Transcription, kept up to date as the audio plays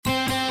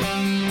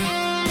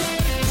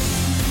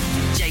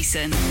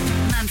Jason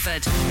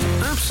Manford.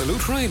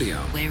 Absolute Radio.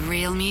 Where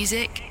real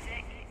music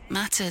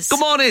matters.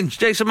 Good morning, it's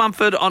Jason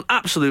Manford on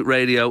Absolute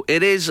Radio.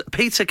 It is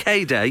Peter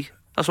Kay Day.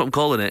 That's what I'm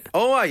calling it.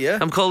 Oh, are you?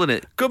 I'm calling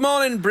it. Good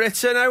morning,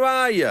 Britain. How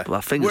are you?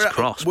 Well, fingers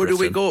crossed, Where do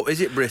we Britain. go? Is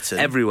it Britain?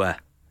 Everywhere.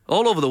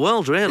 All over the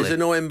world, really. Is there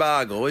no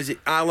embargo? Is it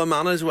Isle of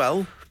Man as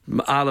well?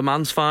 Isle of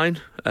Man's fine.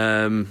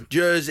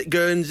 Jersey,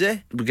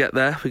 Guernsey? We get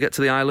there. We get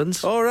to the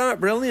islands. All right,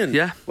 brilliant.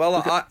 Yeah. Well,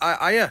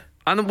 I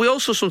And we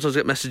also sometimes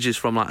get messages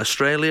from like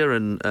Australia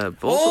and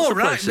all sorts of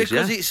places.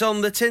 Because it's on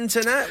the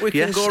Tinternet. We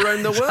can go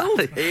around the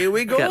world. Here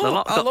we go. Get the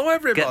laptop, Hello,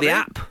 everybody. Get the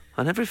app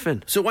and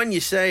everything. So when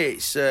you say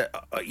it's,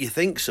 you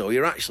think so,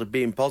 you're actually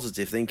being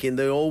positive, thinking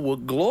the whole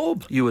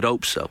globe. You would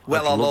hope so.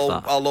 Well, I'd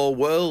love that. hello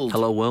world.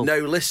 Hello world. Now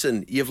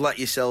listen, you've let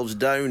yourselves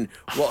down.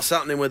 What's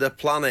happening with the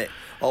planet?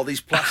 All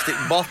these plastic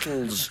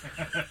bottles.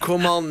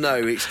 Come on now,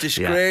 it's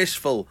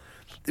disgraceful.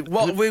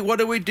 What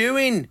are we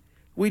doing?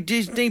 We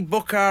just need to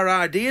book our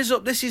ideas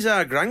up. This is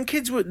our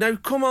grandkids. Now,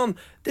 come on.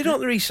 They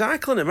don't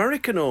recycle in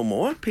America no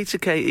more. Peter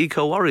Kay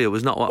Eco Warrior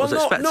was not what I was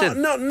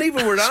expecting.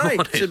 Neither would I, Sorry.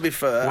 to be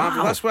fair.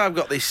 Wow. That's why I've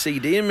got this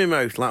CD in my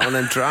mouth, like one of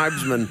them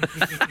tribesmen.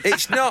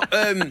 It's not...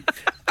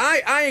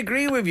 I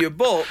agree with you,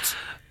 but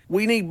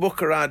we need to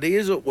book our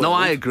ideas up. No,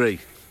 I agree.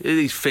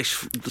 These fish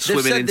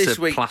swimming into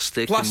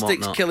plastic and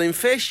Plastic's whatnot. killing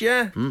fish,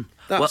 yeah.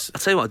 Well, I'll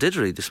tell you what I did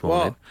read this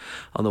morning.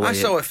 On the way I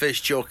saw a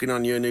fish choking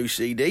on your new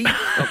CD.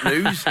 Not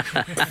news.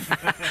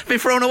 Been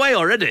thrown away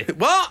already.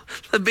 What?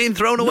 They've been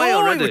thrown away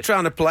already. No, we're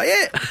trying to play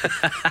it.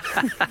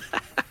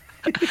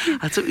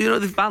 You know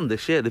they've banned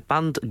this year. They've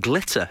banned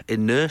glitter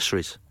in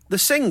nurseries. The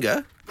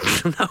singer?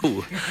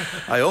 No,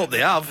 I hope they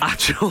have.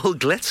 actual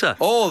glitter.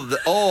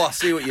 Oh, I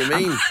see what you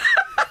mean.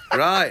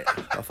 Right.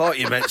 I thought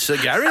you meant Sir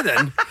Gary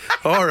then.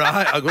 All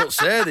right. I got to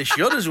say, they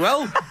should as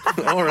well.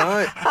 All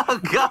right. Oh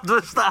God, we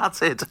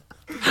started.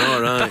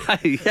 All right.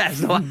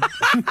 Yes.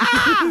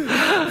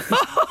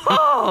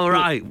 Oh,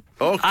 right.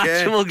 Okay.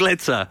 Actual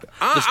glitter.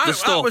 The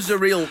stuff.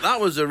 That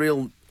was a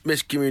real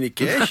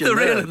miscommunication.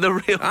 the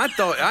real.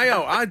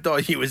 I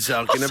thought you were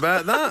talking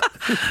about that.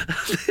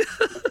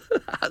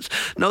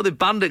 No, they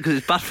banned it because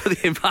it's bad for the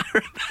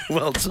environment.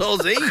 Well,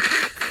 so's he.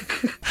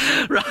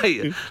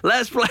 Right,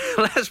 let's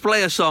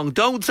play a song.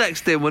 Don't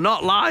text in, we're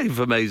not live,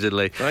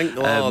 amazingly. Thank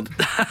Lord.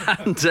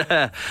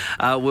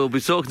 And we'll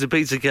be talking to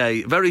Peter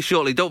Kay very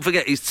shortly. Don't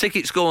forget, his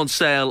tickets go on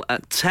sale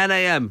at 10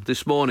 a.m.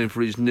 this morning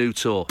for his new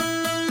tour.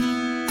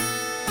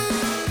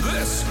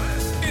 This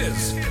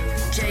is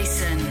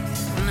Jason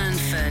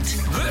Manford.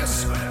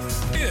 This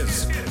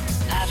is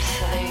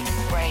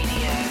Absolute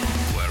Radio.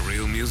 where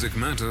real music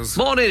matters.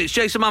 Morning, it's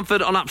Jason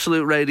Manford on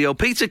Absolute Radio.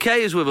 Peter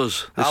Kay is with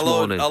us this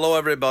morning. Hello,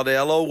 everybody.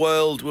 Hello,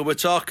 world. We were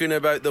talking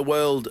about the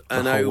world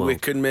and The whole how we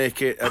world. can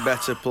make it a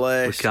better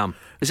place. We can.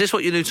 Is this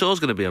what your new tour's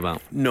going to be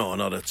about? No,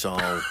 not at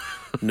all.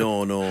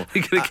 No. You're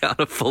going to get on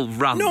a full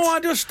rant? No, I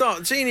just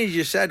thought, seeing as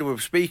you said we're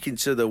speaking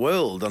to the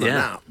world on an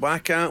app, why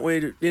can't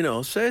we,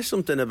 say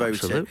something about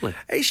Absolutely. it?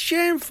 It's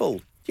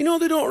shameful. They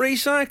don't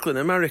recycle in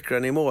America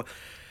anymore.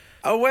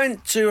 I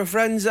went to a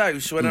friend's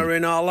house when I were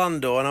in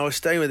Orlando and I was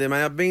staying with him. I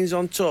had beans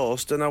on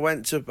toast and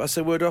I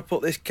said, where do I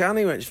put this can?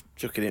 He went,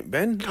 chuck it in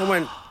bin. I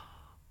went,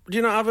 do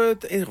you not have a...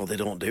 they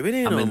don't do it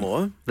here no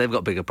more. They've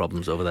got bigger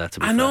problems over there, to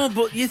be I fair. know,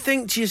 but you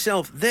think to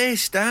yourself, they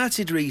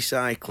started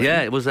recycling.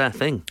 Yeah, it was their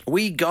thing.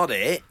 We got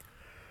it,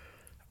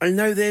 and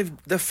now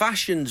the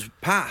fashion's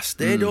passed.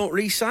 They don't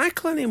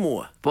recycle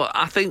anymore. But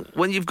I think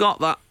when you've got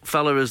that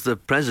fella as the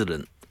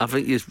president, I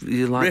think you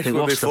like This think,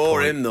 were what's the before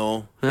point? him,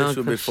 though. Yeah, This I were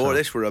guess before. so.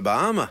 This were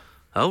Obama.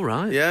 Oh,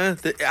 right. Yeah,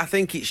 I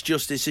think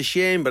it's a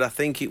shame, but I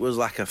think it was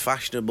like a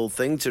fashionable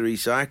thing to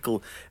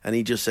recycle, and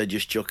he just said,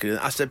 just chuck it in.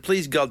 I said,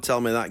 please God,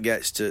 tell me that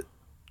gets to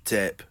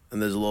tape,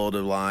 and there's a load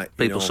of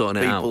People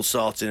sorting it out. People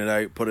sorting it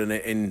out, putting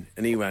it in,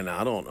 and he went,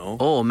 I don't know.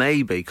 Or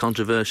maybe,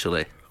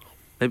 controversially,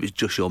 maybe it's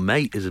just your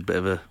mate is a bit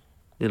of a,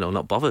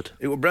 not bothered.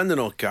 It was Brendan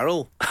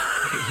O'Carroll.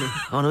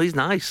 Oh, no, he's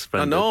nice,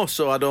 Brendan. I know,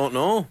 so I don't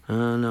know.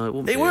 No, it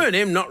wouldn't It be. weren't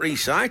him not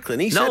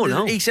recycling.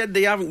 He said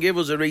they haven't give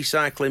us a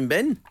recycling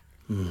bin.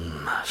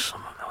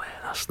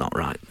 That's not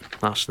right.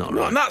 That's not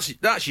No, right. and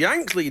that's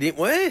Yankley, didn't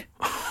we?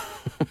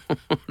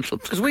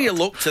 Because we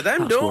look to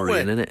them, That's don't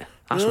worrying, we? isn't it?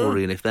 That's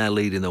worrying if they're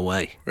leading the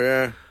way.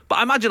 Yeah. But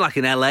I imagine like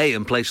in LA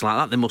and places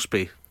like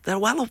that, they're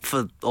well up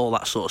for all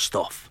that sort of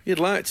stuff. You'd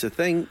like to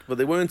think, but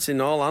they weren't in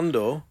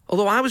Orlando.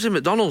 Although I was in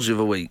McDonald's the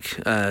other week,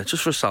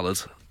 just for a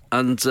salad,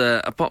 and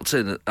I popped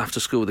in after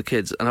school with the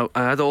kids, and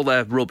I had all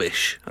their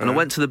rubbish, and I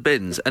went to the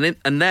bins, and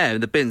there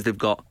in the bins they've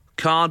got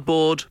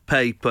cardboard,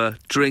 paper,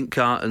 drink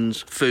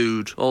cartons,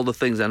 food, all the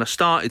things. And I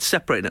started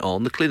separating it all,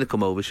 and the cleaner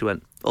come over, she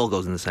went, all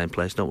goes in the same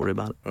place, don't worry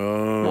about it.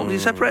 What were you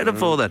separating them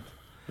for then?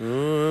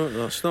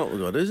 That's not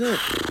good, is it?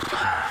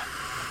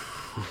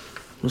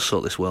 We'll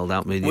sort this world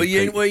out, me and Were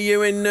you.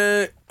 you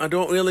in... I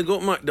don't really go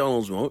to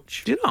McDonald's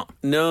much. Do you not?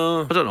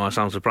 No. I don't know, I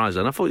sound surprised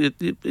then. I thought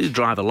you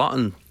drive a lot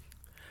and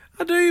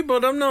I do,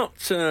 but I'm not...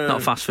 not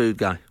a fast food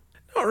guy.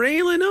 Not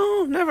really,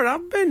 no. Never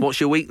have been.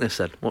 What's your weakness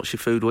then? What's your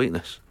food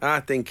weakness?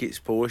 I think it's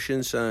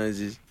portion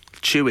sizes.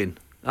 Chewing.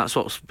 That's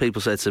what people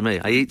say to me.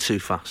 I eat too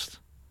fast.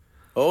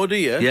 Oh, do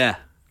you? Yeah.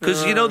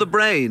 Because you know the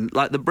brain,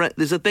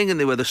 there's a thing in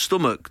there where the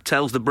stomach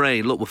tells the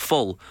brain, look, we're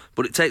full,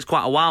 but it takes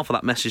quite a while for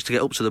that message to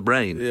get up to the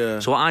brain. Yeah.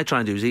 So what I try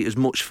and do is eat as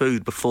much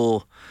food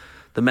before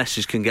the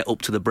message can get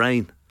up to the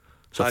brain.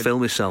 So I fill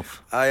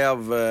myself. I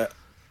have.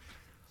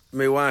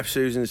 My wife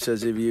Susan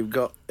says, if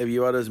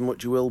you had as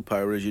much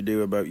willpower as you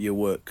do about your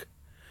work,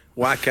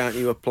 why can't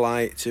you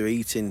apply it to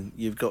eating?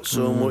 You've got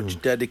so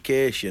much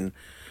dedication,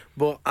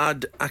 but I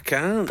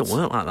can't. It don't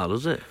work like that,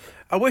 does it?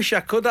 I wish I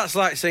could. That's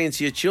like saying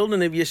to your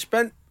children, if you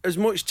spent as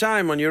much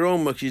time on your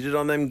homework as you did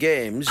on them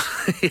games,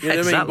 you know what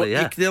exactly, I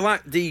mean? But they're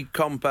like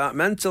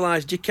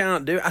decompartmentalised. You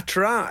can't do it. I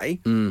try,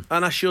 and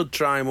I should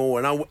try more,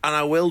 and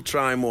I will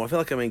try more. I feel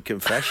like I'm in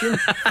confession.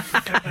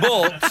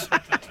 But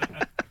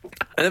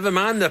never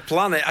mind the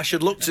planet, I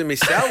should look to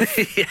myself.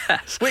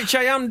 Yes. Which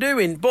I am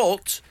doing,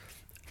 but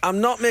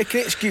I'm not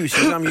making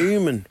excuses. I'm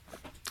human.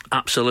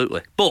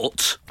 Absolutely.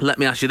 But let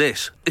me ask you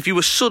this. If you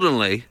were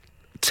suddenly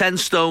 10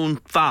 stone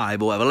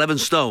 5 or whatever, 11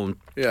 stone,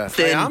 Yeah,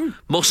 thin, I am.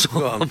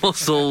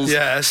 muscles,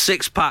 Yes.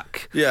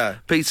 six-pack, Yeah.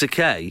 Peter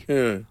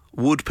Kay,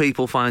 would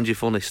people find you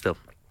funny still?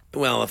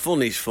 Well, the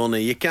funny's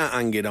funny. You can't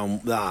hang it on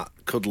that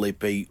cuddly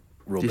Pete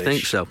rubbish. Do you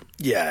think so?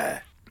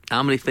 Yeah.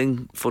 How many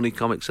funny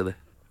comics are there?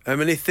 How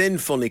many thin,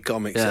 funny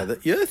comics are there?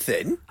 You're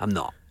thin. I'm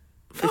not.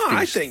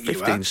 I think you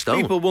 15 are.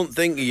 stone. People won't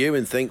think of you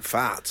and think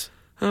fat.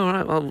 All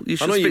right, well, you I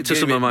should know speak you to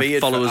some of my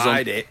followers on...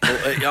 hide it,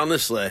 but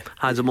honestly.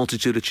 Hides a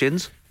multitude of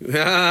chins. You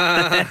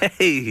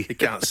Hey!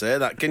 can't say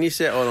that, can you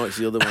say? Oh, no, it's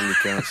the other one you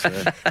can't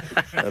say.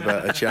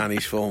 About a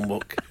Chinese phone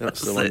book.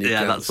 That's the one you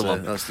can't that's say. the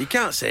one. You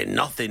can't say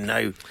nothing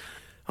now.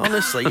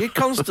 Honestly, you're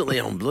constantly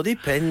on bloody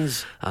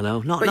pins. I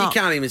know, But you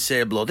can't even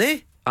say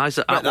bloody.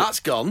 That's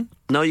gone.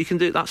 No, you can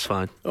do... That's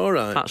fine. All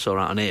right. That's all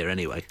right on here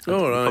anyway.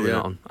 All right, Probably yeah.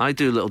 not on. I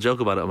do a little joke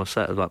about it on my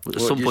set. Like,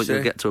 at some do you point, you'll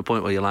say? get to a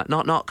point where you're like,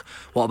 knock, knock.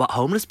 What about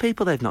homeless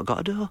people? They've not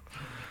got a door.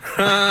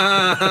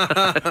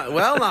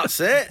 Well, that's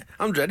it.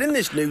 I'm dreading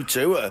this new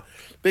tour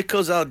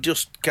because I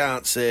just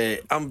can't say.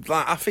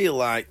 I feel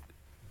like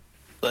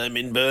I'm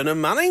in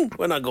Burnham Manning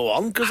when I go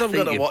on because I've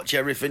got to watch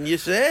everything you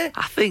say.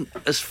 I think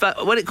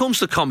when it comes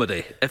to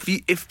comedy,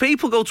 if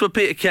people go to a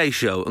Peter Kay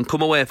show and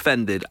come away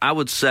offended, I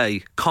would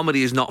say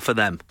comedy is not for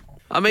them.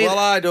 I mean, Well,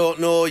 I don't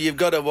know. You've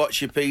got to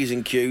watch your P's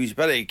and Q's.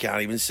 But you can't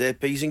even say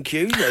P's and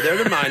Q's.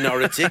 They're a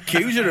minority.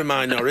 Q's are a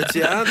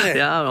minority, aren't they?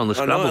 Yeah, on the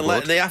Scrabble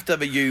board. They have to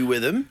have a U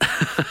with them.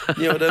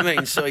 You know what I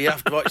mean? So you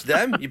have to watch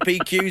them. Your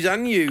PQs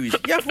and U's.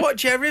 You have to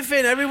watch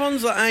everything.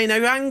 Everyone's like, hey, now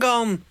hang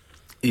on.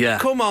 yeah.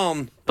 Come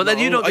on. But then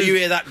you don't Oh, do- you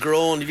hear that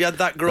groan? Have you had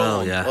that groan?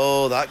 Oh, yeah.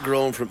 Oh, that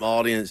groan from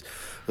audience.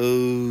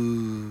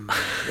 Ooh.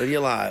 And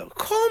you're like,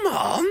 come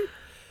on.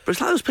 But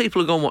it's like those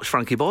people who go and watch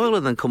Frankie Boyle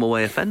and then come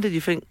away offended.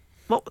 You think,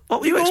 what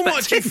were you Go expecting?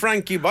 watching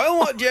Frankie Boyle.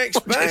 What do you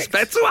expect? What do you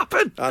expect to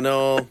happen? I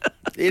know.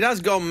 It has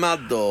gone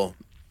mad, though.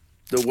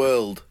 The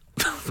world.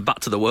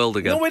 Back to the world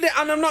again. No, and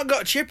I've not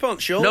got a chip on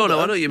shoulder. No, I know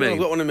what you mean. I've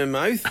got one in my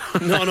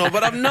mouth. No,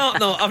 but I've not.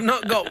 No, I've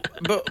not got.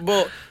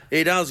 But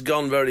it has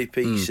gone very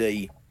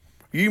PC.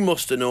 You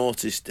must have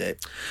noticed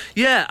it.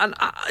 Yeah, and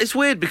it's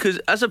weird because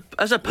as a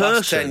person,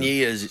 Last 10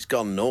 years, it's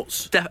gone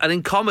nuts. and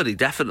in comedy,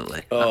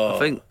 definitely. Oh.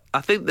 I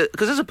think that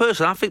because as a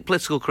person, I think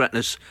political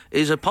correctness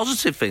is a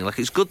positive thing. Like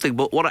it's a good thing,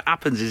 but what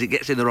happens is it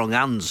gets in the wrong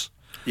hands.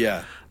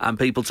 Yeah. And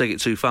people take it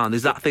too far. And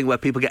there's that thing where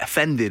people get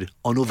offended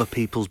on other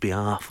people's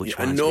behalf, which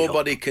And winds me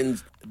up.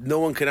 no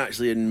one can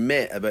actually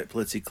admit about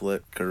political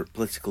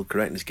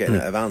correctness getting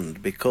out of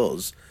hand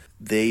because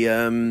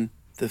they're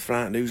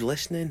frightened who's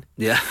listening.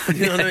 Yeah.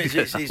 You know what I mean?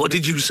 It's What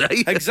did you say?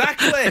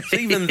 Exactly. So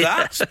even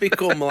that's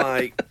become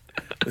like,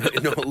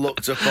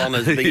 looked upon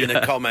as being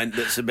a comment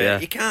that's a bit. Yeah.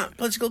 You can't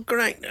political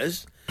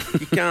correctness.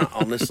 You can't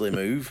honestly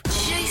move.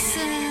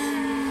 Jason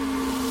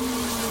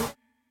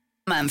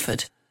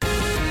Manford,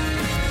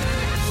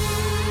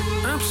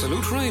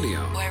 Absolute Radio.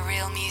 where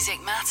real music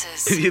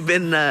matters. Have you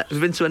been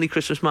to any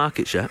Christmas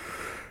markets yet?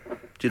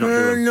 Do you not do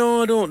them?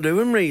 No, I don't do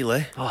them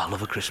really. Oh, I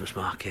love a Christmas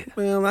market.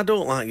 Well, I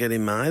don't like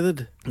getting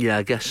mithered. Yeah,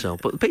 I guess so.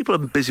 But people are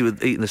busy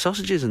with eating the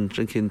sausages and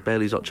drinking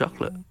Bailey's hot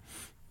chocolate.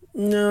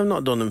 No, I've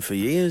not done them for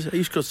years. I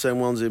used to go to the same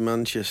ones in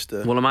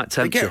Manchester. Well, I might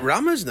tempt They get you.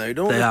 rammers now,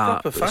 don't they? They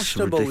are. Proper It's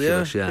fashionable,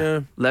 ridiculous,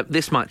 yeah.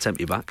 This might tempt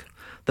you back.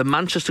 The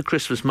Manchester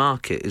Christmas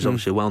Market is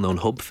obviously a well-known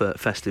hub for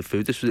festive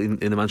food. This was in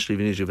the Manchester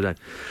Evening News the other day.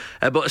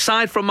 But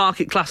aside from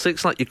market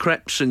classics like your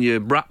crepes and your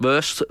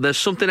bratwurst, there's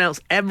something else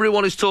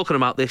everyone is talking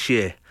about this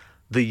year.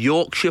 The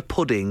Yorkshire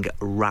pudding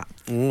wrap.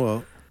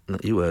 What?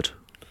 Not you heard.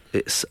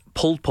 It's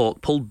pulled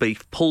pork, pulled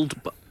beef, pulled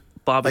Are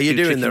barbecue you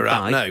doing chicken the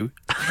rap thigh. now?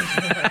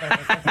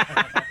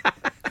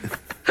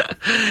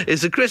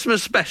 It's a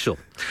Christmas special.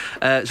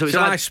 So it's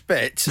Shall I like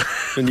spit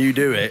and you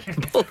do it?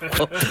 pulled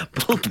pork,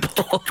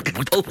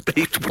 pulled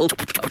beef, pulled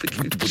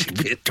barbecue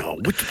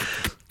chicken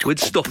with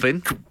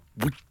stuffing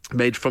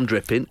made from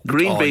dripping,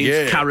 green Oh, beans,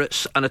 yeah.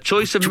 carrots, and a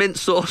choice of mint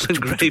sauce and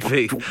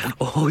gravy,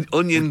 or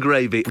onion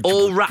gravy,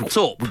 all wrapped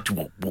up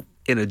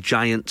in a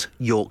giant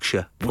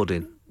Yorkshire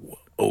pudding.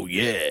 Oh,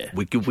 yeah.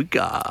 Wicka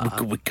wicka.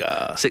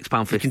 Wicka.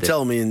 £6.50. You can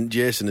tell me and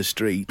Jason are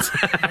street.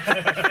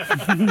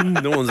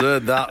 No one's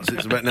heard that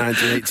since about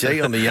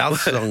 1988 on the Yaz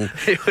song.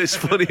 It was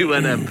funny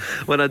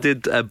when I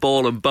did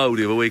Ball and Bow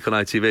the other week on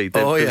ITV.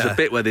 There's a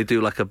bit where they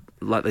do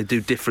they do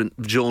different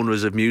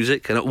genres of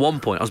music, and at one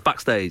point I was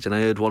backstage and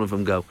I heard one of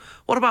them go,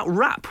 "What about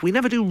rap? We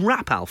never do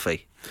rap,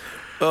 Alfie."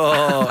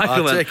 Oh,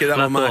 I take it that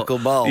was Michael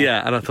Ball.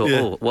 Yeah, and I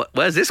thought,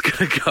 where's this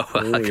going to go?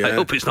 I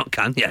hope it's not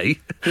Kanye.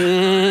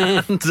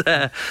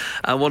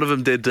 and one of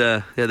them did,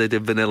 they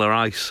did Vanilla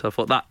Ice. I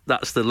thought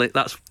that's the link.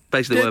 That's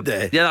basically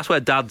that's where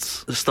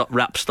dads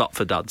rap stop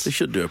for dads. They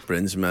should do a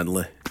Prince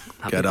medley.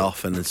 Get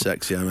off and then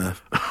Sexy MF.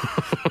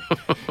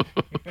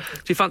 Do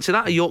you fancy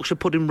that, a Yorkshire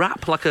pudding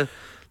rap, like a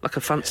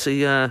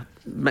fancy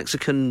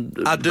Mexican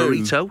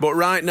burrito? But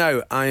right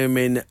now I am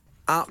in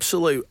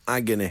absolute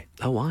agony.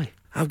 Oh, why?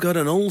 I've got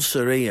an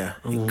ulcer here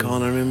in the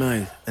corner of my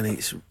mouth, and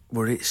it's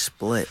where it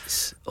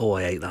splits. Oh,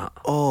 I hate that.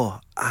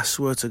 Oh, I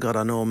swear to God,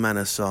 I know men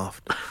are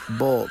soft,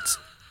 but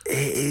it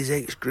is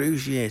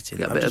excruciating.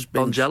 Get a bit of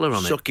Bonjela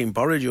on it. Sucking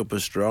porridge up a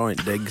straw,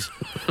 it digs,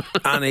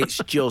 and it's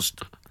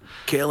just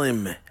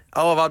killing me.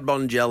 Oh, I've had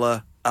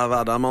Bonjela.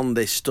 I'm on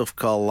this stuff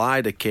called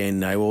lidocaine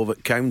now over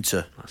at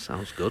counter. That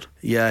sounds good.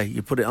 Yeah,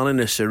 you put it on in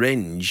a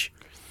syringe,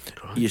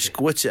 you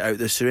squit it out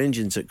the syringe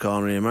into the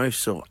corner of your mouth,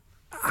 so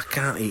I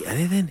can't eat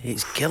anything.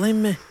 It's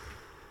killing me.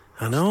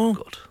 I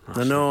know.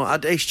 I know.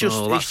 It's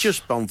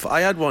just bonfire.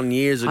 I had one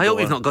years ago. I hope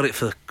you've not got it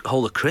for the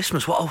whole of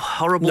Christmas. What a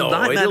horrible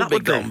nightmare it'll that be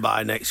would gone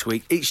by next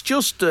week. It's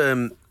just,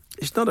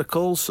 it's not a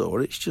cold sore.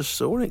 It's just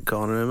sore in the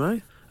corner of my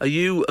mouth. Do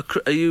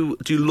you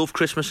love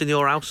Christmas in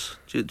your house?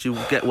 Do you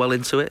get well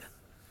into it?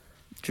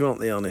 Do you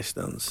want the honest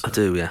answer? I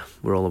do, yeah.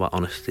 We're all about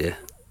honesty here.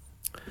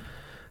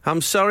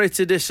 I'm sorry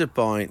to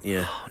disappoint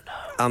you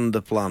and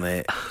the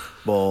planet,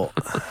 but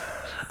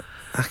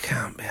I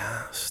can't be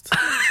asked.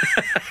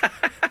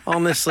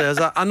 Honestly,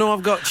 I know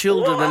I've got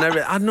children and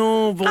everything. I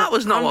know, but that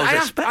was not what I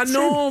was expecting. I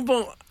know,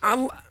 but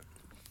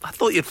I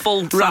thought you'd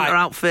full Santa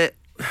outfit,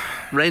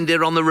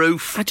 reindeer on the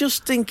roof. I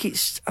just think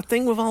I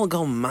think we've all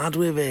gone mad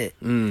with it.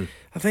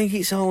 I think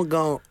it's all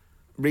got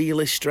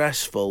really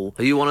stressful.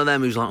 Are you one of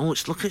them who's like,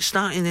 look, it's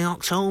starting in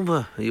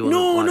October?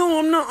 No,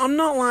 I'm not. I'm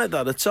not like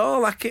that at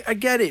all. I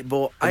get it,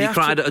 but have you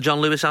cried at a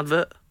John Lewis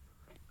advert?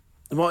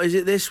 What is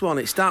it? This one?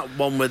 It's that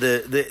one with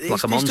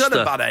like a monster. It's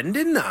got a bad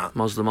ending. That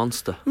Moz the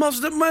monster.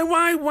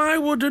 Why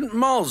wouldn't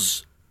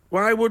Moz?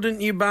 Why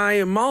wouldn't you buy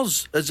a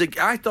Moz?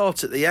 I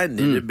thought at the end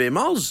it'd be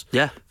Moz.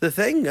 Yeah. The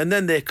thing, and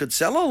then they could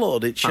sell a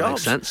load at shops. That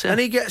makes sense. Yeah. And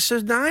he gets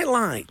a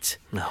nightlight.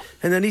 No.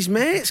 And then his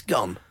mate's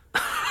gone.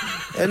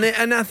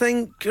 and I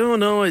think, oh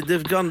no,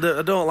 they've gone.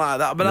 I don't like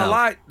that, but I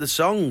like the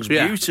songs.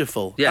 Yeah.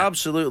 Beautiful, yeah.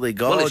 Absolutely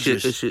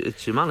gorgeous. Well,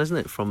 it's your man, isn't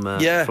it? From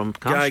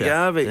Guy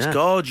Garvey. It's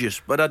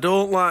gorgeous, but I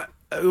don't like.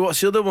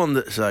 What's the other one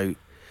that's out?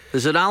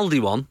 There's an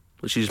Aldi one,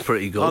 which is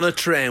pretty good. On a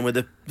train with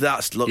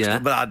looks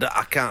good, but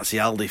I can't see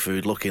Aldi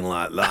food looking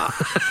like that.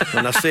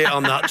 When I see it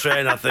on that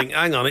train, I think,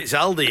 hang on, it's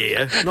Aldi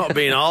here. Not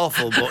being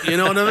awful, but you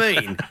know what I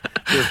mean?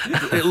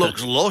 It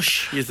looks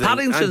lush, you think.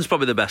 Paddington's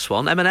probably the best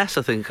one. M&S,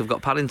 I think, have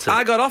got Paddington.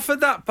 I got offered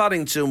that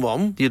Paddington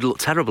one. You'd look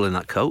terrible in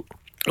that coat.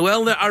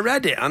 Well, I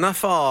read it and I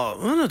thought,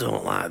 I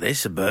don't like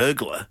this, a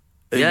burglar.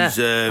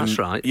 That's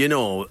right. You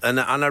know, and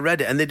I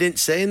read it, and they didn't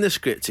say in the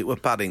script it were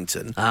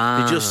Paddington.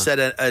 They just said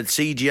a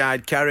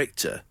CGI'd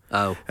character.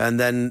 Oh. And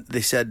then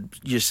they said,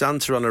 you're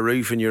Santa on a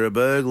roof and you're a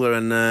burglar,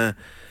 and I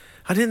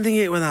didn't think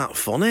it was that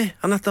funny.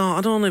 And I thought,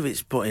 I don't know if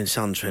it's putting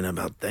Santa in a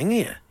bad thing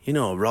here. You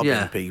know,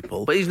 robbing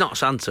people. But he's not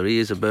Santa, he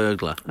is a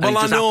burglar. And Well, he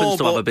just I know, happens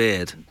to have but- a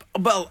beard.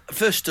 Well,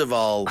 first of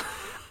all,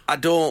 I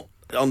don't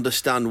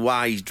understand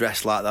why he's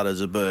dressed like that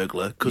as a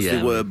burglar, because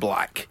they were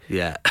black.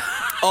 Yeah.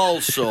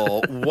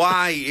 Also,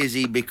 why is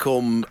he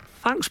become...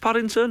 Thanks,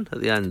 Paddington,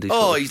 at the end.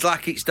 He's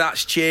like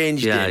that's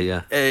changed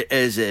him.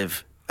 As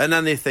if. And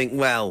then they think,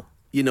 well,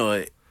 you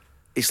know,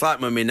 it's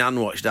like when my nan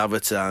watched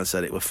Avatar and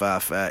said it were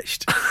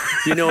far-fetched.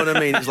 You know what I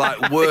mean? It's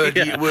like, where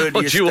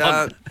do you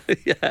start?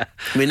 Yeah.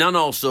 My nan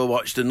also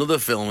watched another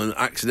film and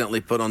accidentally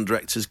put on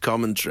director's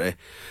commentary.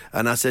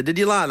 And I said, did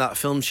you like that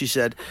film? She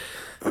said,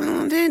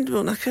 I did,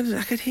 but I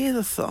could hear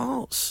the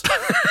thoughts.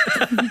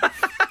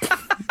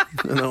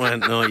 And I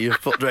went, no, you've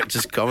put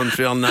director's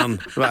commentary on, Nan,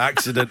 by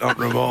accident on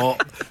remote.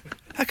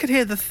 I could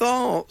hear the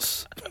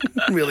thoughts.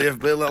 Really,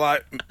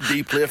 like,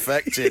 deeply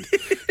affected.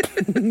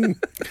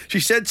 She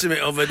said to me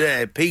over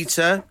there,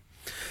 Peter,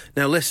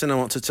 now listen, I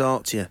want to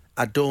talk to you.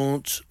 I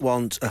don't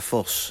want a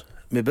fuss.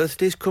 My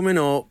birthday's coming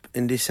up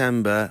in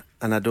December,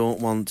 and I don't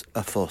want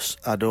a fuss.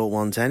 I don't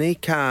want any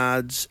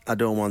cards. I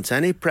don't want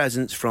any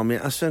presents from you.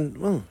 I said,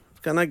 well,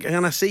 can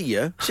I see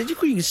you? She said, you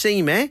can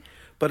see me,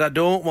 but I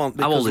don't want...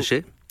 How old is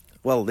she?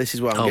 Well, this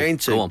is what I'm getting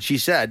to. She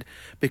said,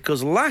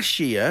 because last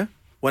year,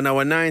 when I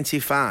was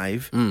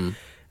 95,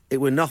 it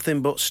was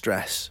nothing but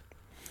stress.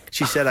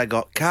 She said, I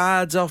got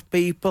cards off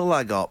people,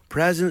 I got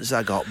presents,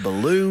 I got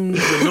balloons,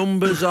 the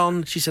numbers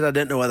on. She said, I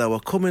didn't know whether they were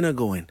coming or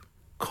going.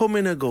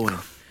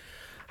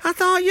 I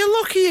thought, you're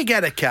lucky you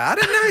get a car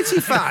at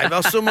 95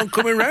 or someone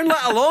coming round,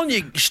 let alone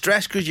you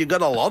stress because you've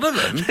got a lot of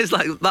them. It's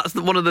like that's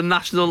one of the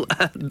national know.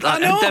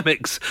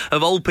 endemics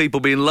of old people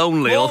being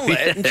lonely.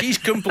 And she's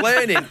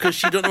complaining because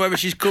she don't know whether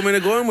she's coming or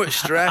going with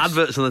stress.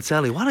 Adverts on the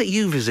telly. Why don't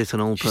you visit an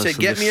old She person? said,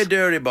 get me a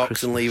dairy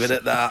box and leave it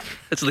at that.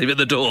 Let's leave it at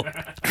the door.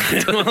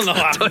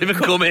 Don't even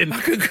come in.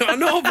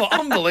 No, but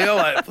unbelievable.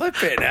 Like,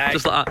 flipping heck.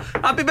 Just like,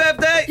 happy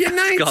birthday. You're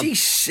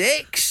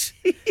 96.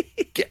 She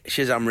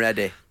says, I'm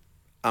ready.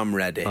 I'm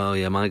ready. Oh,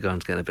 yeah, my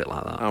grand's getting a bit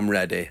like that. I'm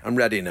ready. I'm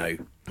ready now.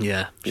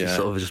 Yeah, she's Yeah.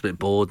 sort of just a bit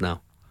bored now.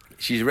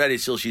 She's ready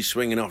till she's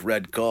swinging off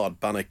red cord,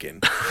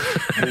 panicking.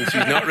 And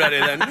she's not ready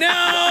then.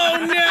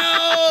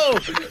 No!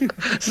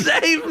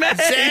 Save me!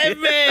 Save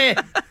me!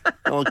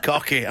 Oh,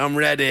 cocky, I'm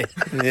ready.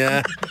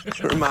 Yeah.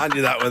 Remind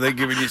you that when they're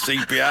giving you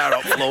CPR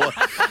up floor.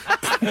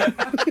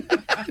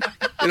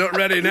 You're not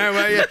ready now,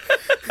 are you?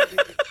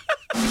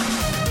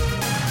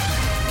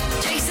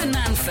 Jason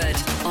Manford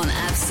on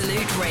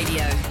Absolute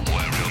Radio.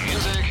 Where real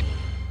music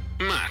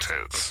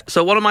matters.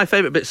 So one of my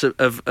favourite bits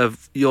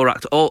of your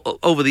act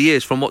over the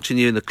years, from watching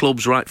you in the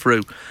clubs right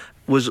through,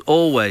 was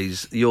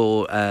always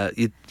your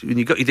when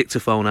you got your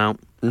dictaphone out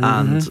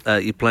and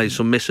you played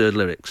some misheard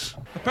lyrics.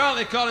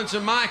 Apparently, according to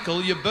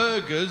Michael, your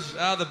burgers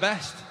are the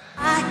best.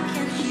 I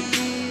can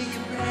hear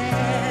your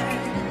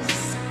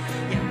prayers.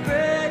 Your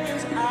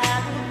burdens are the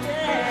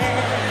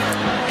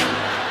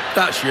best.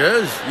 That's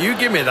yours. You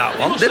give me that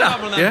one. Must Did have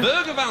I? one of them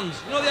burger vans.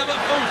 You know they have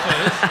that fun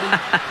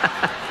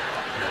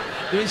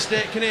first. Doing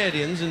steak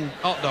Canadians and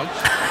hot dogs.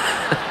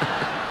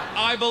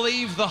 I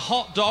believe the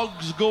hot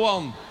dogs go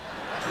on.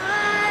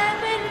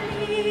 I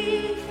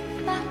believe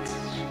that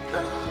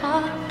the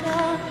hot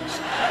dogs.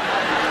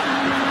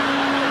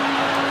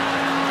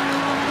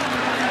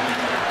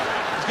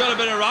 There's got a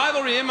bit of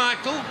rivalry here,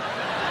 Michael.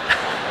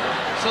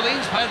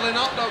 Celine's peddling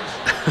hot dogs.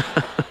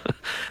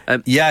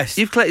 Yes.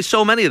 You've collected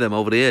so many of them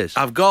over the years.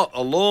 I've got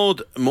a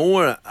load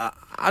more.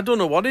 I don't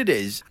know what it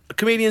is.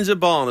 Comedians are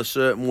born a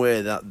certain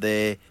way that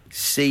they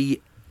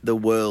see the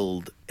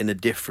world in a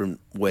different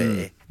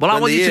way. Well, I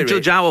When want they you to hear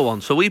judge it- our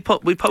one. So we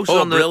posted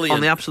Oh, on brilliant.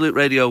 the Absolute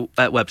Radio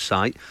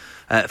website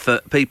for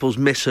people's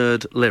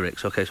misheard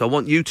lyrics. Okay, so I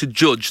want you to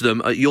judge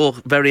them at your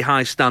very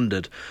high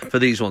standard for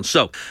these ones.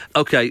 So,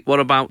 okay,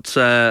 what about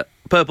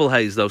Purple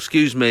Haze, though?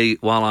 Excuse me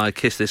while I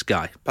kiss this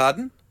guy.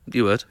 Pardon?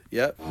 You heard?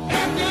 Yeah.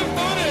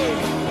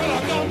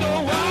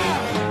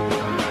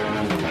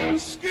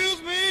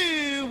 Excuse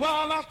me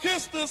while I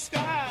kiss the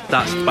sky.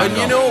 That's bang And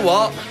you on. know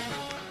what?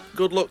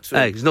 Good luck to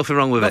Hey, him. there's nothing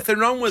wrong with Nothing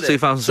it. wrong with it.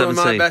 2017. Some of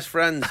my best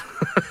friends.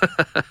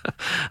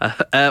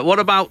 What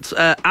about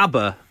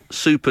ABBA,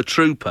 Super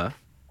Trooper,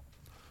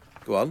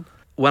 Go on.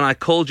 when I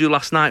called you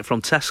last night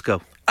from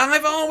Tesco?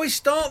 I've always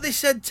thought they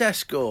said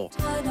Tesco.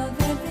 Tired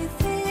of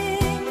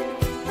everything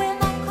when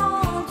I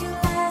called you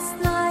last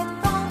night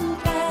from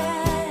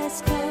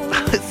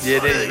Tesco. Yeah,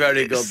 it is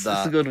very good, It's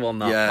that. a good one,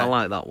 that. Yeah. I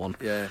like that one.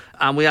 Yeah.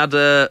 And we had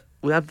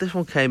this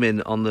one came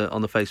in on the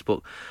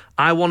Facebook.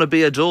 I Want to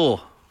Be a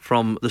Door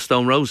from the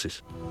Stone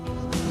Roses.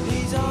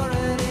 He's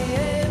already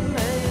in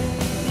me.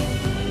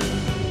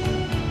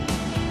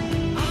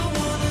 I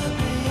wanna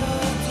be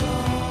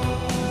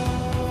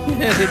a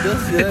Yeah, he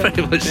does, yeah.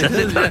 Pretty much said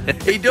it, doesn't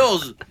it? He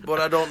does, but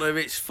I don't know if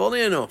it's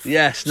funny enough.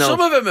 Yes, no.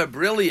 Some of them are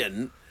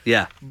brilliant,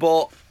 Yeah.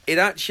 but it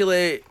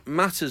actually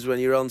matters when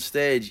you're on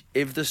stage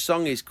if the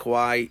song is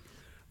quite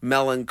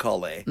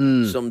melancholy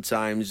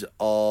sometimes,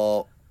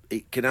 or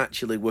it can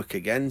actually work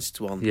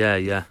against one. Yeah,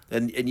 yeah.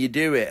 And you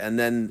do it, and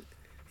then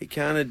it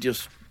kind of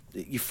just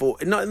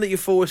not that you're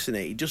forcing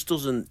it. It just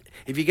doesn't.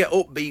 If you get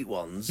upbeat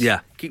ones, Yeah.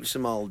 keeps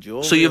them all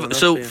jovial. So and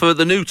happy. for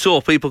the new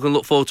tour, people can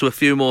look forward to a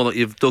few more that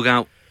you've dug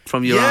out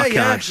from your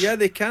archives. yeah,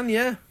 they can,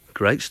 yeah,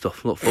 Great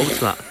stuff. Look forward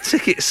to that.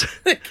 Tickets.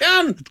 they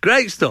can.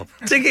 Great stuff.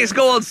 Tickets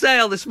go on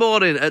sale this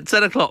morning at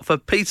 10 o'clock for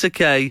Peter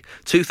Kay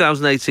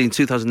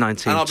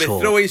 2018-2019 And I'll be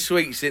tour. throwing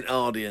sweets in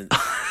audience.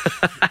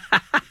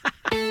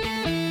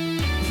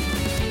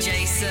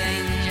 Jason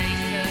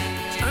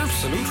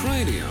Absolute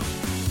Radio.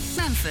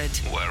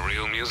 Manford. Where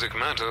real music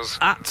matters.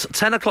 At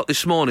 10 o'clock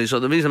this morning, so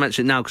the reason I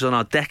mention it now, because on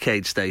our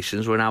decade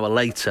stations, we're an hour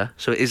later,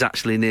 so it is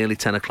actually nearly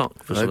 10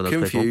 o'clock for some of those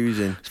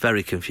confusing. people. It's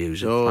very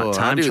confusing. Oh, like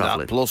time I do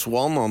travelling. that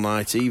 +1 on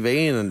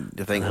ITV, and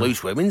I think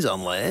Loose Women's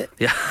on late.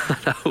 Yeah,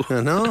 I know.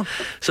 I know.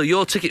 So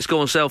your tickets go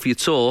on sale for your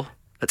tour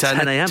at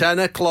 10 a.m. 10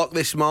 o'clock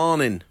this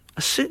morning.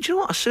 Do you know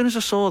what? As soon as I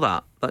saw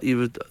that you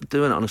were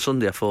doing it on a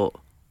Sunday, I thought,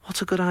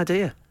 what a good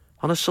idea.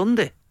 On a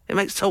Sunday. It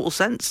makes total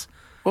sense.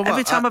 Well,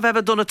 Every but time I've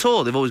ever done a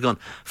tour, they've always gone,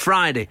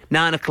 Friday,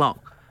 9 o'clock.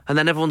 And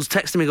then everyone's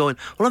texting me going,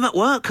 well, I'm at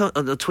work. They're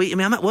tweeting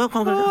me, I'm at work.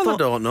 I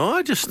don't know.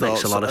 I just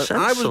Makes thought a lot of sense,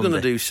 I was going to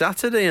Sunday. do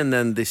Saturday, and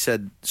then they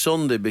said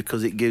Sunday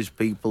because it gives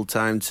people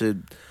time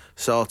to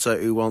sort out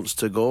who wants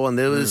to go. And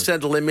they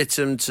said limit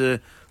them to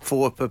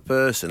 4 per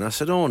person. I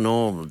said, oh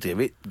no, give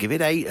it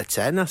 8 or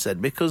 10. I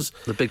said, because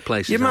The big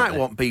places, you aren't might they?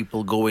 want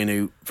people going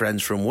who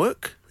friends from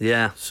work.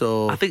 Yeah.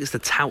 So I think it's the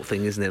tout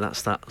thing, isn't it?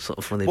 That's that sort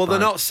of funny. well, they're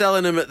not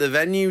selling them at the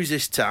venues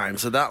this time,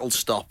 so that'll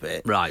stop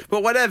it. Right.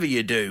 But whatever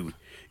you do,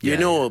 You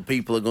know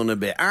people are going to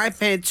be, I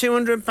paid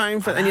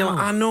 £200 for it. And you're like,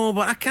 I know,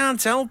 but I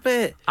can't help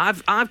it.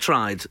 I've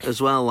tried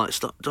as well, like,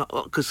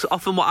 because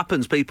often what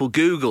happens, people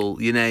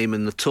Google your name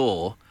and the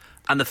tour,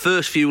 and the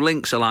first few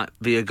links are like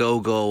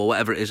Viagogo or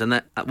whatever it is,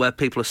 and where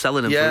people are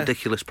selling them for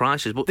ridiculous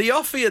prices. But they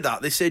offer you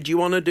that. They said, you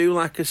want to do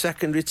like a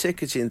secondary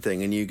ticketing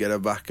thing and you get a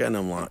back end?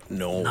 I'm like,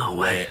 no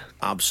way.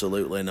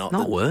 Absolutely not.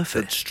 Not worth it.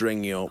 They'd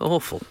string you up.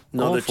 Awful.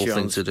 Not Awful a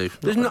thing chance. to do.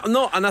 There's not,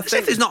 and I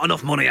think there's not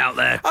enough money out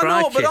there. I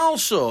know, crikey. but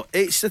also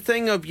it's the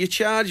thing of you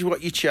charge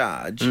what you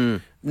charge.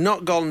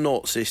 Not gone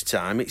nuts this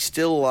time. It's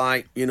still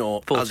like,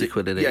 40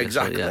 quid in it. Yeah,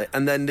 exactly. So, yeah.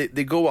 And then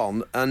they go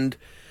on and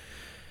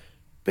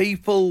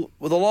people,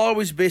 they'll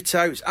always bit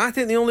out. I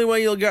think the only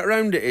way you'll get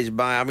around it is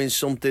by having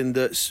something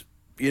that's,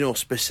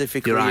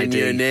 specifically in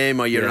your name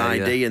or your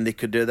ID, and they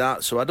could do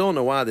that. So I don't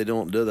know why they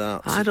don't do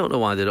that. I don't know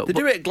why they don't. They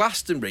do it at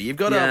Glastonbury. You've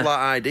got to have like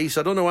ID,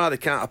 so I don't know why they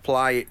can't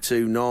apply it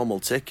to normal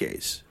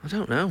tickets. I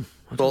don't know.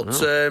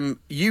 But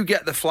you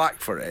get the flack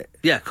for it.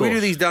 Yeah, of course. We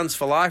do these Dance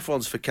for Life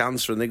ones for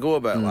cancer, and they go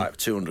about like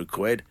 200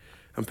 quid.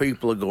 And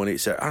people are going,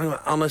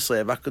 honestly,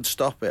 if I could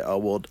stop it, I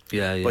would.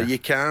 Yeah. But you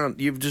can't.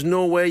 There's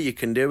no way you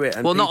can do it.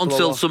 And well, not people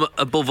until are- some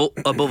above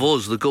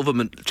us, the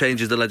government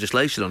changes the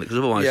legislation on it, because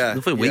otherwise,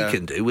 nothing we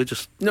can do. We're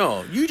just...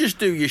 No, you just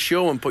do your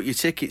show and put your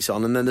tickets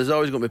on, and then there's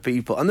always going to be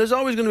people. And there's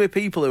always going to be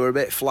people who are a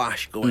bit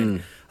flash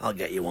going, I'll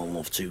get you one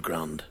love,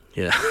 £2,000.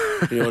 Yeah.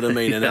 You know what I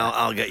mean? And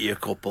I'll get you a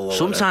couple. Or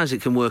Sometimes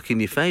it can work in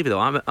your favour, though.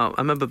 I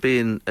remember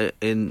being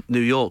in New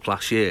York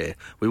last year.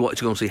 We wanted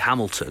to go and see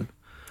Hamilton.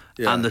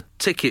 Yeah. And the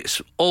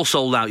tickets all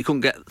sold out. You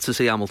couldn't get to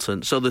see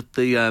Hamilton. So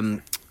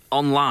the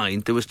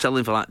online, they was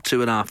selling for like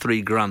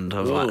 $2,500, $3,000.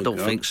 I was like, I don't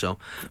think so.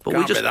 But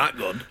Can't be that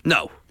good.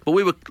 No. But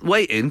we were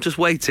waiting.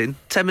 10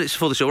 minutes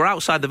before the show. We're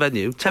outside the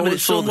venue. 10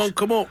 minutes before someone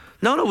come up.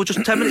 No, we're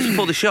just 10 minutes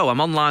before the show. I'm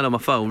online on my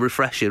phone,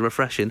 refreshing.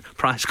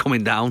 Price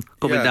coming down.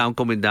 Got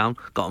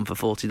them for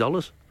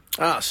 $40.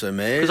 That's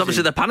amazing. Because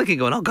obviously they're panicking,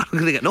 going, oh God, I'm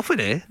going to get nothing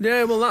here.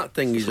 Yeah, well, that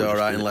thing is all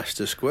right in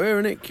Leicester Square,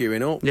 isn't it?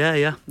 Queuing up.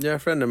 Yeah. Yeah, a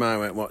friend of mine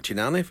went watching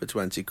Annie for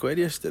 20 quid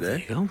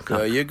yesterday.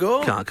 There you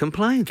go. Can't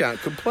complain.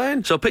 Can't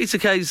complain. So Peter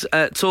Kay's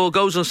tour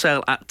goes on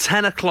sale at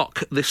 10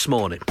 o'clock this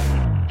morning.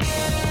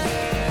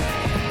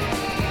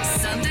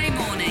 Sunday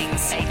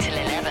mornings, 8 till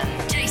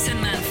 11. Jason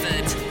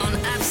Manford on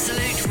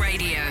Absolute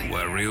Radio.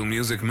 Where real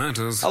music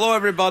matters. Hello,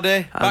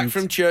 everybody. Back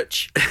from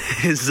church.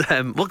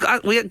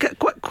 We get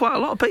quite a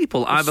lot of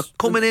people either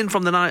coming in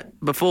from the night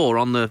before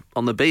on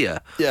the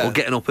beer, or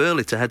getting up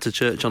early to head to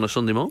church on a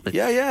Sunday morning.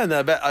 Yeah, and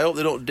I hope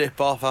they don't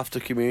dip off after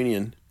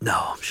communion.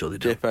 No, I'm sure they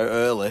do. Dip out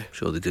early. I'm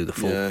sure they do the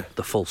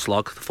full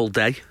slog, the full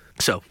day.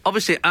 So,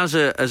 obviously, as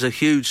a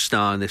huge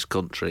star in this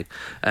country,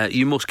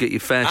 you must get your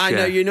fair share. I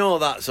know, you know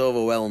that's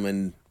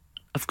overwhelming.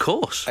 Of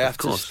course. I have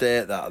to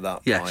state that at that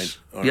point. Yes.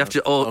 You have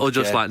to, or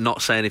just like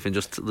not say anything,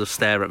 just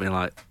stare at me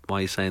like, why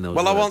are you saying those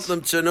Well, words? I want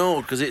them to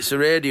know, because it's a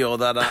radio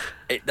that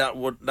they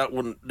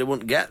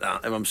wouldn't get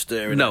that if I'm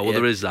staring No, at well, you.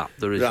 there is that.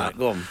 Right,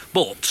 go on.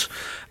 But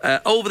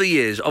over the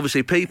years,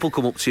 obviously, people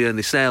come up to you and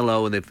they say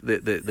hello and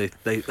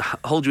they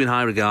hold you in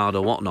high regard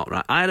or whatnot,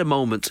 right? I had a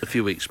moment a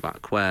few weeks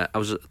back where I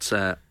was at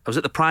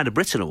the Pride of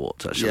Britain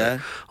Awards,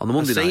 actually, on the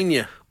Monday night. seen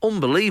you.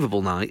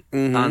 Unbelievable night,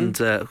 and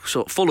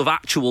so full of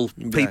actual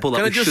people that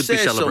Can I we just should be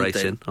say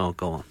celebrating. something? Oh,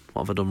 go on.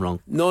 What have I done wrong?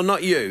 No,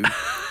 not you.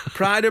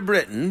 Pride of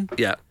Britain.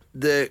 Yeah.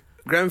 The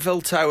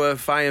Grenfell Tower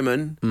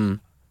firemen.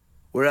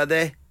 Where are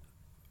they?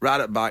 Right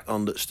at back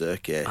on the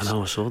staircase. I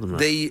know, I saw them. Right?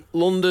 The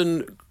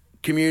London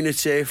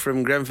community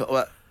from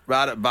Grenfell,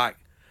 right at back.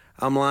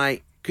 I'm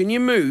like, can you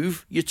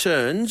move your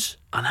turns?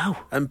 I know.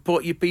 And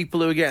put your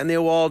people who are getting the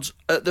awards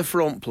at the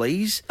front,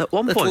 please. At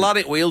one Little point- lad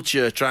in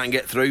wheelchair try and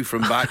get through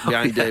from back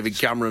behind David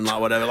Cameron, like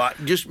whatever.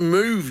 Like, just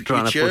move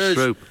Trying your to push chairs.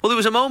 through. Well, there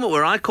was a moment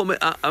where I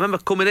remember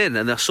coming in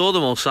and I saw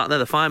them all sat there,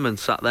 the firemen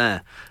sat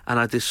there,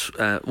 and this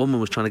woman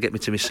was trying to get me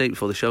to my seat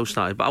before the show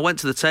started. But I went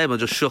to the table and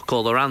just shook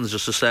all their hands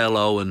just to say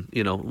hello and,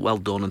 well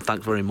done and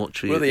thanks very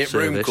much for Well, your the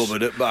room service.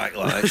 cupboard at back,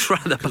 like. It's right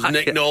at the 'Cause back,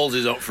 Nick yeah. Knowles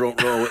is up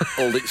front row,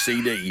 hold it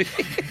CD.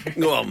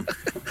 Go on.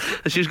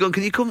 And she was going,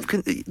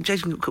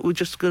 Jason, we're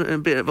just going to be in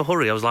a bit of a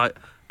hurry. I was like,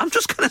 I'm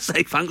just going to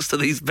say thanks to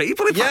these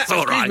people if that's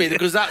all right. Me,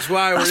 because that's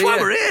why That's why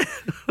we're here.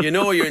 You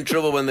know you're in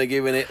trouble when they're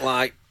giving it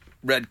like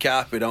red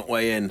carpet on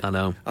way in. I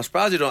know. I'm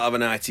surprised you don't have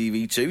an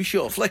ITV2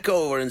 show. Flick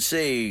over and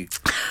see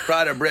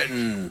Pride of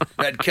Britain,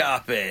 red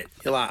carpet.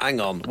 You're like, hang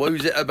on,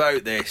 who's it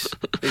about this?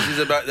 This is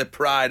about the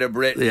Pride of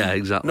Britain. Yeah,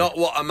 exactly. Not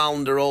what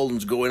Amanda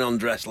Holden's going on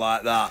dressed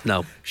like that.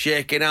 No.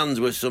 Shaking hands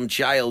with some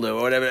child or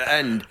whatever.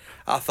 And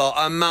I thought,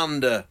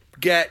 Amanda,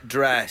 get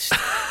dressed.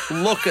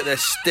 Look at the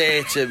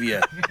state of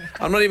you.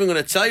 I'm not even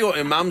going to tell you what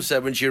my mum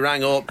said when she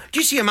rang up. Do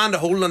you see Amanda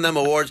Holden on them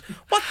awards?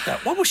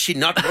 What was she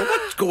not?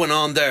 What's going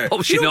on there? What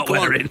was she not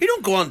wearing? You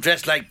don't go on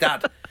dressed like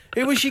that.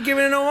 Who was she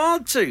giving an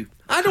award to?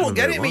 I don't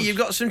get it, mate. You've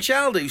got some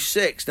child who's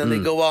 6, then they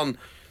go on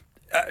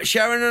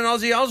Sharon and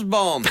Ozzy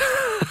Osbourne.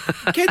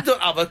 Kids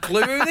don't have a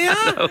clue who they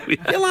are. know,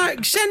 yeah. You're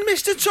like, send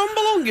Mr.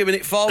 Tumble on giving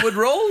it forward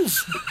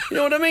rolls. You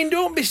know what I mean?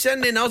 Don't be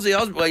sending Ozzy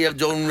Osbourne. Well, you've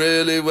done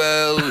really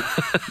well.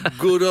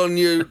 Good on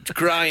you,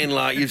 crying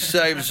like you've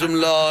saved some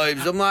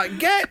lives. I'm like,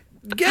 get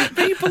get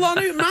people on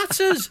who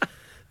matters.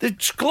 They're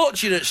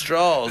clutching at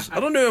straws. I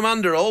don't know who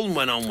Amanda Holden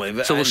went on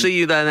with. So we'll see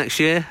you there next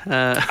year.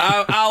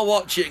 I'll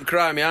watch it and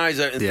cry my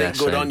eyes out and Yeah, think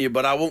good same. on you,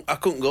 but I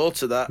couldn't go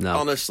to that. No.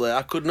 Honestly,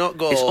 I could not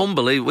go. It's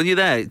unbelievable. When you're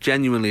there, it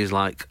genuinely is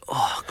like,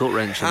 gut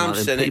wrenching. I'm Like,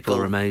 the cynical. people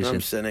are amazing.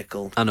 I'm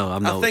cynical. I know,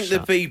 I've I think noticed the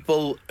that.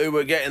 people who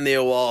were getting the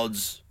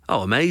awards,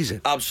 Oh,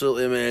 amazing.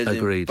 absolutely amazing.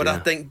 Agreed, But I yeah.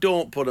 think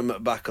don't put them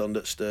at back on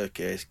that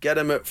staircase. Get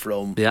them up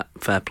front. Yeah,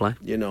 fair play.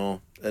 You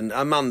know. And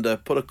Amanda,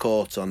 put a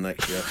coat on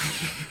next year.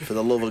 For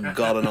the love of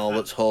God and all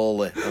that's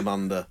holy,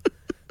 Amanda.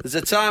 There's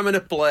a time and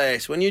a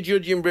place. When you're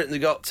judging Britain's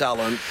Got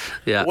Talent,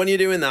 Yeah. when you're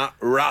doing that,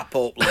 wrap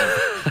up,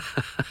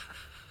 love.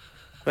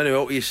 Anyway,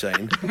 what were you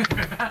saying?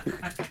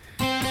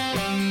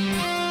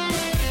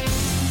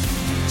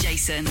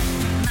 Jason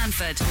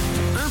Manford,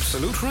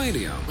 Absolute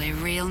Radio. where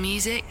real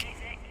music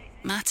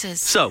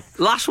matters. So,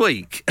 last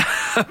week,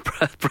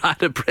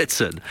 Pride of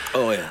Britain,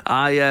 Oh, yeah.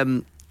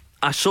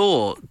 I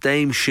saw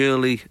Dame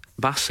Shirley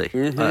Bassey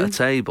at a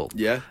table. Mm-hmm.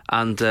 Yeah.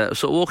 And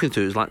sort of walking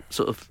through, it was like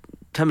sort of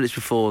 10 minutes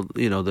before,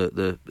 you know,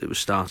 it was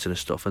starting and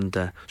stuff. And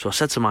so I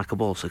said to Michael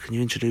Ball, so can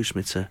you introduce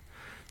me to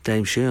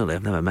Dame Shirley?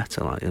 I've never met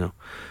her, like, you know.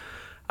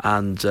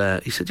 And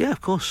he said, yeah,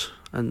 of course.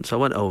 And so I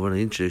went over and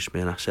he introduced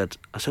me and I said,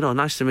 oh,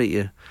 nice to meet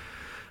you,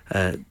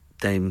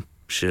 Dame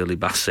Shirley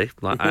Bassey.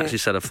 Like, I actually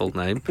said her full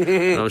name.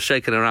 And I was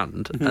shaking her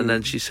hand. And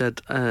then she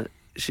said,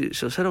 she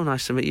said, oh,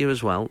 nice to meet you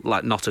as well.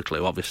 Like, not a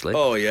clue, obviously.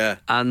 Oh, yeah.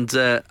 And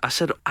I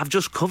said, I've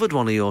just covered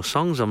one of your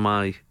songs on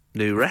my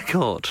new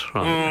record.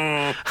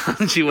 Right?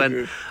 And she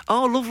went,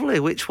 oh, lovely,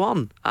 which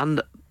one?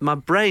 And my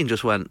brain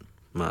just went,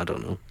 I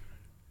don't know.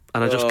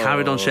 And I just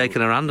carried on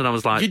shaking her hand and I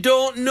was like... You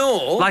don't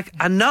know? Like,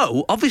 I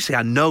know, obviously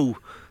I know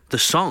the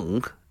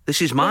song.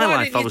 This is my Well, why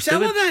life didn't I you was tell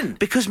doing. her then?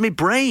 Because my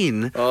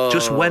brain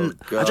just went...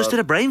 I God. just did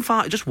a brain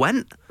fart. It just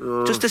went.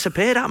 Just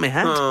disappeared out of my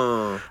head.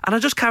 And I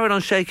just carried on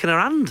shaking her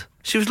hand.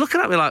 She was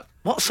looking at me like,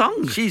 what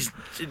song?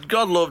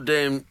 God love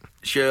Dame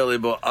Shirley,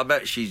 but I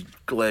bet she's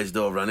glazed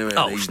over anyway.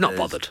 Oh, these she's not days.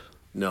 bothered.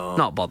 No.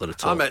 Not bothered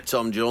at all. I met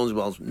Tom Jones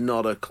once,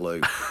 not a clue.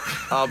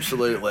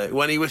 Absolutely.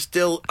 When he was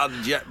still had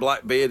jet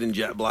black beard and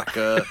jet black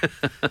hair.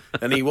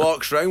 And he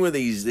walks around with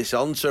this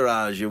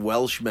entourage of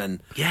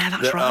Welshmen. Yeah,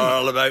 that's that right. are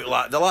all about,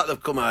 like, they're like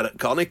they've come out at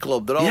Connie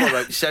Club. They're all Yeah.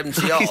 about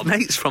 70 Like odd. his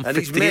mates from and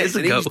 50 years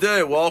and ago. he's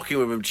there walking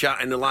with them,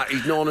 chatting, and like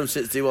he's known them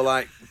since they were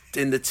like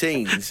in the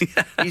teens.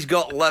 He's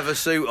got leather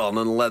suit on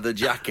and leather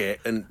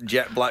jacket and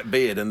jet black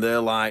beard, and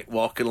they're like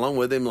walking along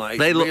with him like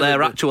They look really their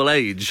good. actual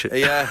age.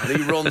 Yeah, and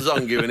he runs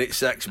on giving it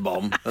sex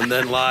bomb, and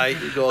then like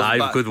he goes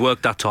back. Good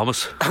work, that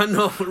Thomas. I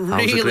know, was a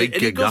really, great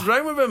and he gig, goes that.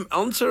 round with him,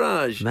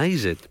 entourage.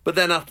 Amazing. But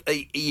then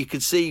you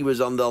could see he was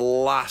on the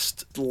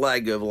last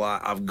leg of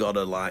like, I've got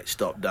to like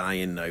stop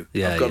dying now.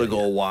 Yeah, I've got to yeah,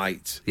 go yeah.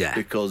 white. Yeah.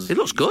 because It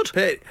looks good.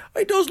 It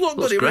does look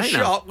Looks good. It was great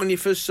now. shock when you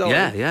first saw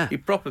Yeah, him. yeah. He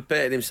proper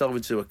painted himself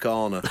into a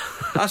corner.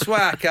 That's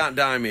why I can't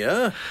dye me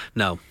hair.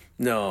 No.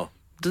 No.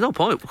 There's no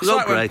point. It's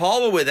like when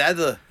Paul were with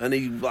Heather and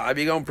he like, have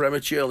you gone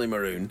prematurely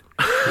maroon?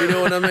 You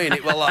know what I mean?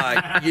 It were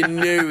like, you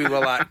knew we were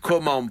like,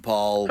 come on,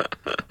 Paul,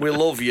 we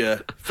love you.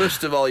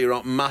 First of all, you're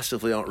on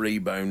massively on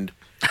rebound.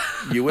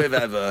 You're with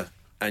Heather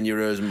and your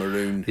hair's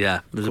maroon. Yeah,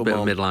 there's a Come bit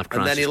on. of midlife crisis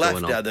And then he left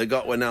going on. Heather,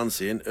 got with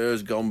Nancy, and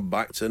hers gone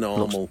back to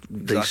normal.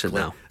 Looks decent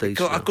now,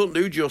 decent I now. couldn't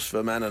do Just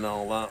for Men and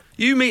all that.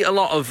 You meet a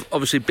lot of,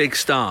 obviously, big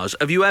stars.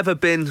 Have you ever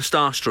been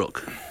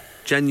starstruck?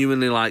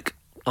 Genuinely like,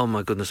 oh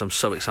my goodness, I'm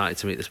so excited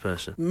to meet this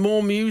person.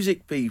 More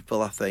music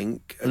people, I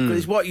think.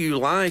 It's what you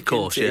like, Of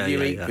course, isn't it, yeah, if you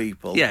yeah, meet yeah.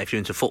 people. Yeah, if you're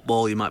into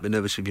football, you might be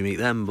nervous if you meet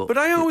them, but... But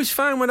I always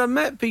find when I've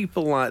met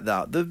people like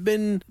that, you've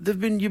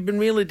been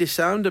really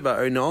disarmed about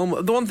how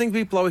normal. The one thing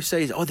people always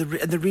say is,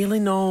 they're really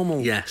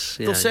normal. Yes,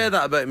 yeah, They'll say yeah.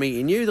 that about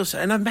meeting you. They'll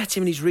say, and I've met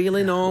him and he's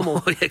really normal.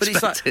 What are you but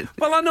it's like, expecting?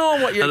 well, I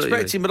know what you're I know what you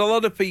expecting, but a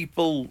lot of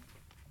people.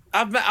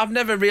 I've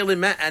never really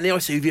met any. I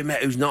say, who have you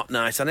met who's not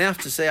nice? And I have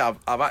to say, I've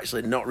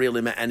actually not really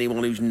met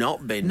anyone who's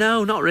not been.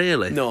 No, not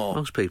really. No.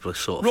 Most people are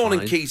sort of Ronan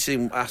fine.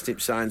 Keating asked him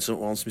to sign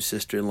something once, my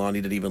sister-in-law, and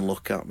he didn't even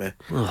look at me.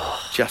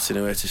 Chatting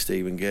away to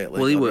Stephen Gately.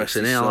 Well, he God works rest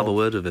in his here. I'll have a soul.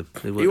 word with him.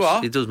 He works, You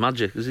are? He does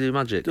magic. Does he do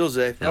magic? Does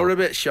he? Yeah. I were a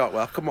bit shocked.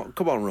 Well, come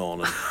on,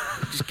 Ronan.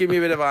 Just give me a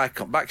bit of eye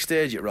contact.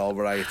 Backstage at Royal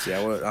Variety,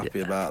 I weren't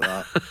happy about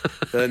that.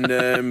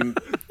 And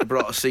I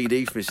brought a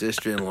CD for my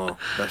sister-in-law,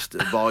 Best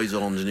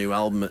Boyzone's new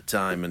album at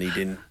time, and he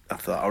didn't. I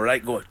thought, all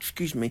right, go.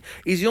 Excuse me.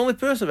 He's the only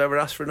person I've ever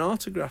asked for an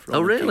autograph.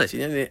 Ronan really?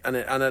 Keating,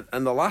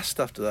 and the last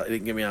after that, he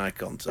didn't give me eye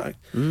contact.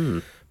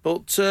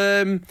 But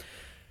I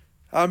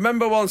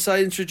remember once I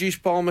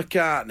introduced Paul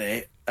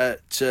McCartney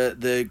at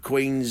the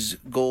Queen's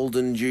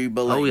Golden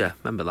Jubilee. Oh, yeah.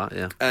 Remember that,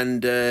 yeah.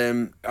 And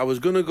I was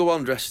going to go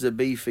on dressed as a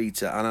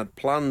beefeater, and I'd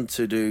planned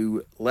to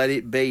do Let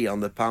It Be on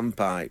the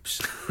panpipes.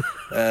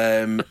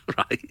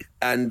 Right.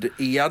 And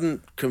he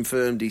hadn't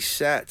confirmed his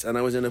set, and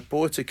I was in a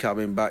porter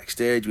cabin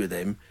backstage with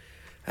him,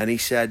 and he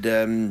said,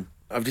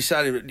 I've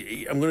decided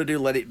I'm going to do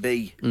Let It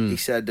Be. He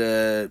said,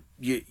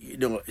 you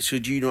know,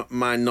 should you not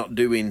mind not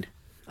doing...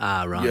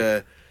 Ah, right.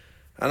 Yeah.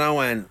 And I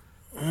went,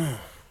 and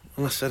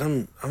I said,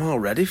 I'm all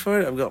ready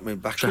for it. I've got my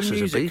backing Dressed as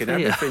a music and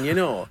beefy, yeah. everything, you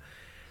know.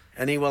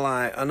 And he was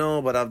like, I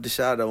know, but I've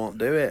decided I won't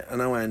do it.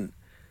 And I went,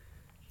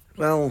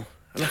 Well,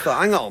 and I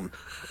thought, hang on,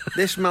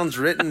 this man's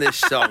written this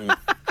song,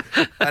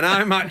 and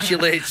I'm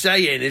actually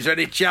saying, is there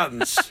any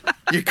chance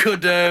you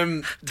could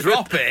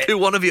drop it? Do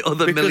one of your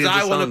other because millions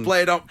I of want to songs.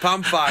 play it on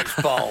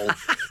panpipes, Paul.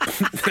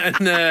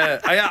 And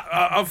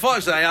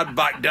unfortunately, I had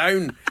back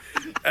down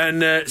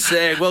and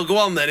say, well, go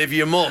on then if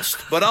you must.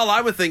 But all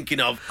I was thinking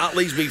of, at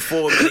least be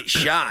 4 minutes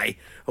shy.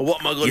 Or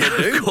what am I going to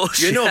do? Of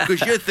course, you know,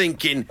 because you're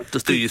thinking...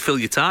 Just fill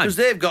your time. Because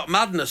they've got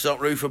madness on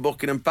roof of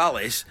Buckingham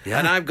Palace, Yeah.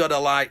 and I've got to,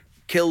 like,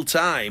 kill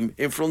time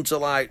in front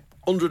of, like,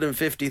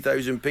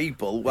 150,000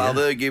 people while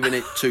they're giving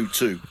it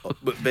 2-2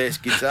 with bass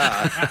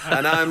guitar.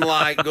 And I'm,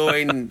 like,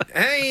 going,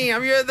 hey,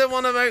 have you heard the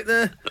one about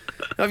the...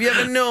 Have you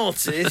ever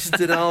noticed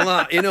and all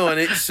that? You know, and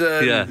it's...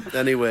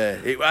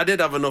 Anyway, I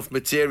did have enough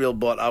material,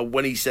 but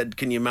when he said,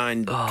 can you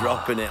mind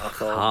dropping it, I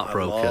thought,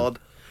 heartbroken. my Lord.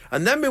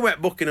 And then we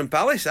went Buckingham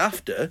Palace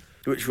after,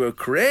 which were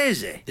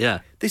crazy. Yeah.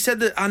 They said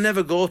that I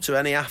never go to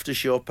any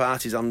after-show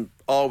parties. I'm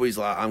always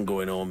like, I'm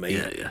going home,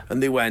 mate. Yeah.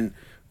 And they went,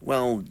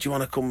 well, do you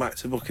want to come back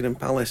to Buckingham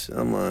Palace? And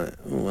I'm like,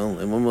 oh, well,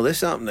 and when will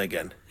this happen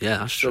again? Yeah,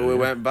 that's So true. we yeah.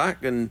 went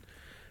back and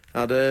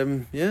had,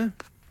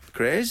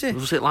 crazy. What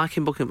was it like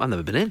in Buckingham? I've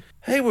never been in.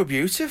 Hey, we're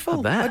beautiful.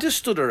 I bet. I just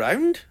stood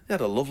around. They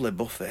had a lovely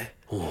buffet.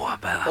 Oh, I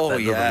bet. Oh, Another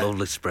yeah.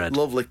 lovely spread.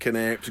 Lovely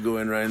canapes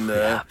going round there.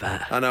 Yeah, I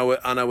bet. And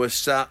I was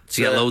sat...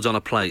 Do you get loads on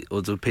a plate,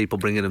 or do people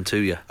bringing them to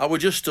you? I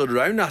was just stood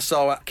around. I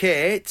saw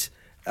Kate.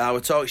 I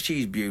would talk.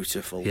 She's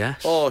beautiful.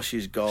 Yes. Oh,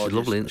 she's gorgeous. She's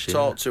lovely, isn't she?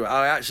 Talk to her.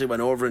 I actually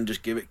went over and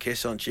just give it a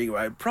kiss on cheek.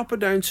 Right, proper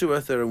down to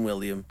earth, her and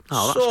William.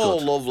 Oh, that's so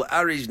good. lovely.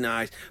 Harry's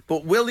nice,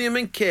 but William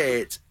and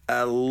Kate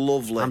are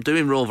lovely. I'm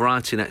doing Raw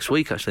Variety next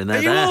week, actually. And Are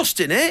they're you there.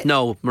 hosting it?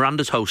 No,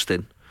 Miranda's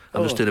hosting.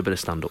 I'm just doing a bit of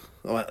stand-up.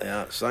 Oh, well,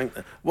 yeah, thank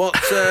you. What?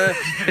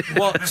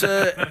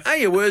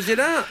 Hey, where's it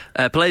at?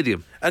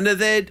 Palladium. And are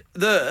they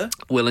there?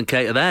 Will and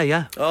Kate are there,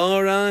 yeah.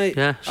 All right.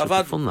 Yeah, should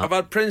be fun, that. I've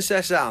had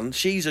Princess Anne.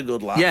 She's a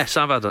good laugh. Yes,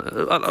 I've had... I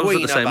was Queen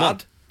at the same I've one.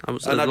 had. I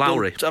was And at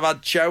Lowry. I've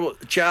had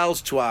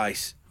Charles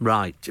twice.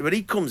 Right. But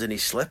he comes in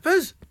his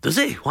slippers. Does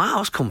he? Wow,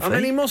 that's comfy. I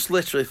mean, he must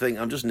literally think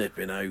I'm just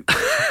nipping out.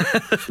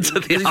 To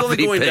the He's only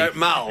going RVP. down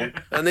Mal,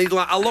 and he's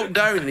like, I look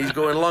down and he's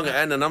going along at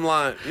end, and I'm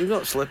like, you've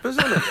got slippers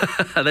on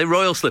it. Are they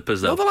royal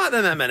slippers, though? Well, they're like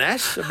them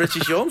M&S, a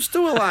British Home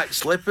Store, like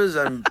slippers,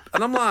 and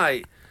I'm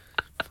like,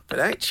 but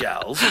hey,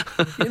 Charles,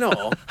 you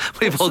know,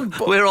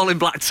 We're all in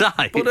black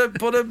tie. put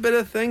a bit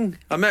of thing.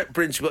 I met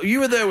Prince. Were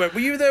you there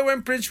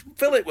when Prince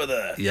Philip were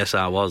there? Yes,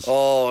 I was.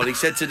 Oh, and he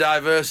said to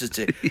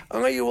Diversity,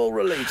 "Are you all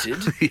related?"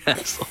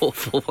 Yes,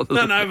 awful.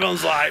 And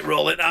everyone's like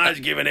rolling eyes,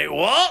 giving it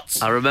what?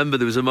 I remember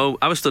there was a moment...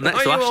 I was stood next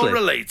Are to you all Ashley.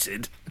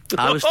 related?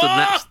 I was stood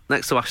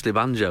next to Ashley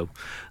Banjo,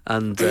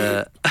 and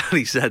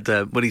he said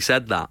when he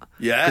said that,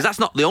 Yeah. because that's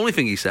not the only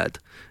thing he said.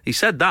 He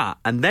said that,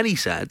 and then he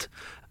said,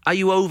 "Are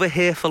you over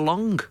here for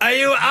long?" Are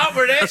you out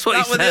for it? That's what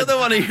he that was said. the other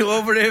one. Are you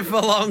over here for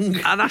long?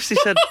 And Ashley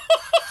said,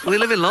 "We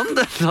live in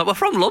London. Like, we're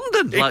from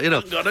London." Like, you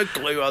know, Got a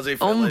clue, has he?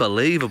 Philip?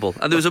 unbelievable.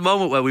 And there was a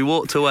moment where we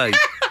walked away,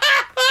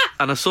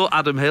 and I saw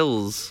Adam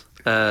Hills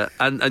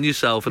and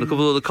yourself and a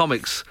couple of other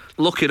comics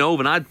looking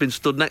over, and I'd been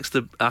stood next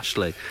to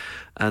Ashley,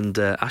 and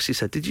Ashley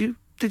said, Did you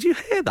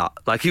hear that?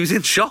 Like, he was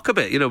in shock a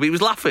bit, you know, but he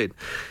was laughing.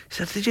 He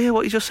said, "Did you hear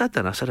what he just said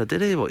then?" I said, "I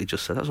did hear what he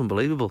just said. That's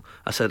unbelievable."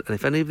 I said, "And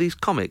if any of these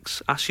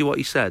comics ask you what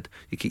he said,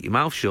 you keep your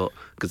mouth shut,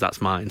 because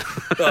that's mine."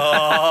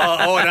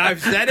 Oh, and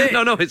I've said it.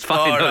 No, it's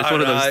fine. Oh, No, it's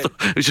one of right.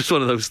 those. It's just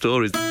one of those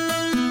stories.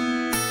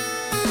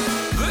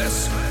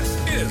 This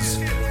is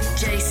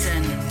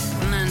Jason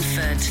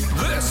Manford,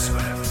 this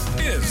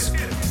is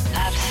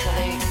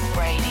Absolute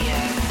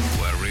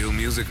Radio. where real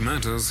music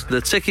matters.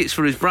 The tickets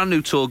for his brand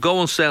new tour go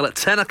on sale at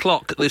 10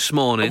 o'clock this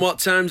morning. And what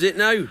time's it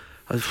now?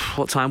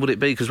 What time would it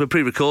be? Because we're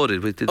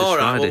pre-recorded. We did this All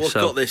right, Friday. well, we'll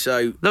so cut this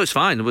out. No, it's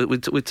fine.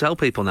 We tell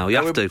people now. You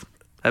Oh, have to.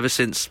 Ever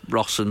since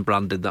Ross and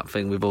Brand did that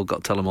thing, we've all got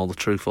to tell them all the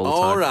truth all the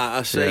All time. right,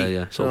 I see.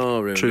 Yeah. So Oh,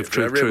 ruined truth, it for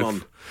truth, everyone.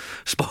 truth.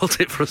 Spoiled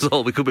it for us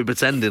all. We could be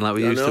pretending like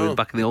we I used know. to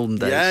back in the olden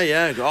days.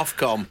 Yeah,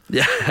 Ofcom.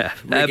 Yeah.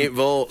 Rigging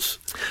votes.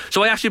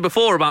 So I asked you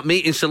before about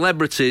meeting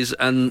celebrities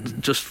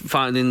and just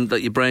finding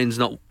that your brain's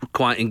not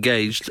quite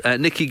engaged.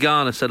 Nikki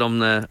Garner said on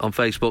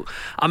Facebook,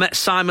 "I met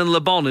Simon Le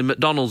Bon in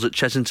McDonald's at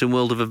Chessington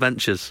World of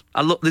Adventures."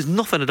 There's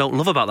nothing I don't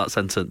love about that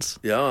sentence.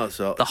 Yeah,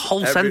 so The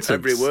whole every, sentence.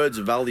 Every word's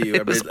a value,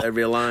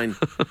 every line.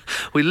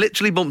 We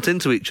literally bumped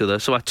into each other,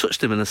 so I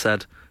touched him and I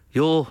said,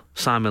 "You're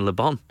Simon Le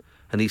Bon?"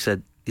 And he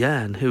said, "Yeah,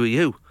 and who are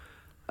you?"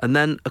 And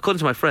then, according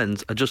to my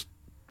friends, I just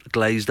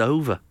glazed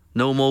over.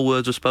 No more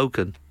words were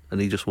spoken,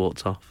 and he just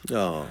walked off.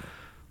 Oh,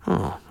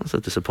 Oh, that's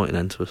a disappointing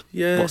end to us.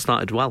 Yeah. What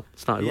started well. The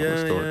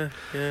story.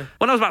 yeah.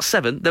 When I was about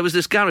 7, there was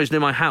this garage near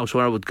my house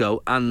where I would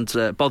go and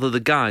bother the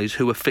guys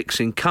who were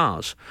fixing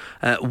cars.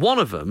 One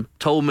of them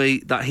told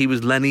me that he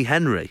was Lenny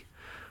Henry,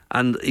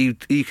 and he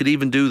could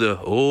even do the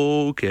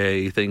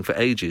okay thing for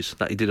ages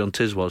that he did on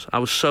Tiswas. I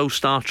was so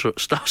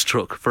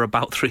starstruck for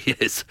about 3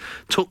 years.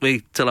 Took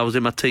me till I was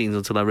in my teens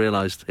until I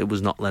realised it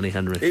was not Lenny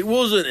Henry. It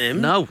wasn't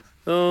him. No.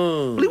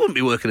 Oh, Well, he wouldn't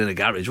be working in a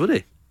garage, would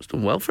he? He's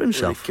done well for he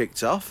himself.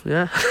 kicked off.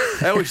 Yeah.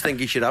 I always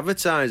think he should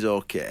advertise.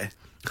 Okay.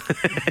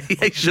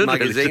 Yeah, he should.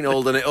 Magazine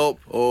holding it up.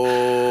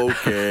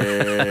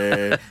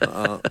 Okay.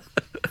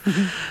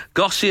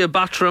 Gossia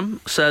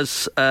Batram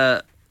says,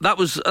 that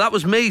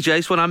was me,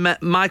 Jace, when I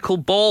met Michael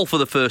Ball for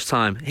the first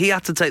time. He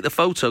had to take the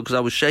photo because I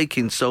was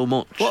shaking so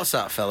much. What's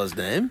that fella's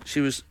name?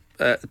 She was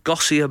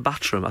Gossia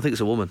Batram. I think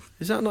it's a woman.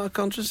 Is that not a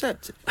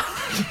contraceptive?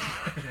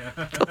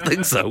 I don't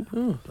think so.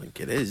 Oh, I think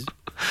it is.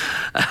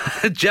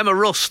 Gemma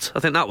Rust, I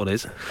think that one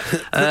is.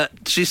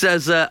 She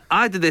says,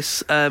 I did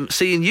this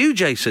seeing you,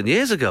 Jason,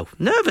 years ago.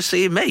 Nervous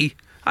seeing me.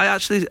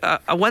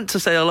 I went to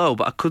say hello,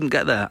 but I couldn't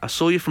get there. I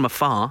saw you from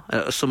afar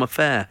at a summer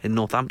fair in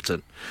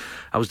Northampton.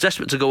 I was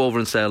desperate to go over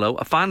and say hello.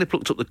 I finally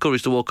plucked up the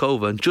courage to walk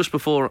over, and just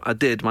before I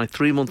did, my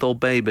 3-month-old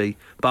baby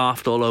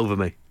barfed all over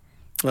me.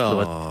 So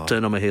I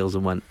turned on my heels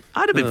and went.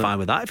 I'd have been fine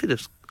with that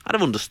if I'd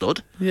have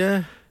understood.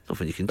 Yeah.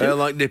 Nothing you can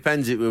do.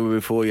 Depends if it were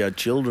before you had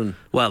children.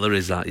 Well, there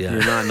is that, yeah. You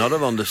might not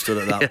have understood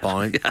at that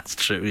point. Yeah, that's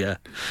true, yeah.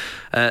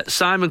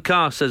 Simon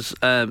Carr says,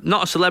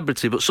 not a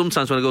celebrity, but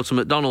sometimes when I go to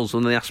McDonald's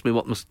and they ask me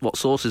what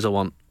sauces I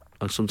want,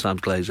 I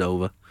sometimes glaze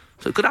over.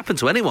 So it could happen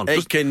to anyone.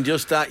 It can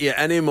just at you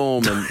any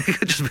moment. It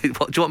could just be,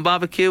 what, do you want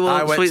barbecue or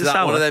I went sweet to and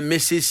sour? one of them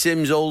Mrs.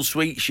 Sims old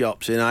sweet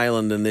shops in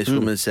Ireland, and this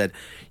woman said,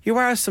 "You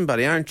are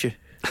somebody, aren't you?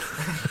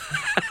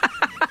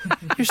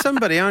 You're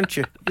somebody, aren't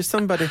you? You're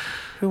somebody.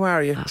 Who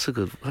are you? That's a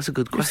good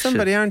question. You're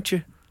somebody, aren't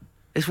you?"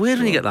 It's weird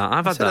when you get that.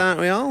 I've had said, that. Aren't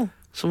we all?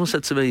 Someone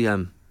said to me,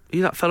 are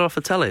you that fella off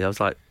the telly? I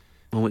was like,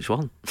 well, which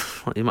one?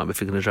 You might be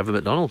thinking of Trevor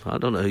McDonald. I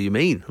don't know who you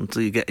mean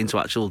until you get into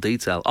actual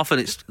detail. Often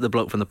it's the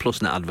bloke from the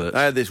PlusNet adverts.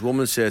 I had this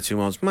woman say to me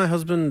once, "My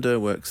husband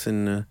works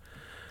in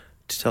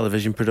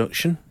television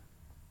production.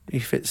 He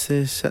fits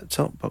the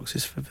set-top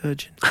boxes for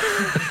Virgin."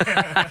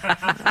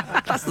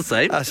 That's the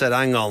same. I said,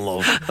 "Hang on,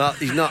 love.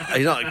 He's not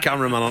a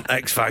cameraman on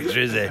X Factor,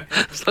 is he?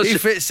 He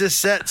fits the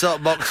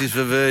set-top boxes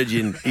for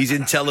Virgin. He's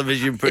in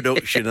television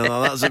production." And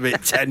that's a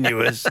bit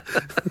tenuous.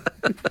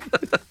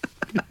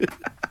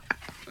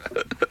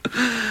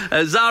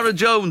 Zara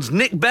Jones,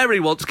 Nick Berry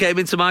once came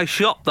into my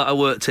shop that I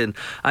worked in.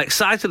 I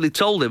excitedly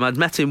told him I'd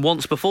met him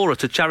once before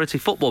at a charity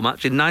football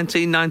match in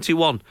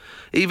 1991,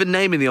 even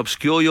naming the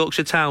obscure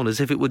Yorkshire town as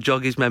if it would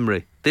jog his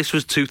memory. This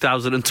was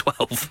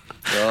 2012.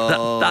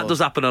 That does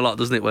happen a lot,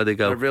 doesn't it, where they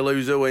go, every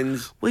loser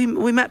wins. We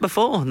met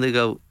before, and they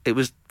go, it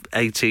was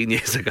 18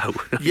 years ago.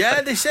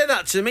 Yeah, they said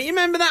that to me. You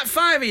remember that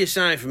 £5 you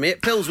signed for me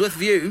at Pillsworth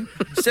View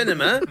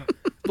Cinema?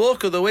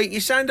 Bloke of the week, you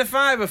signed a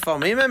 £5 for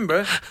me,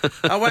 remember?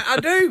 I went, I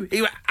do.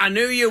 He went, I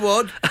knew you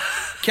would.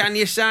 Can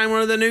you sign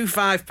one of the new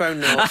 £5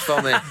 notes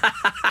for me?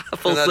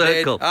 Full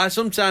circle.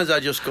 Sometimes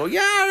I just go,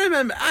 yeah, I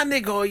remember. And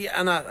they go, yeah,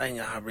 and I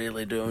think, I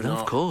really do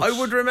not. Of course. I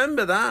would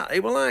remember that.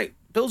 It was like,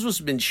 Pills must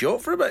have been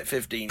short for about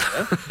 15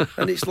 years.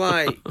 And it's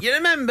like, you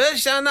remember,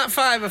 sign that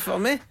 £5 for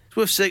me? It's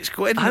worth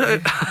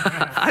 £6.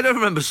 I don't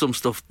remember some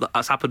stuff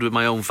that's happened with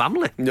my own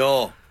family.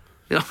 No.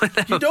 You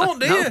don't,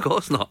 do you? No, of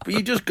course not. But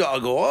you just got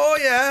to go, oh,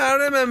 yeah, I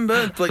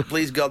remember. Like,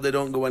 please, God, they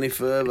don't go any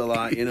further,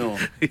 like, you know.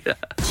 Yeah.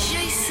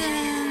 Jason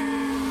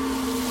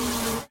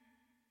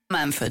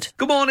Manford.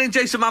 Good morning,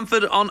 Jason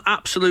Manford on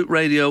Absolute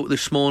Radio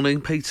this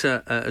morning.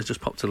 Peter has just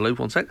popped to the loop,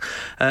 one sec.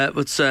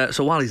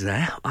 So while he's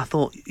there, I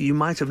thought you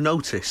might have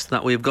noticed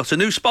that we have got a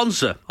new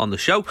sponsor on the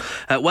show.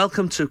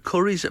 Welcome to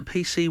Curry's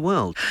PC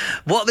World.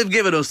 What they've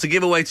given us to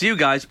give away to you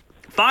guys,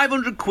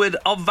 500 quid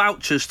of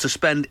vouchers to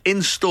spend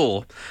in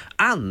store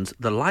and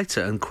the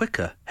lighter and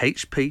quicker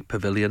HP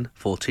Pavilion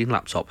 14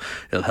 laptop.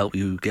 It'll help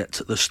you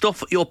get the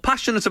stuff you're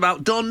passionate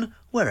about done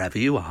wherever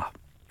you are.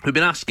 We've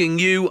been asking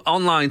you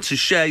online to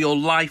share your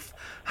life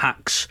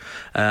hacks,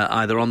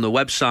 either on the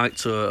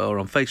website or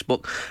on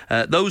Facebook.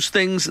 Those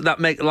things that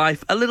make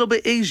life a little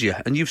bit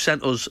easier. And you've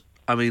sent us,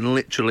 I mean,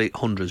 literally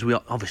hundreds. We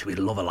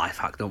love a life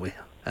hack, don't we?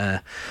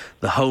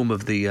 The home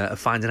of the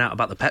finding out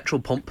about the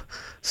petrol pump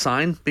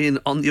sign being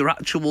on your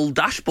actual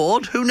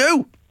dashboard. Who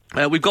knew?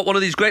 We've got one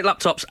of these great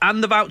laptops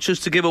and the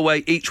vouchers to give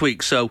away each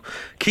week. So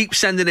keep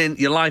sending in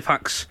your life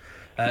hacks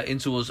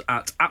into us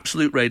at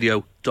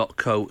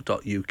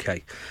absoluteradio.co.uk.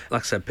 Like I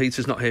said,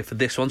 Peter's not here for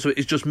this one, so it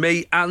is just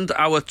me and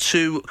our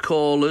two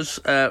callers.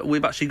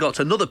 We've actually got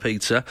another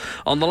Peter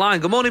on the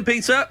line. Good morning,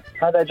 Peter.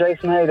 Hi there,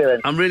 Jason. How you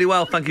doing? I'm really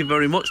well, thank you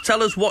very much.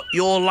 Tell us what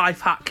your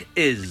life hack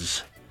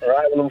is.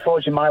 Right, well,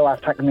 unfortunately, my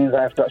life hack means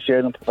I have to actually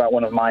own up about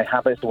one of my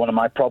habits or one of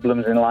my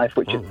problems in life,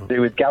 which is to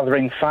do with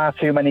gathering far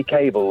too many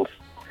cables.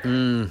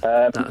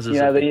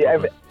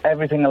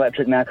 Everything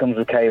electric now comes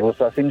with cables,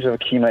 so I seem to have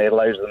accumulated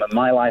loads of them, and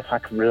my life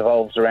hack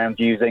revolves around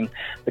using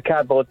the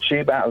cardboard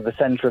tube out of the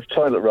centre of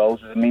toilet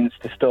rolls as a means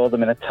to store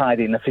them in a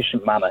tidy and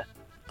efficient manner.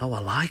 Oh, I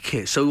like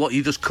it. So what,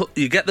 you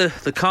get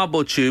the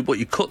cardboard tube,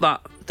 you cut that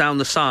down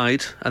the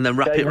side and then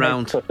wrap it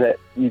round.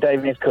 You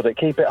don't need to cut it.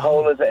 Keep it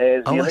whole as it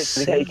is. Oh, I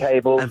see. see.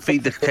 Cable, and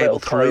feed the cable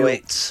through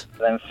it.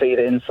 Then feed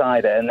it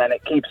inside it, and then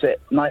it keeps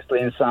it nicely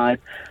inside.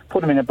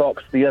 Put them in a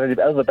box. The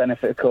other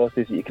benefit, of course,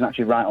 is that you can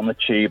actually write on the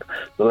tube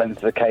the length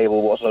of the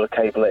cable, what sort of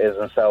cable it is,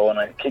 and so on,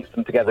 and it keeps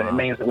them together. Wow. And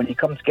it means that when you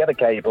come to get a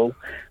cable,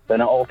 they're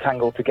not all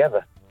tangled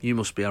together. You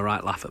must be a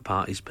right laugh at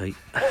parties, Pete.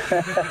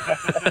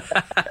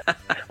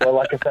 Well,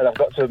 like I said, I've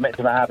got to admit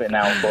to my habit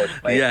now,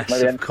 unfortunately. Yes,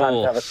 maybe of course.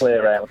 Time to have a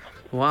clear out.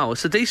 Wow,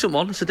 it's a decent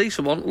one. Let's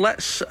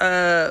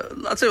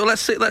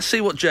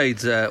see what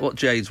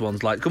Jade's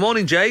one's like. Good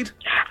morning, Jade.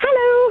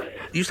 Hello.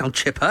 You sound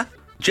chipper.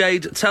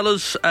 Jade, tell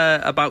us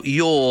about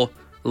your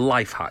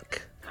life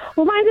hack.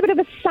 Well, mine's a bit of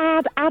a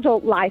sad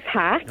adult life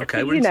hack.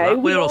 Okay, we're into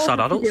that. We're all sad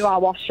have to adults. do our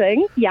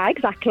washing. Yeah,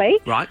 exactly.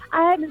 Right.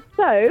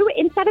 So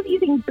instead of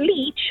using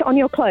bleach on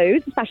your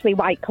clothes, especially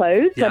white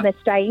clothes when they're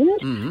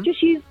stained,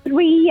 just use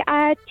 3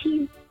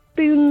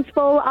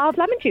 teaspoonsful of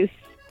lemon juice.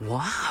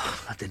 Wow,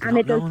 I did not And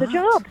it know does the that.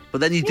 job.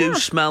 But then you do Yeah.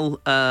 smell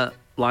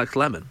like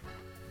lemon.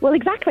 Well,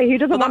 exactly. Who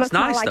doesn't Well, want to that's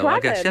smell nice, like though, lemon? I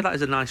guess. Yeah, that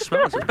is a nice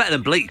smell. It's better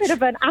than bleach. Bit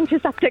of an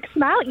antiseptic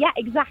smell. Yeah,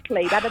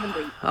 exactly. Better than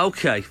bleach.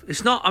 Okay,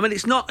 it's not a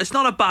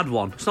bad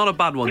one. It's not a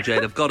bad one,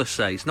 Jade. I've got to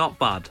say, it's not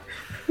bad.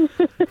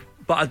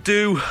 But I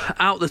do,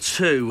 out the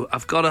two, I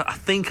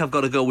think I've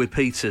got to go with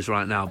Peter's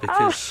right now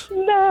because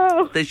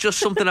No. there's just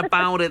something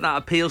about it that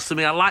appeals to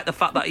me. I like the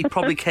fact that he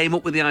probably came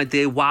up with the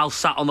idea while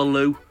sat on the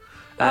loo.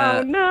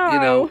 Oh, no. You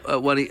know,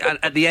 when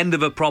at the end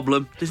of a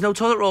problem, there's no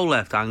toilet roll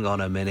left. Hang on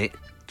a minute.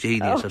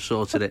 Genius, I've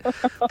sorted it.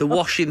 The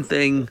washing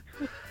thing,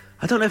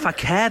 I don't know if I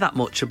care that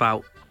much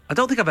about. I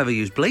don't think I've ever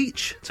used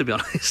bleach, to be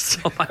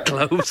honest, on my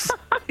clothes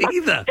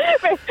either.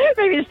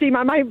 Maybe just see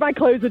my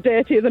clothes are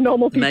dirtier than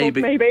normal people's,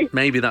 maybe.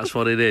 Maybe that's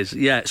what it is.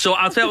 Yeah. So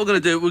I'll tell you what we're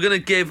going to do. We're going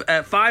to give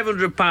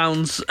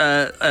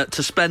 £500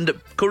 to spend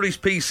at Curry's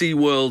PC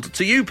World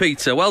to you,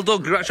 Peter. Well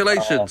done.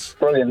 Congratulations.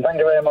 Brilliant. Thank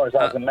you very much.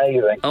 That's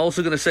amazing. I'm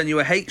also going to send you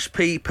a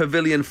HP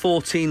Pavilion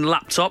 14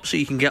 laptop so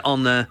you can get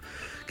on there.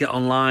 Get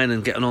online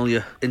and get on all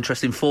your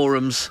interesting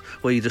forums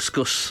where you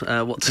discuss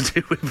what to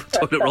do with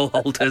toilet roll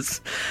holders.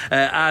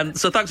 And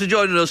so thanks for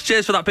joining us.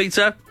 Cheers for that,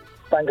 Peter.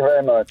 Thank you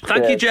very much.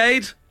 Thank you,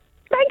 Jade.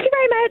 Thank you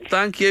very much.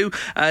 Thank you.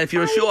 If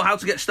you're unsure how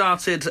to get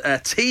started,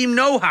 Team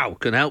Know-How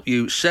can help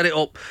you set it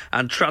up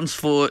and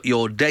transfer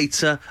your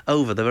data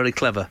over. They're very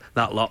clever,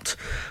 that lot,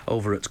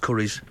 over at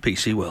Curry's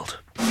PC World.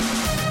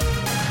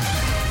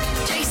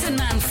 Jason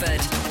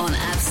Manford on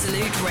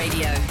Absolute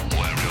Radio.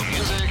 Where real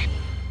music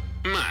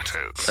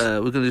matters. We're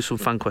going to do some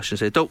fan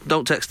questions here.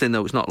 Don't text in,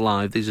 though. It's not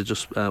live. These are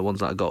just ones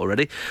that I got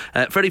already.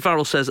 Freddie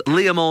Farrell says,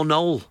 Liam or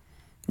Noel?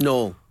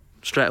 No.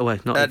 Straight away.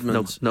 Not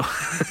Edmonds. No.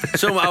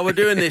 So I were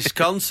doing this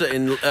concert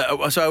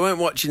so I went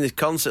watching this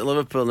concert in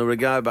Liverpool, and there was a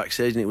guy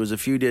backstage, and it was a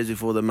few days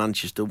before the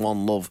Manchester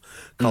One Love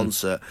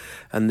concert,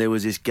 and there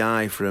was this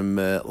guy from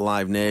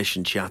Live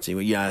Nation chatting.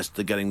 Well, yes,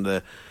 they're getting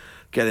the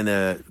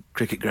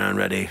cricket ground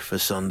ready for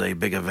Sunday,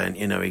 big event.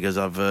 You know, he goes,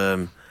 "I've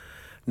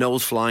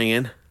Noel's flying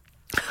in."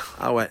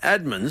 I went,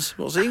 Edmonds?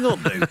 What's he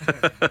going to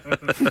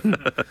do?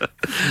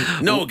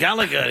 No,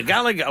 Gallagher.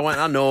 I went,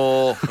 I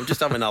know. I'm just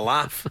having a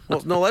laugh.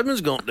 What's Noel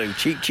Edmonds going to do?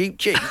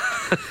 Cheap.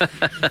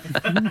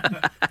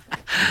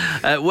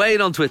 Wayne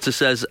on Twitter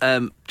says,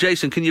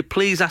 Jason, can you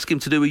please ask him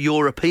to do a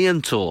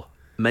European tour?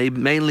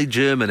 Mainly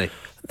Germany.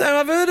 Now,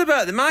 I've heard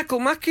about it. Michael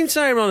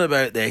McIntyre on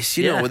about this,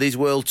 you know, with his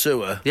world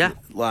tour. Yeah.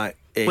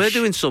 Like-ish. We're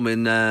doing some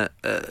in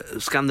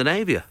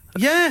Scandinavia.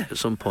 Yeah. At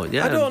some point,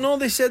 yeah. I don't know.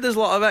 They said there's a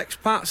lot of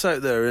expats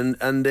out there,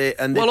 and they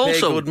pay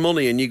also, good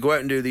money, and you go out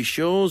and do these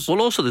shows. Well,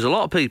 also, there's a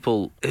lot of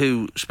people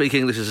who speak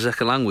English as a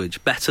second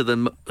language better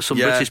than some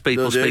British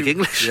people speak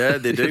English. Yeah,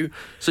 they do.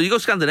 So you go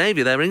to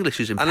Scandinavia, their English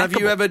is impeccable. And have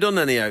you ever done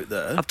any out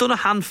there? I've done a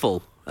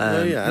handful.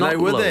 And not how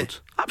were they? loads.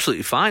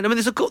 Absolutely fine. I mean,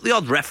 there's the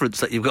odd reference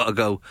that you've got to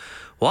go,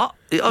 what?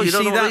 Oh, you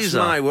don't see, know what that's these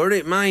my are?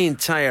 worry. My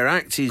entire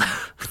act is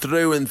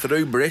through and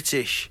through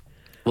British.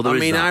 Well, there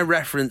is that. I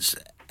reference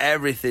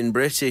everything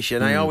British,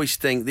 and I always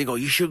think, they go,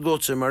 you should go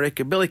to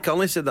America. Billy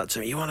Connolly said that to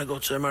me. You want to go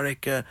to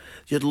America?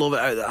 You'd love it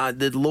out there.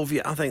 They'd love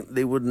you. I think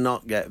they would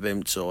not get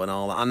Vimto and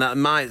all that. And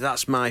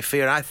that's my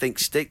fear. I think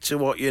stick to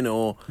what you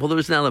know. Well, there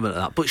is an element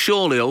of that. But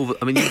surely,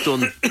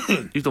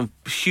 you've done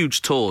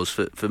huge tours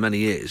for many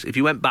years. If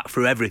you went back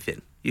through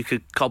everything, you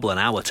could cobble an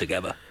hour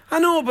together. I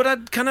know,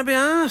 but can I be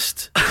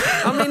asked?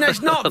 I mean, it's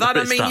not that.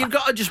 I mean, you've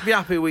got to just be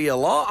happy with your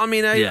lot. I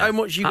mean, how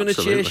much are you going to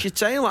chase your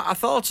tail? I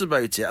thought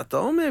about it. I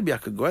thought, maybe I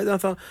could go out there. I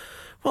thought,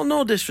 well,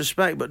 no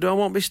disrespect, but do I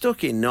want to be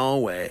stuck in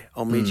Norway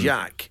on me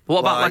jack? What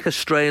about like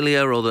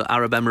Australia or the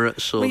Arab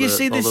Emirates? Or well, you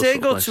see, they say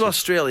go places? to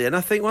Australia, and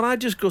I think, well, I'd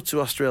just go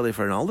to Australia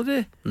for an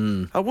holiday.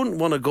 I wouldn't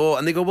want to go,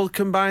 and they go, well,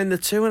 combine the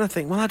two, and I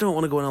think, well, I don't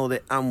want to go on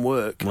holiday and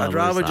work. Well, I'd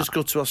rather just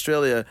go to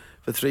Australia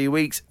for 3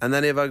 weeks, and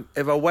then if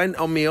I went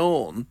on my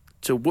own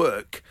to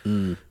work,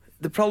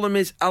 the problem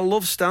is I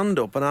love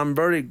stand-up, and I'm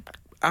very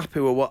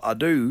happy with what I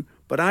do,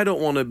 but I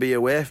don't want to be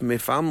away from my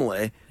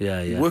family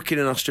working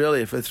in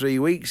Australia for 3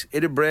 weeks.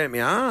 It'd break my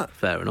heart.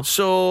 Fair enough.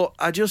 So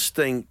I just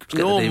think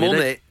no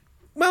money...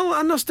 Well,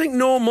 I just think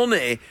no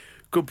money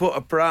could put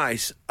a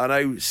price on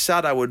how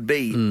sad I would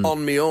be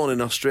on my own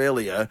in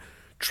Australia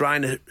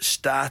trying to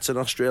start an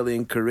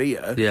Australian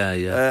career.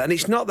 Yeah. And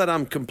it's not that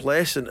I'm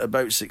complacent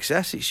about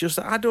success. It's just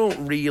that I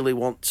don't really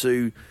want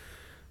to...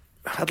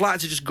 I'd like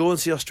to just go and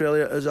see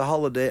Australia as a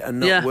holiday and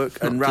not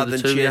work, and rather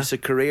than chase a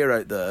career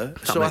out there.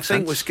 So I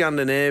think with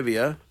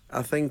Scandinavia,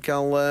 I think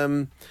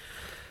I'll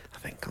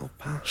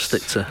pass.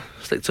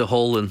 Stick to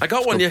Holden. I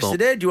got one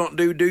yesterday. Do you want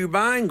to do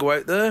Dubai and go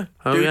out there?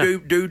 Oh, do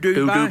Dubai.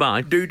 Do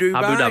Dubai. Do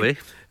Dubai. Abu Dhabi.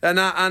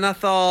 And I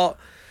thought,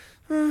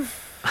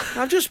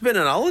 I've just been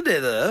on holiday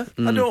there.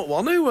 I don't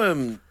want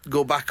to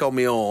go back on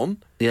my own.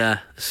 Yeah.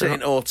 Sit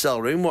in a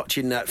hotel room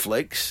watching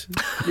Netflix.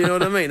 You know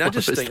what I mean? I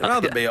just think I'd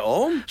rather be at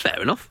home.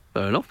 Fair enough.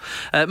 Mark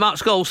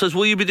Scholl says,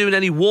 will you be doing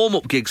any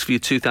warm-up gigs for your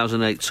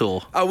 2008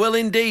 tour? I will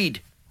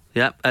indeed.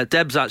 Yeah.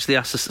 Deb's actually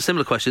asked a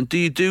similar question. Do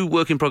you do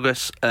work in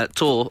progress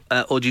tour,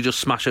 or do you just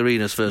smash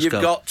arenas first You've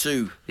go? got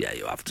to. Yeah,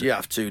 you have to. You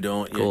have to,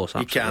 don't you? Of course,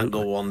 you can't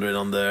absolutely. go wandering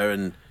on there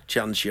and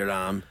chance your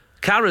arm.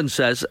 Karen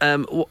says,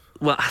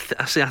 well,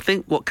 I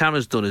think what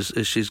Karen's done is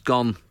she's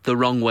gone the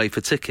wrong way for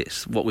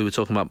tickets, what we were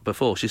talking about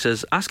before. She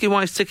says, asking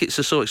why his tickets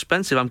are so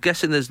expensive, I'm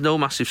guessing there's no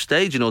massive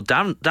staging or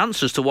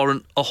dancers to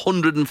warrant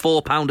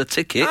 £104 a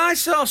ticket. I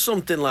saw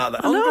something like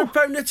that. I know.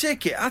 £100 a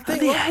ticket. I think,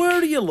 the well, heck? where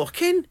are you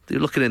looking?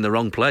 You're looking in the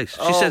wrong place.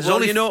 She says, well,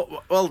 only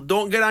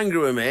don't get angry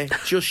with me.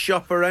 Just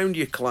shop around,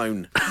 you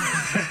clown.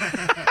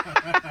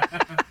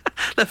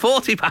 they're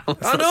 £40.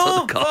 I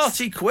know,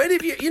 40 quid.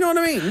 If you know what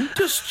I mean?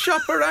 Just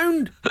shop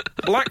around.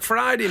 Black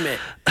Friday, mate.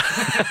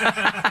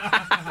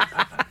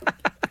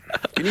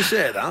 Can you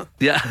say that?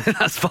 Yeah,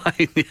 that's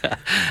fine, yeah.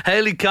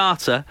 Hayley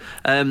Carter,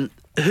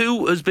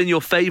 who has been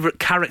your favourite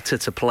character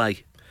to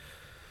play?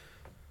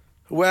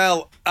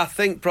 Well, I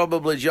think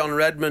probably John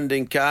Redmond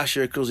in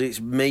Carshire because it's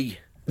me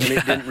and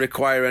it didn't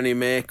require any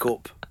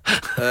makeup.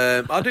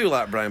 I do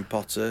like Brian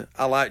Potter.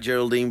 I like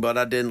Geraldine, but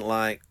I didn't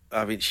like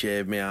having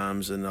shaved my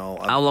arms and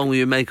all. How long were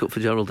you makeup for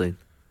Geraldine?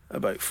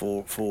 About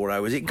 4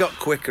 hours. It got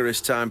quicker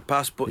as time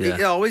passed, but Yeah.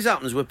 it always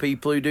happens with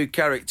people who do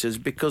characters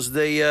because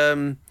they,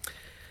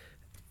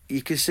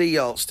 you can see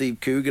all Steve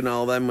Coogan,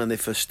 all them when they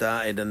first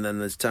started, and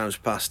then as time's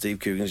passed, Steve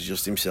Coogan's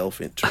just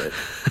himself into it.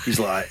 He's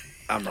like,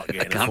 I'm not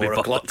getting a can't be 4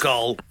 o'clock bothered.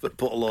 call, but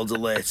put loads of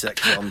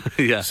latex on.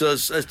 Yeah. So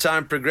as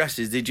time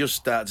progresses, they just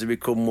start to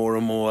become more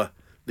and more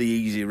the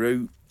easy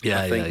route.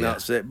 Yeah, I think yeah.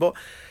 that's it. But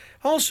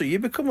also, you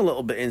become a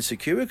little bit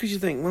insecure because you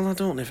think, well, I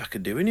don't know if I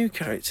could do a new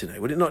character now.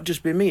 Would it not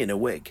just be me in a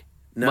wig?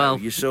 No, Well,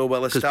 you're so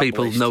well 'cause established.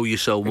 people know you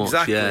so much.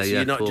 Exactly. Yeah, so yeah,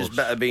 you're of not course. just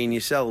better being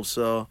yourself.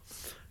 So,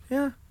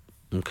 yeah.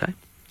 Okay.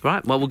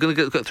 Right, well, we're going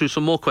to go through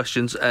some more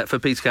questions for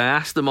Peter Kay. I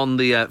asked them on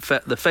the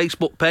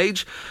Facebook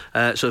page,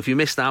 so if you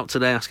missed out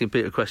today asking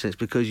Peter a question, it's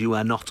because you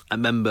are not a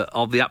member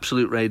of the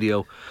Absolute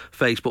Radio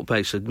Facebook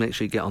page, so make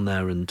sure you get on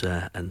there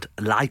and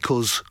like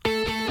us.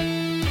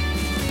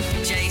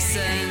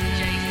 Jason.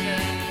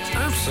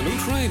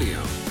 Absolute Radio,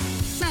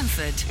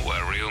 Manford.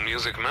 where real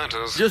music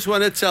matters. Just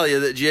want to tell you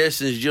that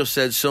Jason's just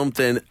said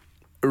something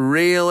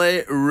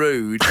really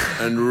rude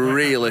and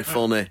really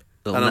funny.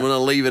 They'll And I'm going to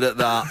leave it at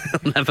that.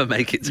 I'll never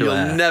make it to You'll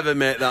air. never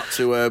make that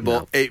to her,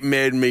 but it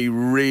made me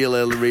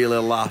really, really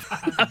laugh.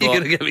 You're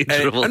going to get me in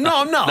trouble.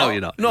 No, I'm not. No, you're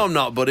not. No, I'm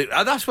not. But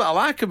that's what I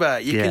like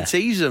about it. You Yeah. can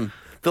tease them.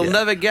 They'll Yeah.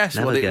 never guess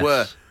Never what it guess.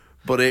 were.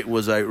 But it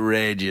was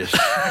outrageous.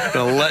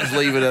 So let's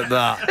leave it at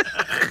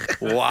that.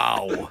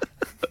 Wow.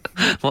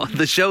 Well,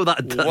 the show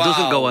that doesn't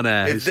Wow. go on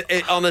air is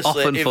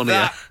Honestly, often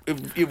funnier.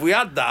 if we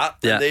had that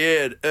Yeah. and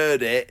they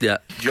heard it, Yeah,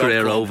 job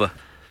career done. over.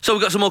 So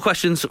we've got some more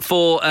questions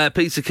for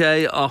Peter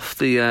Kay off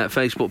the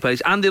Facebook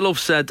page. Andy Love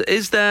said,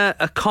 is there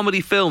a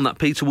comedy film that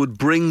Peter would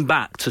bring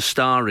back to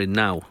star in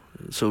now?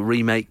 So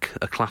remake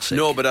a classic.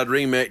 No, but I'd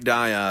remake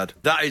Die Hard.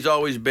 That has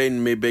always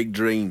been my big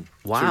dream.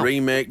 Wow. To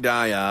remake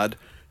Die Hard,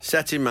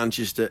 set in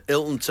Manchester,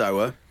 Hilton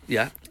Tower.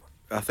 Yeah.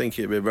 I think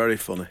it'd be very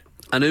funny.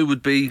 And who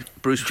would be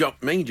Bruce? John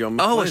McClane.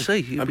 Oh, I see.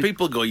 You'd And be-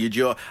 people go,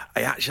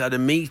 I actually had a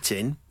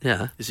meeting.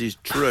 Yeah. This is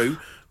true.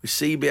 With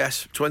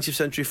CBS 20th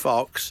Century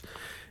Fox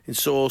in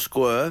Soho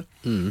Square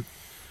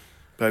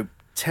about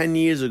 10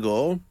 years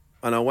ago,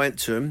 and I went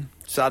to him,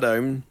 sat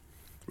down,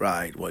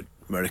 right, what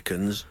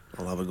Americans,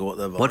 I'll have a go at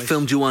their voice. What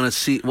film do you want to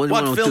see? What do you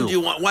What want to film do? do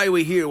you want? Why are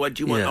we here? What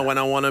do you want? Yeah. When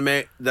I want to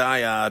make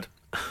Die Hard.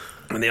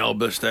 And they all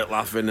burst out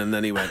laughing, and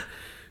then he went,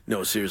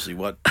 no, seriously,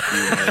 what do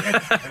you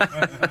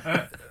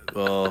make?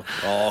 Oh,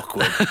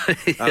 awkward.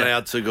 And I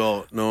had to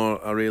go, no,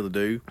 I really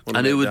do.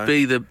 And who would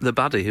be the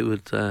baddie? Who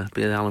would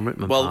be the Alan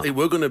Rickman Well, part? it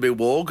were going to be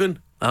Wogan.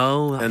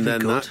 Oh, that'd And be then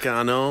good. that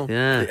guy, no.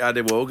 Yeah. I had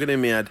a Wogan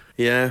in my head.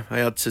 Yeah, I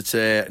had to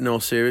say, no,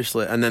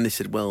 seriously. And then they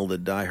said, well, the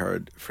Die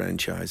Hard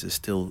franchise is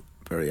still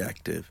very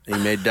active. He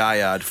made Die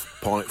Hard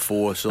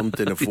 0.4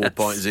 something, or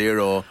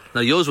 4.0.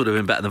 Now, yours would have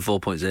been better than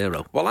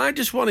 4.0. Well, I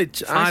just wanted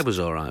to... 5 was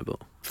all right, but...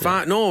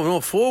 Five,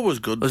 no, 4 was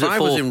good. Was it 5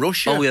 was 4? in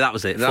Russia. Oh, yeah, that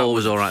was it. 4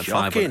 was all right.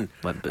 5 shocking.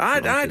 went a bit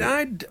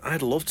wrong,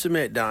 I'd love to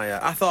make Die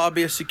Hard. I thought I'd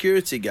be a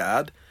security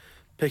guard,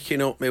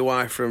 picking up my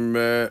wife from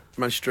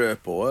Manchester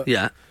Airport,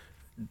 Yeah.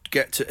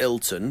 get to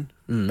Hilton,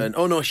 and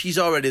oh no, she's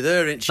already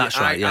there, isn't she? That's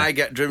right, yeah. I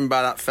get driven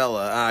by that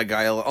fella,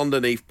 Argyle,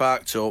 underneath,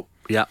 parked up,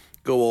 Yeah.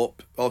 go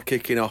up, all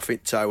kicking off in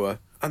Tower.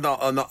 And that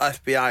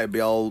FBI would be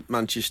all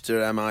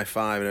Manchester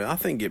MI5. And I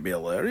think it'd be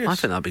hilarious. I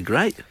think that'd be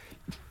great.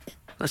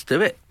 Let's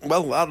do it.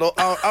 Well,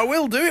 I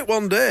will do it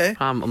one day.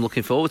 I'm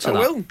looking forward to I that.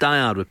 will. Die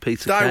Hard with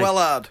Peter Die Kay. well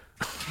hard.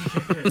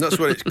 That's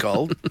what it's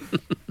called.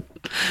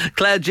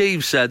 Claire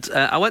Jeeves said,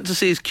 I went to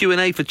see his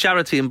Q&A for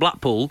charity in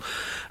Blackpool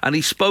and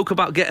he spoke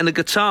about getting a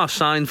guitar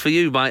signed for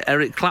you by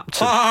Eric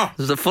Clapton.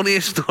 It's the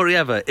funniest story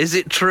ever. Is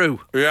it true?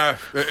 Yeah,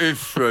 it is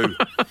true.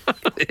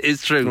 It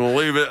is true. We'll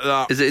leave it at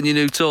that. Is it in your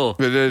new tour?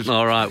 It is.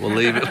 All right, we'll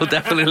leave it. We'll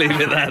definitely leave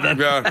it there then.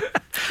 Yeah.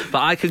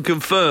 But I can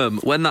confirm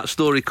when that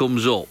story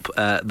comes up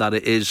that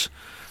it is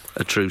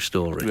a true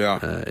story. Yeah.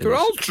 They're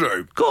all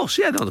true. Of course,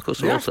 yeah, no, of course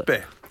they're all true.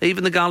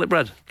 Even the garlic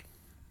bread.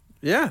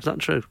 Yeah. Is that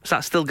true? Does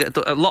that still get...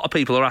 A lot of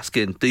people are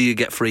asking, do you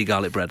get free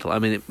garlic bread? I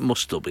mean, it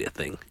must still be a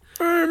thing.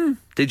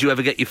 Did you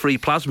ever get your free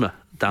plasma?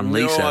 Dan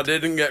Lee said. No, I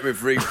didn't get my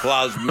free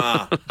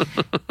plasma.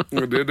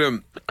 I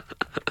didn't.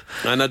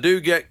 And I do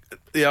get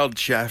the odd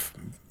chef,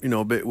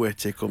 a bit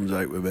witty, comes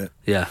out with it.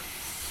 Yeah.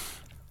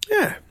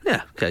 Yeah.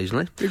 Yeah,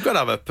 occasionally. You've got to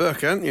have a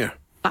perk, haven't you?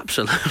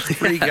 Absolutely.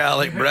 Free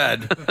garlic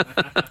bread.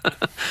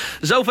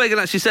 Zoe Fagan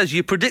actually says,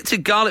 you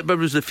predicted garlic bread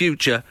was the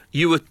future.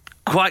 You were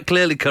quite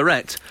clearly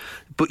correct.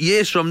 But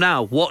years from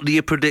now, what do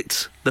you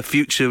predict the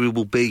future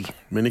will be?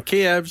 Mini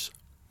Kievs.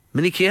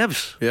 Mini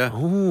Kievs? Yeah.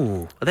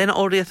 Oh, are they not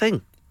already a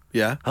thing?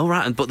 Yeah. Oh,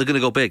 right, but they're going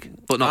to go big,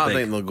 but not big. I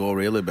think they'll go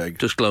really big.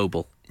 Just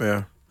global.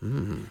 Yeah.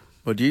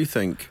 What do you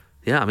think?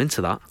 Yeah, I'm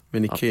into that.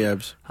 Mini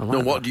Kievs.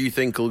 What do you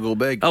think will go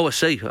big? Oh, I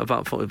see.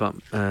 About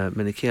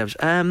Mini Kievs.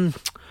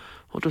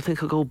 What do I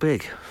think will go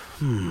big?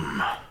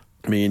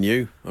 Me and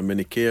you on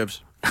Mini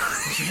Kievs.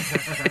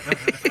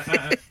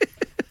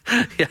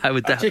 Yeah, I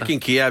would definitely. Chicken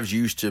Kievs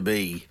used to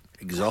be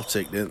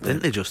exotic, didn't they?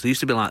 Didn't they just? They used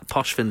to be like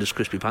posh Finders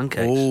crispy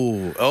pancakes.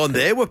 Oh, and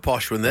they were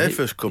posh when they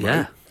first come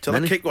out. Till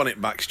Many... I kicked one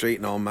at back street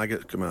and all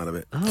maggots come out of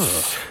it.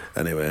 Oh.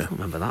 Anyway. I don't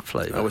remember that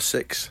flavour. I was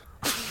 6.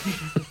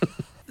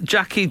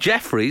 Jackie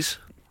Jeffries,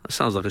 that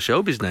sounds like a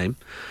showbiz name.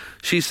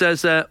 She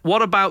says,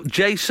 what about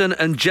Jason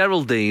and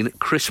Geraldine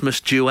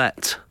Christmas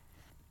duet?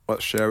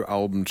 Let's share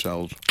album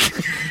sales.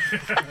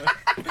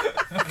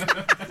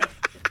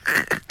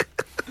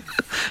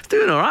 It's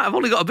doing all right. I've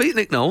only got to beat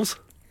Nick Knowles.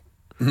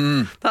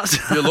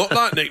 That's You look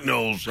like Nick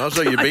Knowles. That's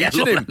how you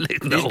beating him.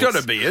 Like He's got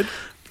a beard.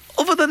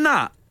 Other than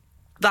that,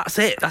 that's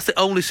it. That's the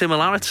only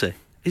similarity.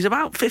 He's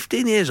about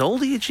 15 years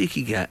older, you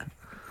cheeky get.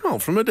 Well,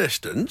 from a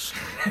distance.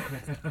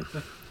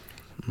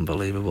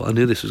 Unbelievable. I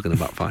knew this was going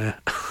to backfire.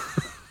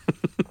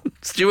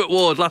 Stuart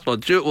Ward, last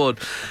one. Stuart Ward.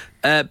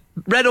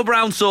 Red or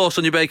brown sauce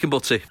on your bacon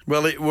butty?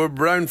 Well, it were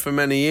brown for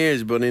many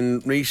years, but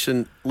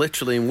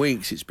literally in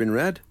weeks, it's been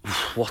red.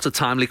 What a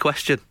timely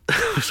question.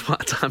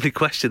 What a timely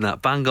question,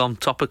 that. Bang on,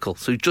 topical.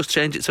 So you just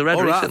changed it to red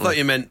recently. I thought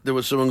you meant there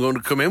was someone going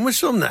to come in with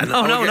some then.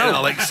 Oh, no.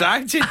 All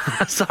excited.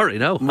 Sorry,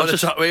 no.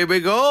 Here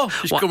we go.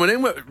 She's coming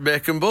in with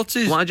bacon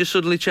butties. Why'd you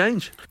suddenly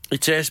change? Your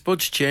taste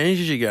buds change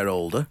as you get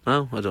older.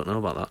 Oh, I don't know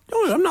about that.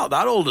 Oh, I'm not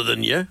that older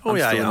than you. Oh,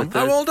 yeah, I am.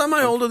 How old am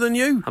I older than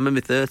you? I'm in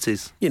my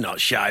 30s. You're not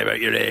shy about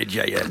your age,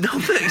 are you? No,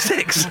 I'm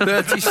 36.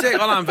 36?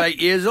 Well, I'm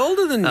 8 years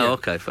older than you. Oh,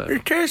 okay, fair. Your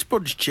taste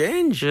buds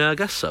change. Yeah, I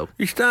guess so.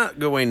 You start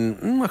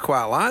going, I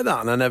quite like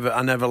that, and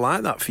I never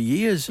liked that for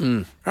years.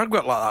 I've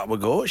got like that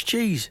with goat's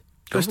cheese.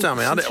 First time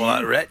I had it, I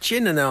was like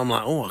retching, and now I'm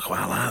like, I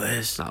quite like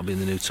this. That'll be in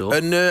the new tour.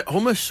 And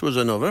hummus was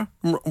another.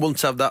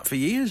 Wouldn't have that for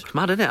years. It's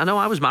mad, isn't it? I know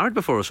I was married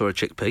before I saw a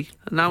chickpea.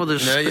 And now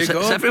there's there you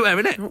go. It's everywhere,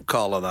 isn't it? Don't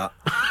call her that.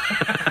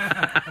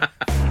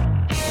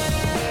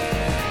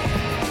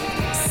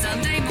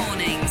 Sunday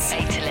mornings,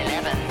 8 till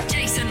 11.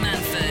 Jason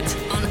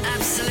Manford on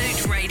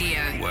Absolute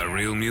Radio. Where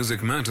real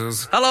music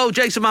matters. Hello,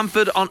 Jason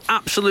Manford on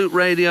Absolute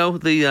Radio.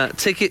 The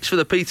tickets for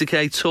the Peter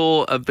Kay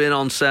tour have been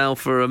on sale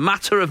for a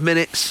matter of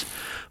minutes.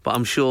 But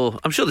I'm sure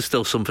there's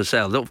still some for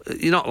sale.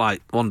 You're not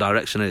like One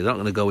Direction, are you? They're not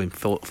going to go in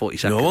 40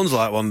 seconds. No one's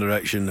like One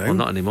Direction now. Well,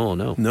 not anymore,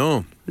 no.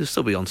 No. They'll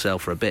still be on sale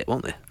for a bit,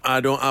 won't they? I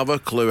don't have a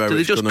clue how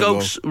it's going to go. go. Do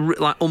they just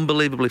go like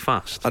unbelievably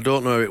fast? I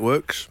don't know how it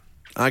works.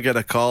 I get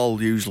a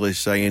call usually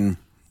saying...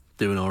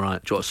 Doing all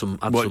right. Do you want some...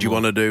 What do you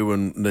want to do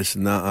and this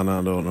and that, and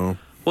I don't know.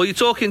 Well, you're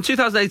talking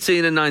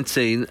 2018 and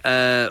 19.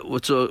 We're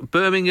talking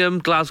Birmingham,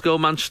 Glasgow,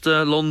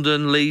 Manchester,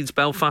 London, Leeds,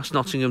 Belfast,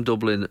 Nottingham,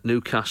 Dublin,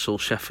 Newcastle,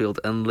 Sheffield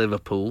and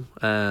Liverpool.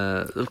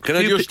 Can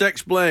I just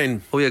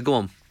explain? Oh, yeah, go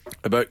on.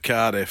 About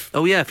Cardiff.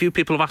 Oh, yeah, a few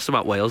people have asked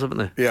about Wales, haven't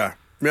they? Yeah.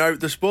 Now,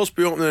 they're supposed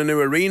to be opening a new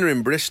arena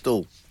in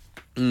Bristol,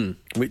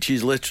 which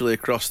is literally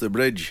across the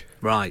bridge.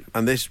 Right.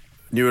 And this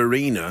new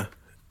arena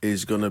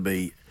is going to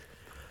be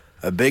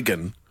a big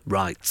one.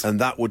 Right. And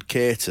that would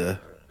cater...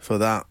 for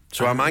that.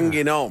 So I'm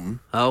hanging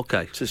on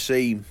to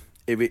see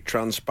if it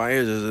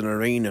transpires as an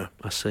arena.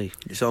 I see.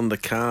 It's on the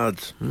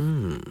cards.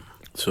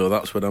 So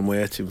that's what I'm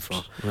waiting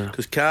for.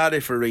 Because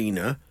Cardiff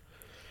Arena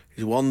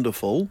is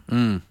wonderful,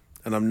 and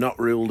I've not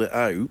ruled it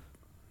out,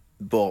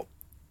 but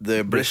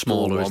the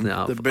Bristol smaller, one, isn't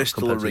it, the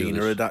Bristol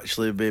Arena would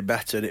actually be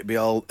better, and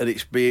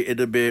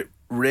it'd be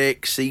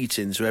rake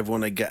seating, so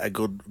everyone would get a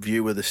good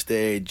view of the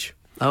stage.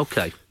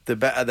 Okay. They're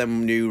better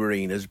than new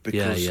arenas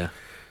because... Yeah.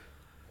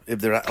 If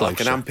they're at like an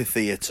Closer.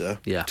 amphitheatre,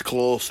 Yeah. it's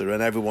closer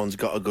and everyone's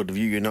got a good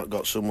view. You've not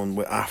got someone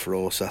with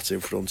afro sat in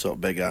front of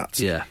big hats.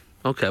 Yeah.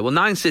 Okay, well,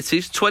 9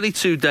 cities,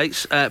 22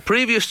 dates.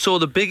 Previous tour,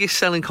 the biggest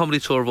selling comedy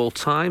tour of all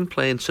time,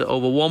 playing to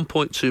over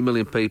 1.2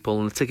 million people,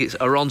 and the tickets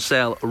are on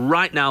sale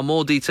right now.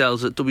 More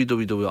details at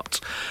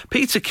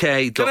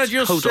www.peterk.co.uk. Can I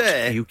just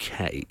say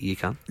You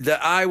can.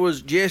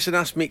 that Jason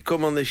asked me to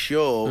come on this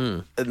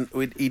show, and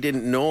he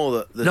didn't know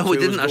that the tour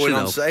was going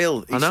on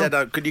sale. He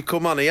said, could you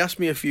come on? He asked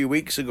me a few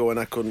weeks ago and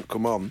I couldn't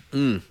come on.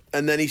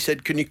 And then he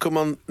said, can you come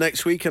on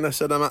next week? And I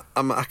said,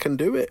 I can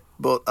do it.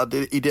 But I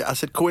did. I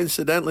said,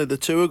 coincidentally, the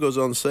tour goes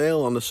on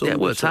sale on the Sunday. Yeah,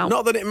 it works out.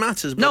 Not that it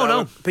matters, but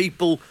No.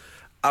 people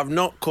have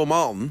not come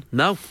on.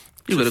 No.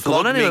 You're going to come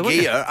on anyway, won't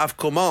you? I've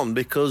come on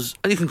because...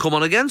 And you can come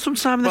on again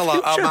sometime in the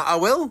future. I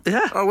will.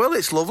 Yeah. I will.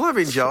 It's lovely. I've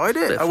enjoyed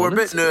it. I was a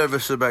bit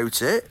nervous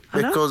about it I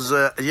know. because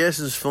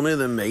Jason's funnier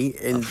than me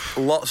in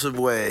lots of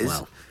ways.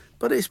 Well.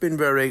 But it's been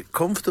very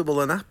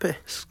comfortable and happy.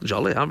 It's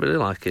jolly. I really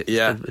like it.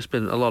 Yeah. It's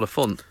been a lot of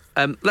fun.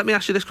 Let me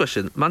ask you this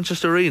question.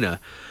 Manchester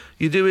Arena,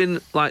 you're doing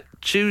like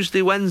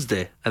Tuesday,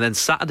 Wednesday, and then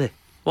Saturday.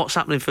 What's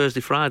happening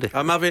Thursday, Friday?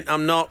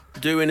 I'm not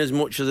doing as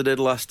much as I did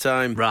last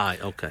time.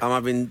 Right, okay. I'm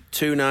having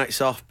 2 nights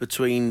off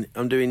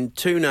I'm doing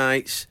 2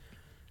 nights,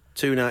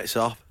 2 nights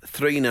off,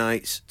 3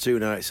 nights, 2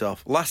 nights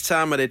off. Last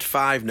time I did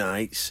 5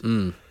 nights.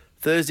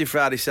 Thursday,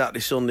 Friday, Saturday,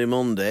 Sunday,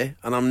 Monday,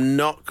 and I'm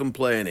not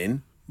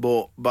complaining,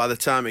 but by the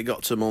time it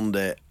got to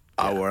Monday,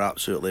 I were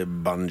absolutely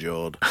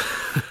banjoed.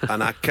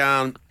 And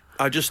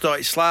I just thought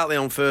it's slightly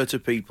unfair to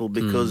people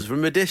because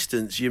from a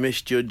distance you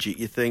misjudge it.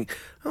 You think,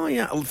 oh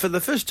yeah, for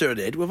the first tour I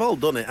did, we've all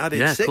done it. I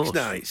did 6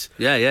 nights.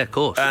 Yeah, of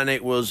course. And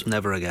it was...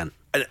 Never again.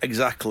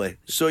 Exactly.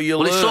 So you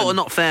Well, learn... it's sort of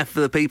not fair for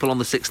the people on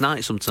the 6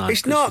 nights sometimes.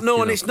 It's not,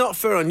 and it's not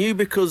fair on you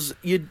because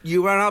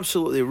you are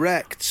absolutely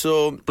wrecked.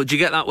 So... But do you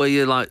get that where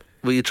you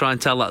try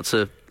and tell that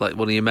to like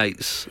one of your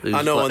mates?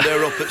 I know, and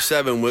they're up at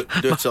 7 with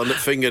dirt on the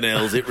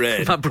fingernails. It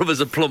rained. My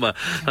brother's a plumber.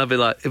 I'd be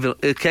like, he'll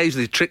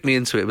occasionally trick me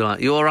into it. Be like,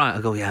 "You all right?"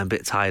 I go, "Yeah, I'm a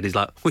bit tired." He's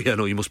like, "Well, yeah,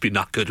 no, you must be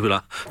knackered." We're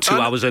like, 2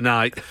 hours a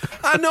night.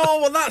 I know.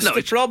 Well, that's No, the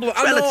it's problem.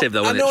 relative,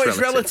 though, I isn't know it? it's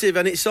relative,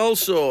 and it's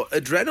also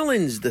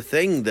adrenaline's the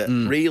thing that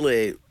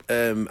really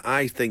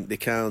I think they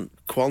can't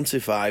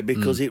quantify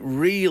because it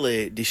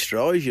really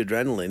destroys your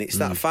adrenaline. It's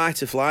that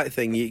fight or flight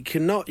thing. You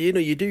cannot, you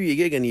do your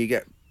gig and you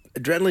get.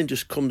 Adrenaline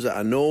just comes out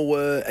of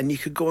nowhere, and you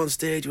could go on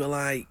stage with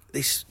like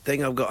this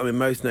thing I've got in my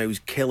mouth now is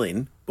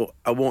killing, but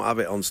I won't have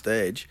it on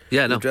stage.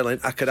 Yeah, no. Adrenaline.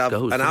 I could have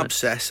an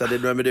abscess. I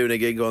did remember doing a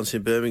gig once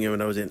in Birmingham,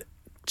 and I was in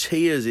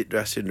tears at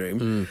dressing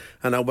room,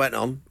 and I went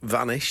on,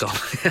 vanished.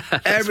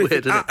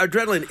 Everything. Weird,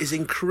 adrenaline is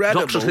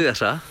incredible. Doctor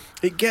Theatre.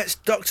 It gets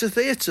Doctor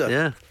Theatre.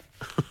 Yeah.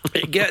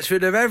 It gets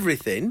rid of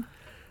everything.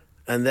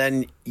 And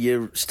then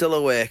you're still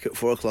awake at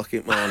 4 o'clock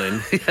in the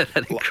morning, then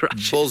it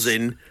crashes.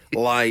 buzzing,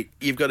 like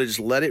you've got to just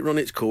let it run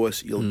its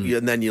course.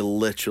 And then you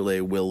literally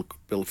will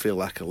feel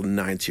like a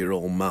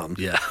 90-year-old man.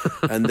 Yeah.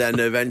 And then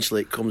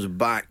eventually it comes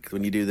back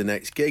when you do the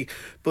next gig.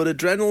 But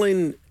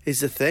adrenaline is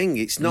the thing.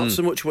 It's not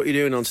so much what you're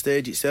doing on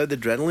stage; it's how the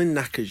adrenaline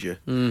knackers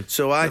you.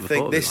 So I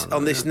think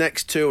this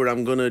next tour,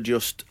 I'm going to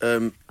just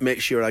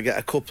make sure I get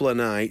a couple of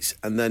nights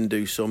and then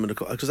do some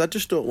because I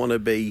just don't want to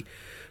be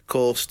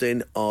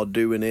coasting or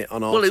doing it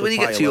on autopilot. Well, when you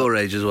get to your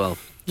age as well.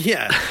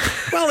 Yeah.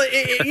 Well,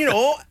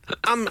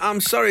 I'm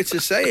sorry to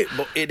say it,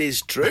 but it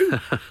is true.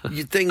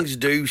 Things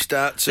do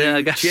start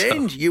to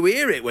change. So. You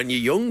hear it when you're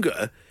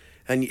younger,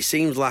 and it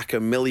seems like a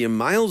million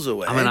miles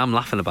away. I mean, I'm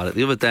laughing about it.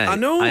 The other day, I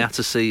know. I had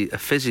to see a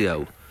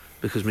physio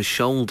because my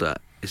shoulder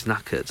is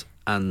knackered,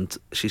 and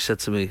she said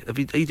to me,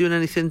 are you doing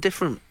anything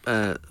different?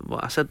 I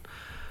said,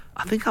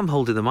 I think I'm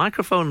holding the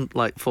microphone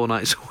like 4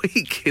 nights a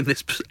week in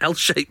this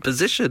L-shaped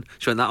position.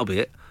 She went, that'll be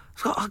it.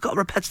 I've got a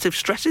repetitive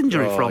stress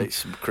injury from.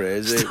 It's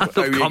crazy. How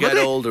you comedy. get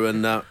older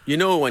and that. You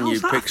know when you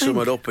pick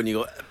someone up and you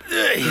go,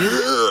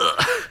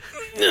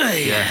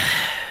 yeah,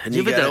 and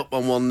you get up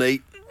on one knee.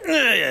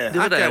 Yeah,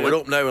 I can't get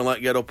up now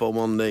and get up on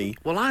one knee.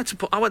 Well, I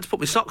went to put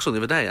my socks on the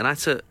other day, and I had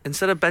to,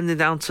 instead of bending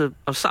down to,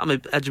 I was sat on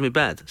the edge of my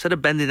bed. Instead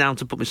of bending down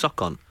to put my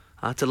sock on,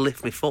 I had to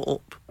lift my foot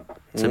up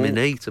to my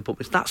knee to put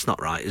my. That's not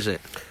right, is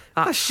it?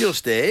 That's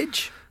just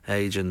age.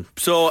 Age and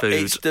so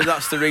food.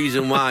 That's the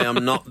reason why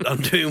I'm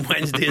doing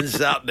Wednesday and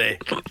Saturday.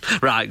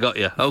 Right, got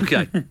you.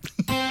 Okay.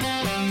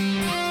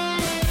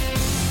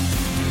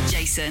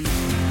 Jason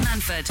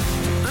Manford,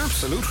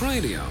 Absolute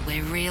Radio.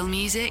 where real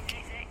music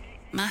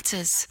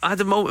matters. I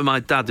had a moment with my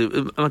dad,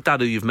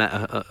 who you've met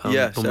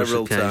on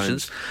several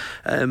occasions.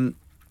 I don't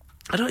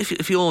know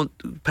if your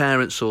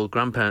parents or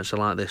grandparents are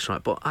like this,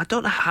 right? But I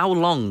don't know how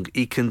long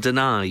he can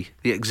deny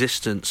the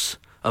existence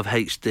of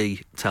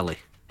HD telly.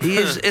 He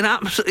is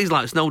he's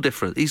like, it's no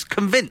different. He's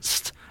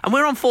convinced. And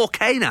we're on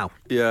 4K now.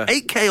 Yeah.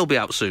 8K will be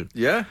out soon.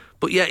 Yeah.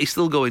 But yeah, he's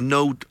still going,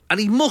 no. And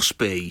he must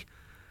be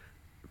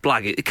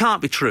blagging. It can't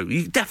be true.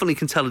 You definitely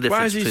can tell a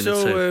difference between the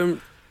two. Why is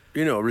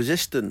he so,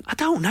 resistant? I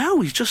don't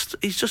know. He's just,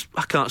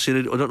 I can't see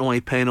it. I don't know why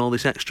he's paying all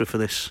this extra for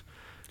this.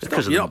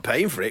 You're not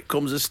paying for it. It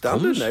comes as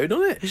standard now,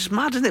 doesn't it? It's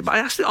mad, isn't it? But I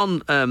asked it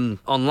on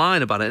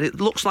online about it, and it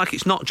looks like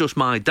it's not just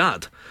my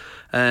dad.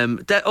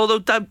 Although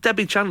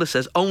Debbie Chandler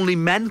says only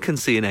men can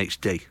see in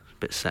HD.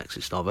 Bit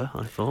sexist of her,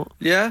 I thought.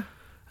 Yeah.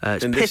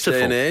 It's In this pitiful.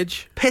 day and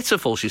age.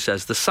 Pitiful, she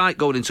says. The sight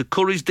going into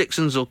Curry's,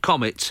 Dixon's or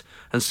Comet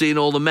and seeing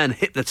all the men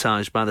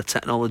hypnotised by the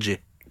technology.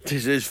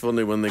 This is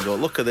funny when they go,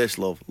 look at this,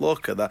 love,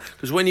 look at that.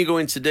 Because when you go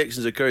into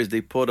Dixon's or Curry's, they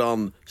put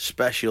on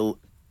special,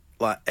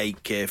 like,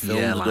 8K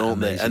films, like don't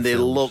they? amazing And they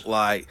films. look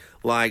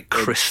like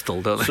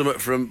Crystal, don't they? Something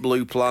from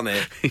Blue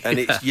Planet. And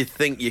it's you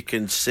think you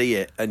can see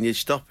it, and you're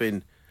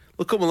stopping.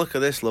 Come and look at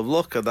this, love,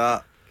 look at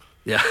that.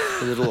 Yeah.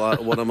 A little like,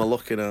 what am I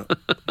looking at?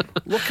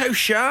 Look how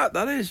sharp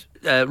that is.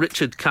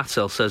 Richard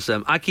Cattell says,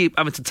 I keep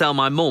having to tell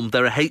my mum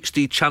there are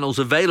HD channels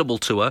available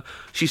to her.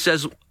 She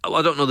says, oh,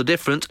 I don't know the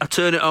difference. I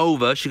turn it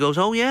over. She goes,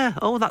 oh, yeah.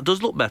 Oh, that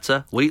does look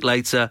better. Week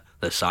later,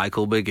 the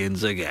cycle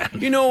begins again.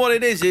 You know what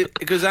it is?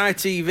 Because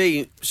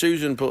ITV,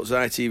 Susan puts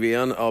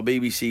ITV on, or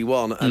BBC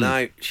One,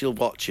 and she'll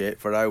watch it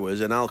for hours,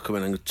 and I'll come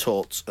in and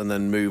tut, and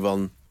then move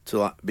on to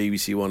like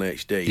BBC One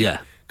HD. Yeah.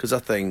 Because I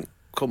think,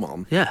 come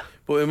on. Yeah.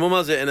 But my mum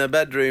has it in her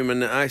bedroom,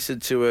 and I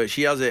said to her,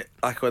 she has it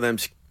like one of them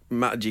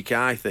magic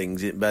eye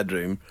things in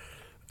bedroom,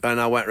 and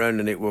I went round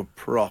and it were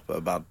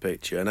proper bad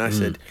picture, and I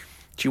said,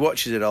 she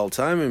watches it all the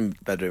time in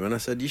bedroom, and I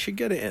said, you should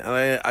get it in.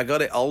 And I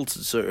got it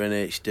altered sort of in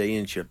HD,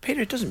 and she went,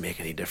 Peter, it doesn't make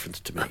any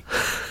difference to me.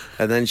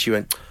 And then she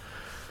went,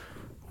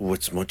 oh,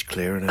 it's much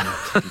clearer now.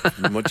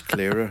 Much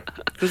clearer.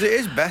 Because it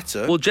is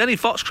better. Well, Jenny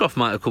Foxcroft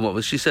might have come up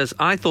with, she says,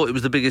 I thought it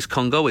was the biggest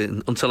con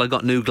going until I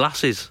got new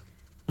glasses.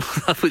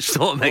 Which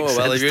sort of makes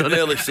sense. If you're in doesn't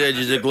it? early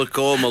stages of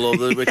glaucoma, love,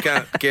 we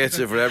can't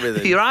cater for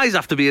everything. Your eyes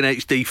have to be in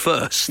HD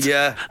first.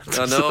 Yeah, I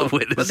sort know. of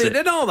witness But they it.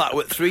 did all that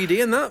with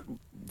 3D, and that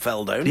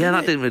fell down. Yeah,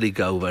 that it? didn't really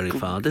go very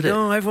far, did it?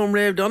 No, everyone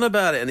raved on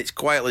about it, and it's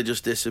quietly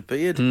just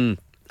disappeared.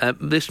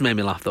 This made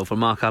me laugh, though, from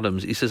Mark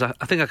Adams. He says, I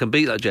think I can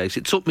beat that, Jace.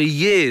 It took me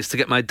years to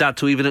get my dad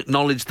to even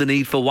acknowledge the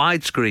need for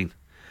widescreen.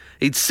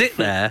 He'd sit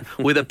there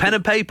with a pen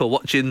and paper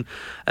watching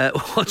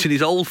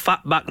his old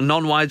fatback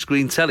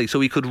non-widescreen telly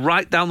so he could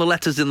write down the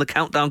letters in the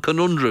Countdown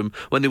Conundrum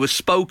when they were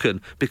spoken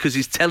because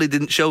his telly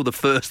didn't show the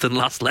first and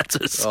last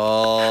letters.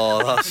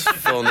 Oh, that's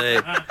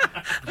funny.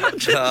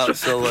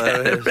 That's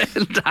hilarious. Get it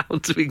written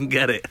down so we can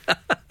get it.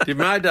 Did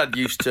my dad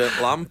used to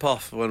lamp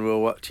off when we were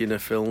watching a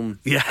film?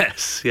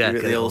 Yes, yeah.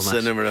 Get the old nice,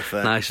 cinema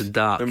effect. Nice and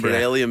dark. Remember yeah.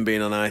 Alien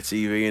being on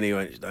ITV, and he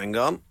went, hang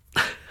on,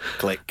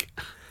 click.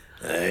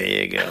 There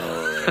you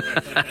go.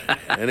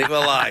 And it were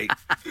like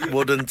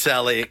wooden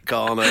telly at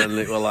corner, and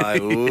it were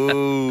like,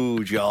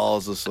 ooh,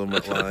 Jaws or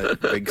something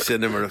like big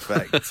cinema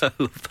effect. I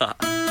love that.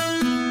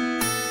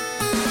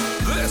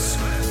 This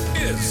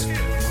is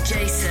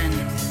Jason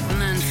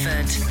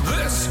Manford,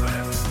 this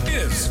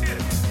is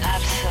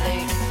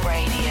Absolute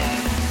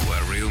Radio.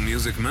 where real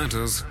music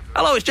matters.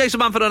 Hello, it's Jason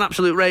Manford on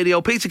Absolute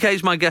Radio. Peter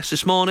Kay's my guest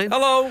this morning.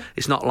 Hello.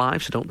 It's not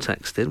live, so don't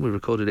text in. We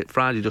recorded it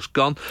Friday, just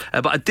gone.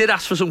 But I did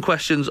ask for some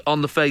questions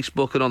on the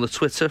Facebook and on the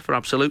Twitter for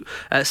Absolute.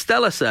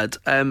 Stella said,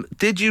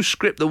 did you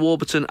script the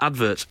Warburton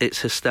adverts?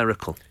 It's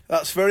hysterical.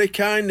 That's very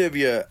kind of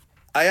you.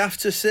 I have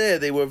to say,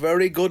 they were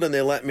very good, and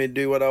they let me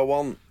do what I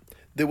want.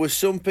 There were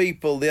some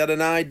people, they had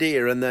an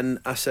idea, and then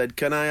I said,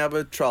 can I have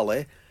a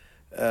trolley?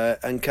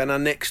 And can I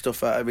nick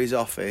stuff out of his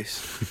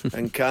office?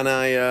 And can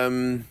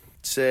I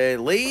say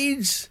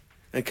Leeds?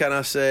 And can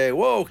I say,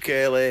 whoa,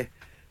 Kaylee?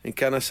 And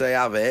can I say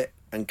have it?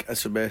 And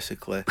so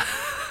basically,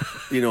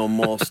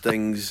 most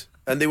things.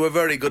 And they were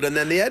very good. And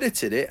then they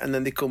edited it, and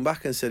then they come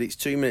back and said it's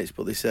 2 minutes,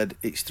 but they said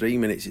it's 3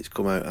 minutes it's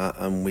come out at,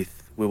 and we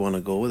want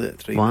to go with it,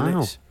 3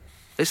 minutes.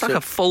 It's like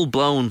a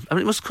full-blown... I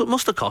mean, it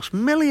must have cost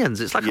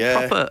millions. It's like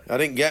a proper... I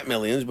didn't get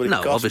millions, but it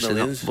cost obviously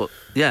millions. not. But,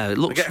 yeah, it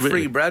looks I get really...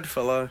 free bread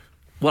for life.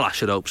 Well, I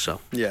should hope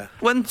so. Yeah.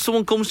 When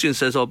someone comes to you and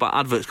says, about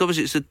adverts,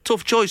 obviously it's a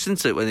tough choice,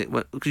 isn't it?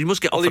 Because you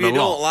must get Well, offered if you a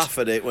lot. don't laugh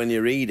at it when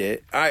you read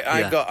it,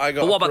 I got.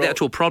 But what about the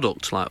actual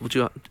product? Like, would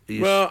you?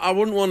 Well, I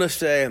wouldn't want to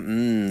say,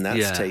 that's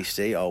Yeah.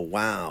 tasty. Oh,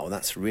 wow,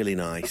 that's really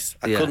nice.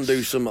 I Yes. couldn't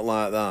do something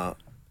like that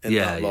in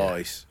Yeah, that yeah.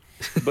 voice.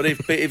 But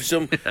if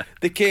some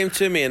they came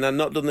to me, and I'd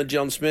not done the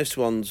John Smith's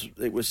ones,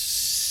 it was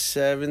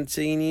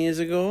 17 years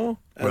ago,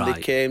 and Right.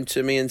 they came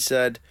to me and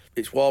said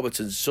it's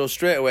Warburton's. So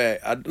straight away,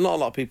 not a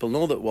lot of people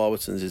know that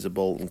Warburton's is a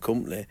Bolton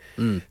company.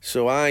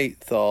 So I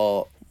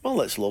thought, well,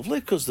 that's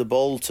lovely because they're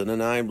Bolton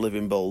and I live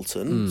in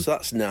Bolton, so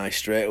that's nice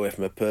straight away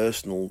from a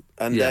personal.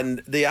 And Yeah.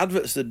 then the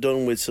adverts they'd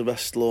done with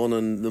Sylvester Stallone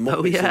and the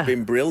Muppets yeah. have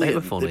been brilliant. They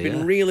were funny, They've been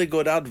yeah. really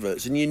good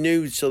adverts, and you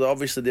knew. So that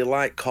obviously they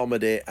like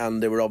comedy,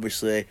 and they were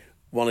obviously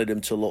wanted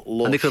them to look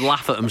lush. And they could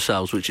laugh at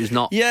themselves, which is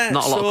not a lot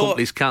of so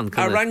companies can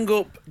I they? rang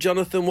up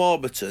Jonathan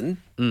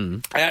Warburton.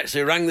 I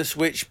actually rang the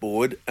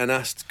switchboard and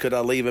asked, could I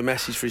leave a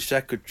message for his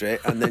secretary?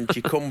 And then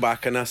she come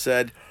back and I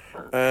said,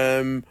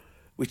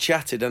 we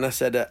chatted, and I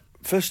said,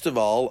 first of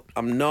all,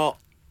 I'm not,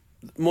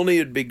 money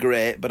would be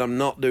great, but I'm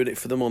not doing it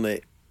for the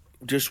money.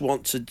 Just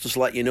want to just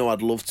let you know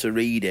I'd love to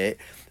read it.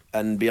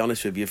 And be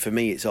honest with you, for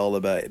me, it's all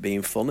about it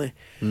being funny.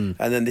 And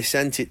then they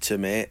sent it to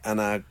me, and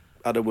I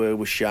had a word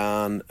with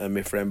Sean and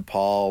my friend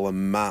Paul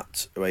and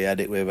Matt, who I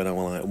had it with, and I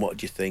was like, what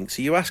do you think?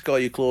 So you ask all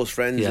your close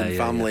friends and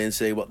family and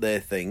see what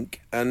they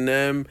think. And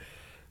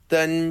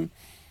then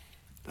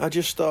I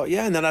just thought,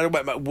 yeah, and then I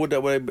went back, would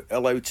I be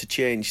allowed to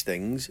change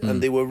things?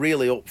 And they were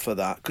really up for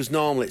that, because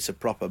normally it's a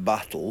proper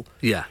battle.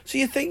 Yeah. So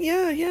you think,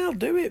 yeah, I'll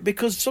do it,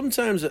 because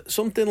sometimes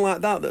something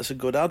like that's a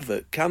good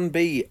advert, can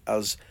be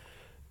as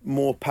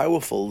more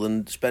powerful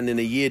than spending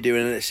a year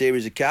doing a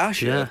series of car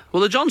show. Yeah.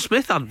 Well, the John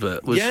Smith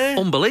advert was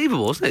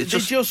unbelievable, wasn't it? It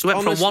just went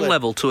honestly, from one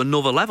level to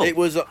another level. It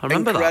was I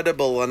remember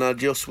incredible, that. and I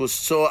just was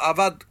so... I've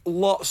had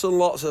lots and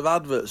lots of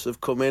adverts have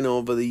come in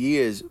over the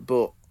years,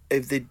 but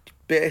if they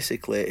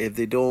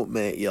don't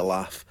make you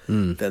laugh,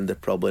 then they're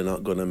probably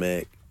not going to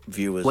make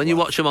viewers When you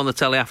laugh. watch them on the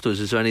telly afterwards,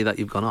 is there any that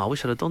you've gone, I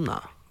wish I'd have done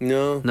that?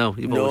 No,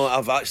 always...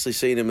 I've actually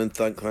seen him and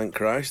thank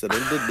Christ I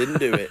didn't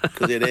do it,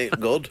 because it ain't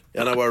good,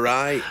 and I were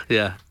right.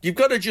 Yeah. You've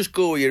got to just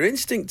go with your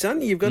instinct,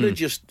 haven't you? You've got to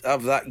just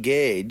have that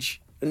gauge.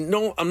 And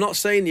no, I'm not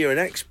saying you're an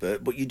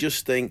expert, but you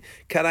just think,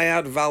 can I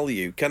add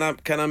value? Can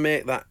I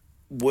make that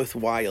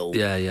worthwhile?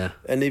 Yeah, yeah.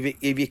 And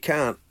if you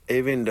can't,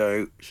 even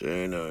though,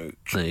 say no.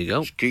 There you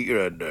go. Just keep your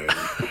head down.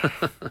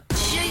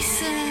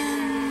 Jason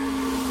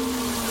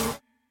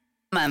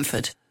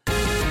Manford,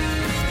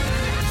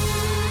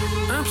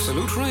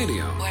 Absolute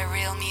Radio. where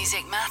real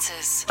music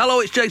matters.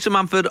 Hello, it's Jason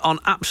Manford on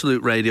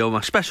Absolute Radio.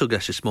 My special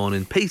guest this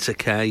morning, Peter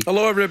Kay.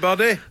 Hello,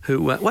 everybody.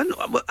 Who?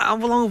 How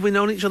long have we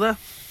known each other?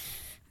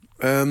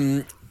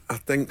 I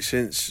think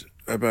since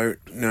about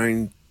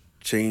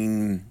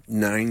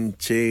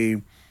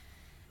 1998.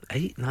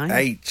 8, 9?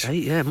 Eight.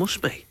 8, yeah,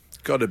 must be.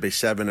 Got to be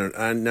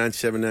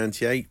 97,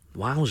 98.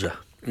 Wowzer.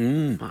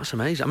 That's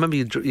amazing. I remember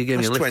you gave me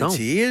That's a lift 20 home.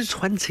 years.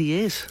 20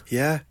 years.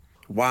 Yeah.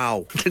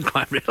 Wow. I didn't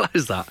quite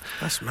realise that.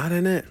 That's mad,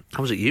 isn't it?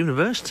 I was at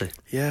university.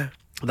 Yeah.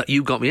 That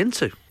you got me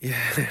into. Yeah.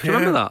 Do you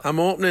remember that? I'm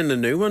opening the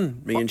new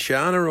one. Me and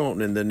Shan are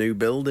opening the new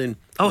building.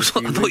 Oh, so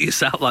I thought you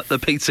sounded like the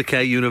Peter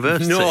Kay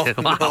University. No,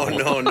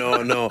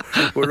 Wow. no.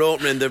 We're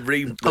opening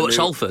the Oh, at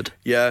Salford?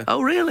 Yeah.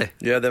 Oh, really?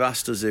 Yeah, they've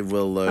asked us if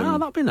we'll... Oh,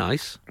 that'd be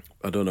nice.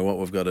 I don't know what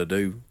we've got to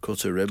do.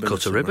 Cut a ribbon.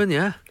 Cut a ribbon,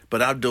 yeah.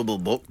 But I've double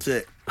booked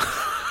it.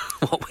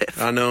 What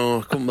with? I know.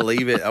 I couldn't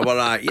believe it. I was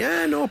like,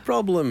 yeah, no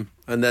problem.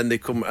 And then they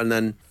come... And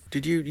then...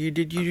 Did you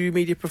do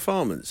media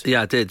performance?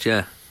 Yeah, I did,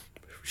 yeah.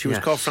 She was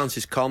Yes. called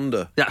Frances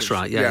Conder. That's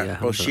right, yeah.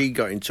 Well, she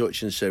got in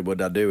touch and said,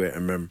 would I do it?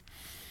 And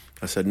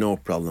I said, no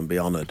problem, be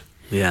honoured.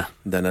 Yeah.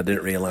 Then I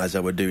didn't realise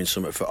I were doing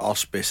something for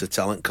Auspice, a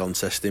talent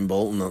contest in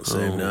Bolton that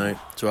same night.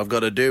 So I've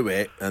got to do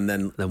it, and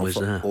then was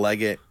there.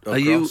 leg it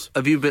across.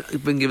 Have you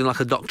been given like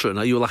a doctorate?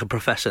 Are you like a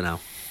professor now?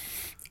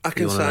 I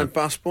can wanna sign know?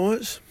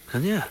 passports.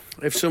 Can you?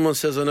 If someone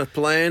says on a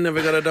plane, have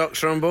we got a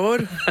doctor on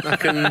board? I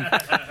can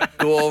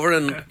go over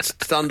and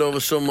stand over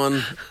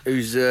someone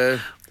who's...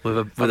 With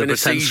a having a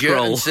pretend seizure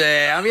scroll. and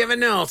say, have you ever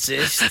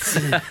noticed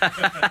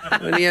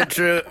when you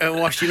enter a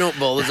washing up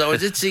bowl, there's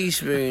always a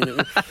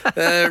teaspoon?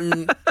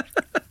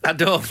 I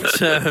don't.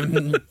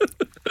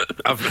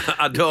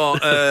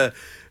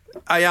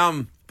 I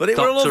am, but it was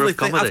a Doctor lovely of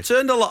thing. comedy. I've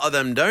turned a lot of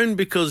them down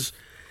because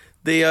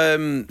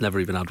the. Never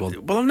even had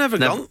one. Well, I've never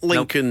Never- gone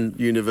Lincoln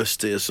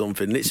University or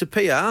something. It's a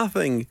PR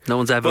thing. No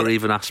one's ever But-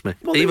 even asked me.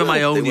 Well, they even my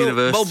will, own they will.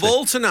 university. Well,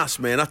 Bolton asked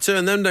me, and I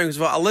turned them down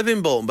because I live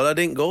in Bolton, but I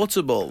didn't go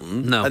to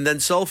Bolton. No. And then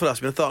Salford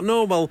asked me. I thought,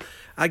 no, well,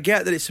 I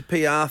get that it's a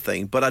PR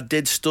thing, but I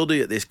did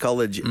study at this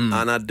college, and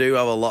I do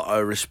have a lot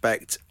of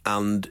respect,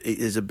 and it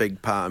is a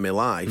big part of my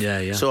life. Yeah,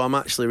 yeah. So I'm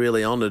actually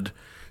really honoured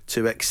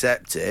to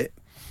accept it.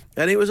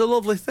 And it was a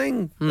lovely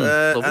thing.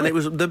 lovely. And it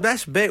was the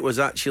best bit was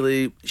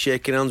actually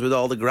shaking hands with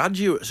all the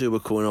graduates who were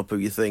coming up who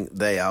you think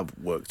they have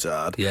worked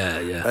hard. Yeah,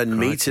 yeah. And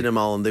Crikey. meeting them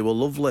all, and they were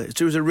lovely.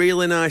 So it was a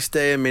really nice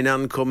day, and my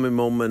nan come, my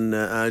mum and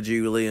our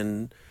Julie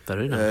and...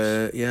 Very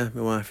nice. yeah,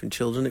 my wife and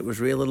children. It was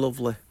really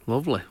lovely.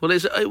 Lovely. Well,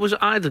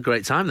 I had a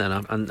great time then,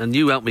 and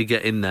you helped me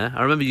get in there.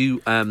 I remember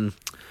you.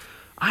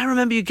 I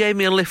remember you gave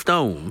me a lift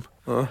home,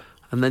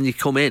 and then you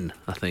come in.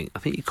 I think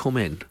you come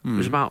in. It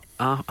was about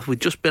we'd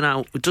just been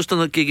out. We'd just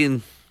done a gig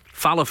in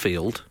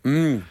Fallowfield.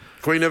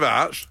 Queen of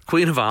Hearts.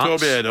 Queen of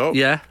Hearts. Toby Edo.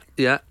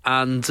 Yeah,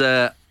 and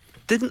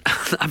didn't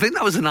I think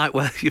that was the night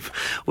where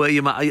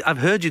you might. I've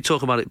heard you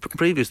talk about it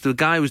previous. The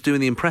guy was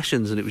doing the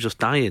impressions, and it was just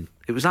dying.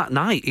 It was that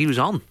night he was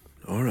on.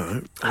 All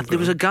right. And there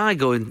was a guy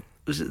going.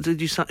 Did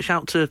you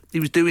shout to?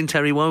 He was doing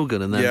Terry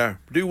Wogan, and then Yeah,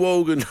 do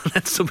Wogan.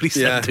 then somebody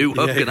said Yeah, do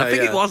Wogan. yeah, I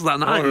think yeah. it was that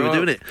night All we were right.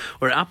 doing it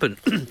where it happened.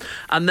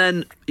 And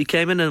then he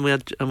came in, and we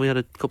had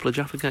a couple of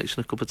Jaffa cakes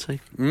and a cup of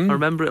tea. I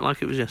remember it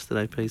like it was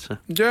yesterday, Peter.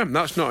 Yeah,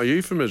 that's not a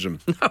euphemism.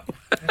 No.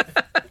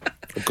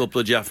 A couple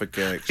of Jaffa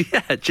cakes.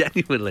 Yeah,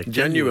 genuinely.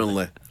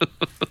 Genuinely.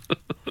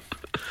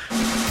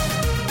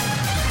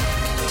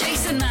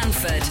 Jason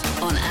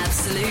Manford on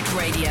Absolute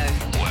Radio.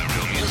 Where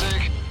real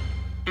music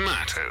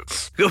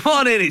matters. Good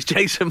morning, it's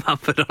Jason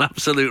Manford on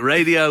Absolute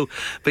Radio.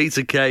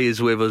 Peter Kay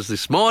is with us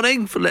this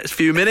morning for the next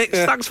few minutes.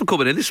 Thanks for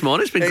coming in this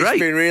morning. It's been It's great.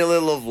 been really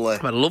lovely.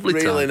 Had a lovely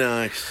really time.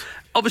 nice.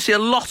 Obviously, a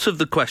lot of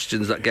the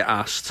questions that get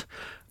asked,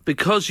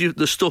 because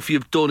the stuff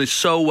you've done is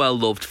so well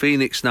loved,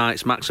 Phoenix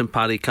Nights, Max and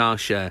Paddy, Car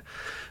Share,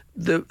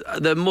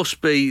 there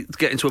must be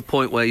getting to a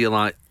point where you're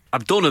like,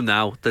 I've done them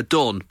now, they're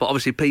done, but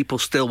obviously people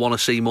still want to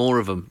see more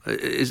of them.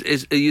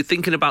 Are you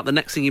thinking about the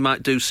next thing you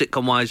might do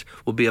sitcom-wise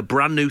would be a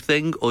brand new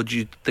thing, or do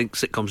you think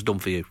sitcom's done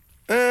for you?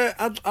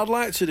 I'd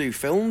like to do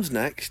films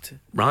next.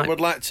 Right. I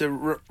would like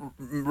to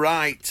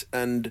write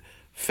and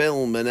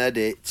film and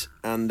edit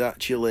and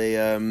actually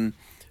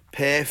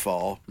pay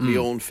for my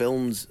own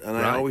films. And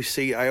I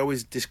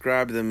always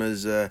describe them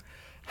as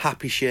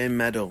happy shame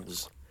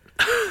medals.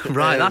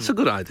 Right, that's a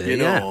good idea. You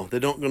know, they're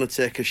not going to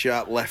take a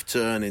sharp left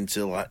turn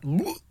into like.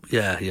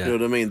 Yeah. You know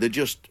what I mean? They're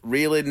just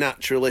really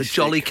naturalistic.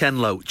 Jolly Ken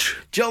Loach.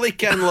 Jolly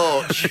Ken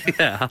Loach.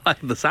 Yeah, I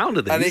like the sound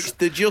of these. And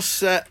they're just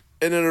set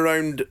in and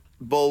around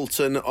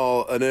Bolton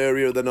or an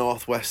area of the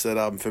northwest that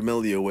I'm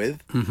familiar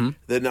with. Mm-hmm.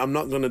 Then I'm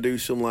not going to do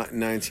some like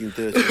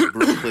 1930s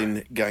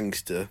Brooklyn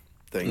gangster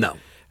thing. No.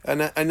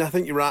 And I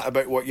think you're right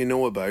about what you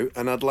know about.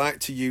 And I'd like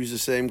to use the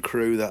same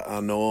crew that I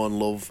know and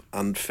love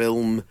and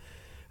film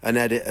and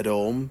edit at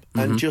home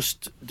and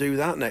just do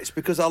that next,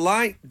 because I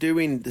like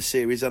doing the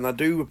series and I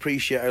do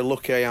appreciate how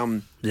lucky I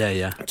am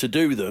to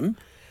do them.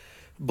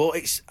 But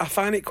I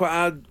find it quite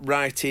hard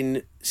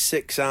writing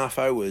 6.5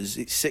 hours.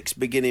 It's 6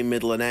 beginning,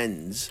 middle and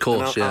ends. Of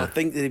course, I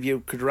think that if you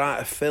could write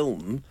a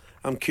film,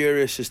 I'm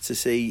curious as to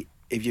see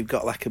if you've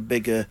got like a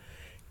bigger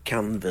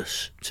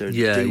canvas to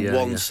do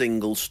one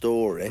single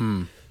story.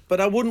 But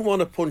I wouldn't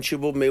want to punch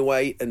above my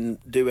weight and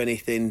do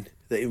anything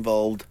that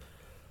involved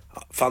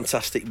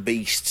Fantastic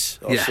Beasts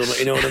or something,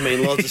 you know what I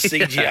mean? Loads of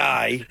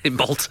CGI. In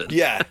Bolton.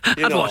 Yeah.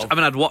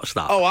 I'd watch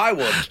that. Oh, I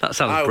would. That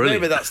sounds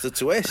brilliant. Maybe that's the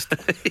twist.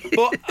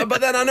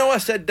 But then I know I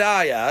said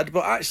Die Hard,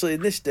 but actually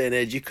in this day and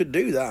age you could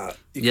do that.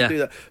 You could do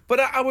that. But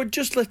I would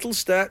just little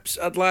steps.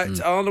 I'd like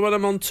to, when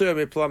I'm on tour,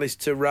 my plan is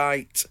to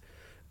write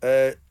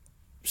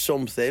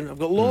something. I've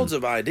got loads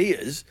of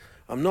ideas.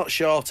 I'm not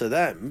short of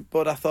them,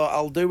 but I thought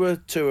I'll do a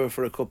tour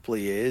for a couple of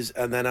years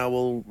and then I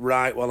will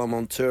write while I'm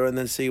on tour and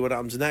then see what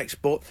happens next.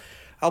 But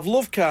I've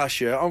loved Car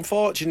Show.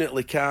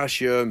 Unfortunately, Car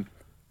Show,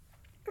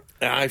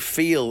 I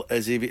feel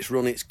as if it's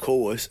run its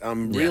course.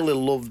 I'm really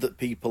love that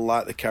people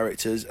like the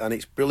characters, and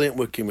it's brilliant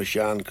working with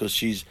Shan because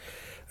she's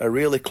a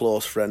really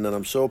close friend and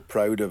I'm so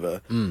proud of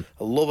her. I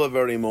love her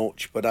very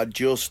much, but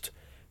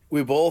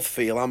we both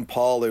feel, and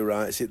Paul who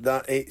writes it,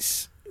 that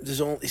there's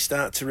only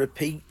start to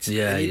repeat.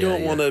 Yeah, and you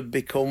don't want to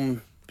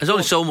become... There's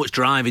only so much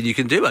driving you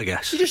can do, I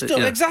guess. You just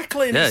don't,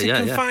 exactly, and it's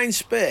a confined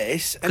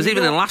space. Because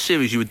even in the last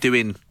series you were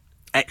doing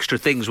extra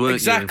things, weren't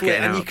exactly, you?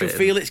 And you can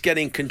feel it's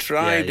getting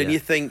contrived, and you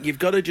think you've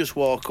got to just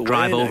walk away.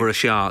 Drive over a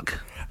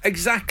shark.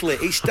 Exactly.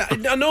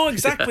 I know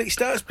exactly. It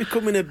starts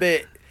becoming a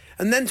bit,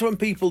 and then when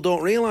people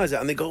don't realise it,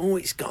 and they go, "Oh,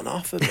 it's gone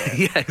off a bit."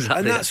 Yeah, exactly.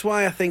 And that's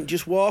why I think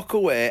just walk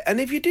away. And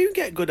if you do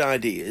get good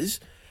ideas,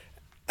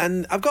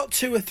 and I've got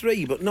 2 or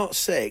 3, but not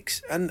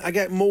 6, and I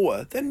get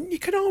more, then you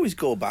can always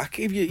go back.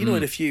 If you know,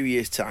 in a few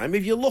years' time,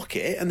 if you look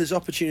it and there's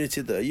opportunity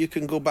there, you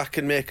can go back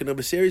and make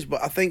another series.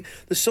 But I think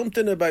there's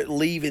something about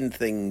leaving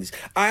things.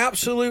 I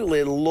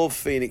absolutely love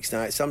Phoenix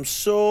Nights. There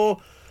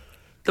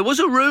was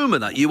a rumour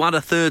that you had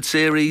a third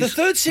series. The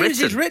third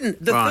series is written.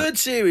 The Right. third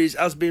series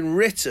has been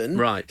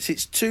written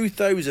since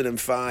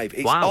 2005.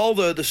 It's all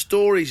there, the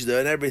stories there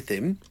and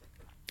everything.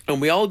 And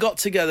we all got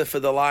together for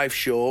the live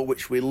show,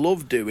 which we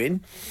love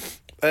doing.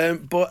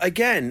 But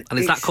again,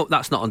 and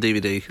that's not on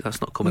DVD.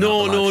 That's not coming.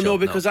 No,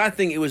 because I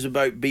think it was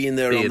about being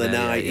there on the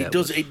night.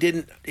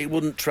 It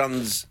wouldn't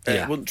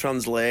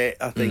translate.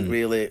 I think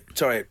really.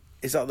 Sorry,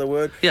 is that the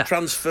word? Yeah.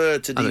 Transfer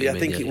to DVD. I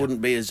think it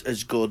wouldn't be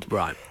as good.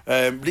 Right.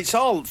 But it's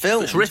all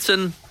filmed. It's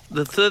written.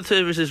 The third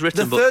series is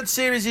written. The third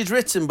series is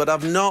written, but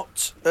I've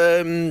not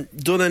done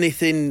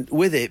anything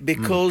with it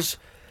because.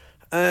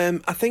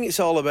 I think it's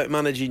all about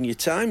managing your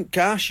time.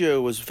 Car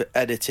Show was for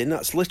editing.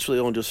 That's literally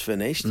all just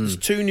finished. There's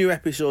 2 new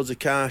episodes of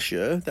Car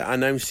Show that I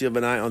announced the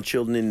other night on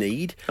Children in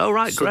Need. Oh,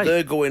 right, so great.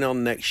 They're going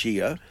on next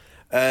year.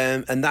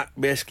 And that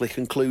basically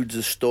concludes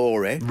the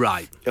story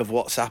of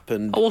what's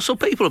happened. Oh, well, so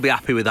people will be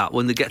happy with that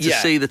when they get to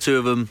see the two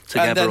of them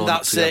together. And then or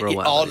that's not together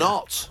it. or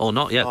not. Or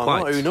not, yeah,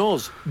 quite. Not, who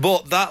knows?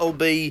 But that'll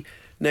be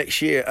next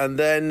year. And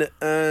then...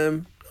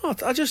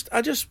 I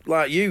just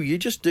like you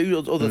just do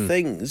other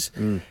things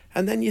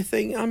and then you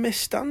think I miss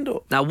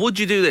stand-up. Now, would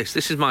you do this?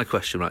 This is my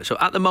question, right? So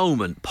at the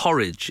moment,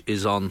 Porridge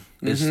is on,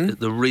 is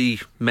the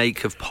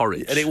remake of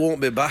Porridge. And it won't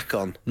be back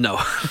on.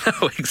 No,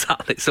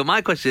 exactly. So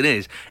my question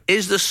is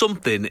there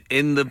something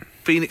in the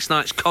Phoenix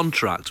Nights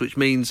contract which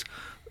means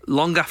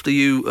long after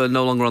you are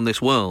no longer on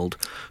this world,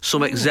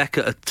 some exec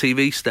at a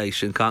TV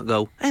station can't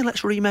go, hey,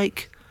 let's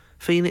remake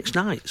Phoenix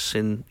Nights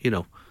in,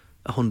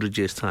 100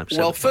 years' time?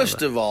 Well,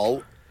 first of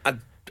all,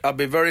 I'd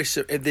be very...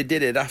 If they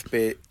did it,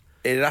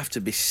 it'd have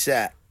to be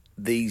set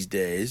these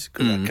days,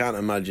 because I can't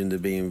imagine there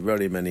being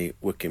very many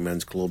working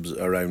men's clubs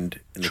around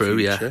in the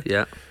future.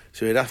 Yeah.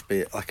 So it'd have to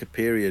be like a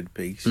period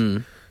piece.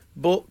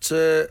 But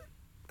they'd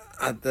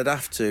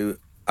have to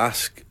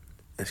ask...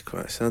 It's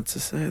quite sad to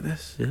say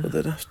this, but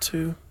they'd have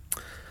to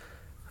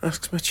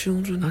ask my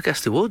children. I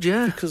guess they would,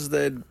 yeah. Because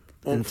they'd...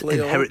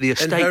 Inherit the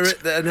estate.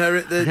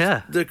 Inherit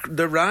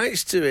the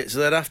rights to it, so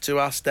they'd have to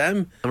ask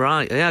them.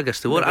 Right, yeah, I guess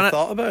they would. Never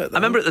thought about that. I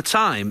remember at the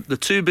time, the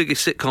 2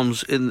 biggest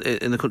sitcoms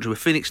in the country were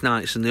Phoenix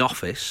Nights and The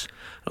Office,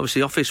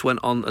 Obviously, Office went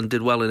on and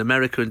did well in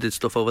America and did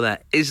stuff over there.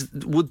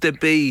 Would there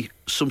be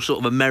some sort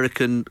of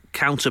American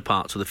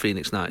counterpart to the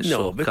Phoenix Nights?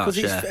 No, because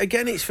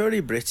it's very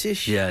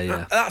British.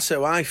 Yeah. That's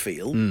how I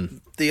feel.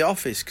 The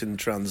Office can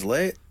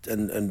translate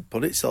and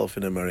put itself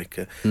in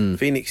America.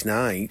 Phoenix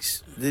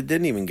Nights, they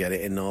didn't even get it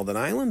in Northern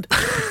Ireland.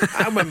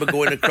 I remember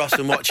going across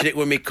and watching it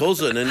with my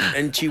cousin,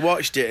 and she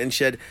watched it and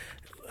said,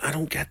 I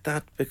don't get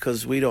that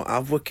because we don't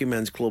have working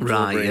men's clubs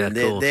over here.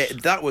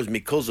 That was my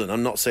cousin.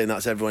 I'm not saying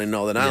that's everyone in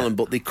Northern Ireland,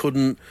 but they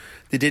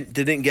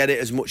didn't get it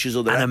as much as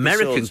other An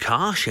episodes. American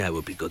car share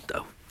would be good,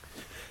 though.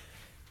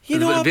 You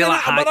know, I've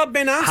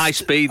been asked. High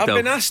speed, though.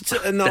 I've been asked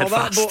and all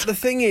that, but the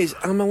thing is,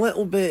 I'm a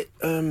little bit.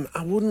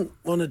 I wouldn't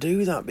want to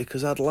do that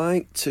because I'd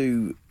like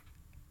to.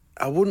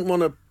 I wouldn't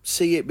want to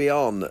see it be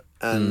on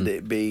and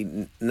it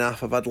be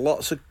naff. I've had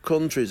lots of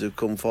countries have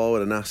come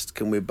forward and asked,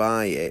 can we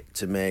buy it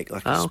to make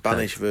like a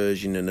Spanish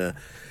version and a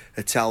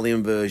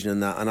Italian version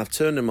and that, and I've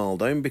turned them all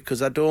down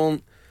because I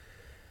won't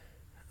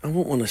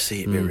want to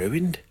see it be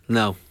ruined.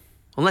 No,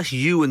 unless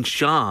you and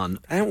Sean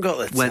I haven't got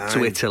the time. went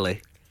to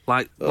Italy,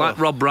 like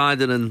Rob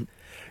Brydon and.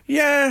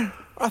 Yeah,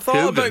 I thought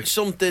Coogan. about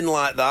something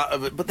like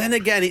that, but then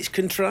again, it's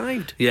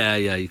contrived. Yeah,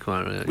 you're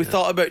quite right. We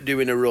thought about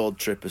doing a road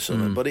trip or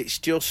something, but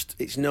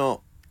it's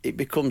not. It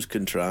becomes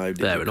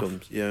contrived. Fair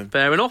enough. Yeah.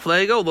 Fair enough.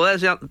 There you go. Well,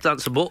 there's the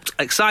answer booked.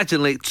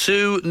 Excitingly,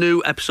 2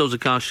 new episodes of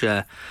Car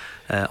Share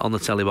on the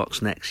telly box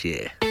next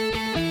year.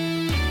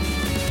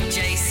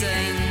 Jason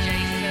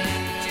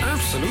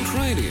Absolute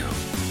Radio,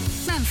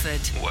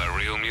 Manford. where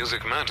real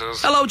music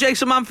matters. Hello,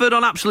 Jason Manford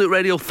on Absolute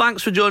Radio.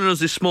 Thanks for joining us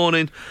this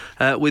morning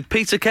with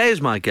Peter Kay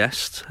as my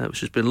guest, which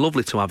has been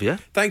lovely to have you.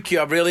 Thank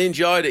you. I've really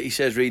enjoyed it. He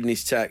says reading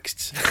his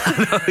texts.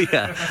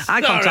 Yeah.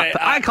 Eye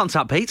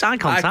contact, Pete. Eye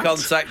contact. Eye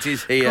contact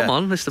is here. Come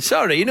on, Mr.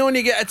 Sorry, you know when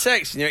you get a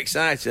text and you're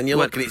excited and you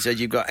look and it says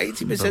you've got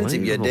 80%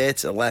 of your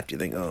data left, you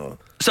think, oh.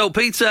 So,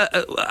 Peter,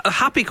 a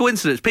happy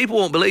coincidence. People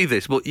won't believe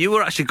this, but you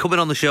were actually coming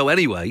on the show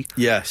anyway.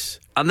 Yes.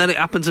 And then it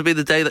happened to be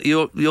the day that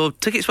your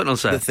tickets went on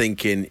sale. They're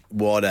thinking,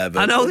 whatever.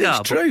 I know but they it's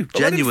are, true. but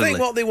genuinely. I think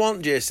what they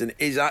want, Jason,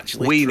 is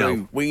actually We true.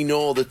 know. We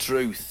know the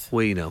truth.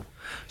 We know.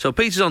 So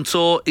Peter's on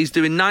tour. He's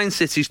doing 9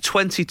 cities,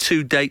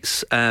 22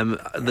 dates.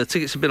 The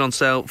tickets have been on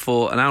sale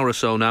for an hour or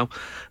so now,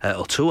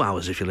 or 2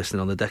 hours if you're listening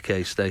on the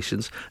Decade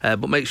stations.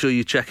 But make sure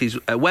you check his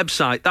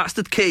website. That's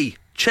the key.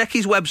 Check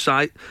his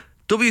website,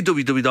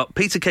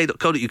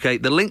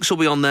 www.peterk.co.uk. The links will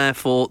be on there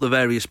for the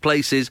various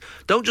places.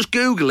 Don't just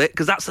Google it,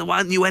 because that's the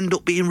one you end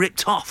up being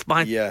ripped off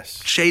by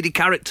shady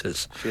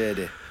characters.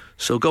 Shady.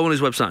 So go on his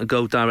website and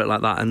go direct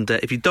like that. And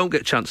if you don't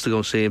get a chance to go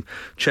and see him,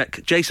 check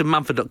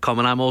jasonmanford.com,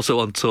 and I'm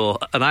also on tour.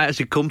 And I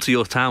actually come to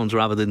your towns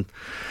rather than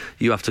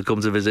you have to come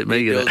to visit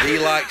me. He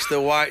likes the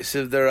whites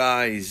of their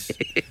eyes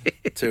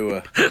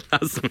tour.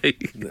 That's me.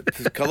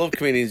 I love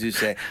comedians who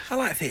say, I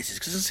like faces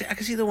because I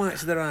can see the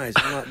whites of their eyes.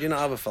 I'm like, do you not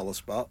have a follow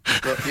spot?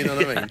 But you know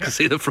what I mean? I can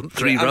see the front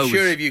 3 rows. I'm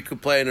sure if you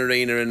could play an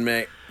arena and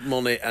make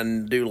money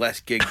and do less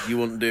gigs, you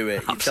wouldn't do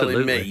it. You're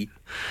telling me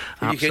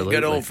if you can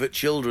get on for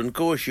children, of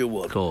course you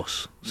would. Of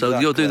course. So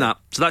you're doing that.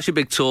 So that's your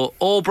big tour.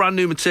 All brand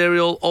new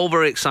material, all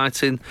very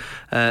exciting.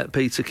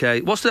 Peter Kay.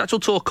 What's the actual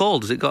tour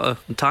called? Has it got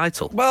a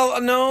title? Well,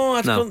 no,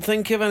 I couldn't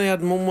think of any. I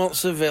had Mum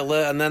Wants a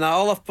Villa, and then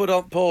all I've put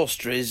on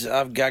poster is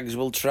Have Gags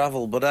Will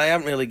Travel, but I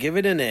haven't really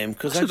given it a name.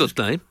 That's a good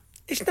name.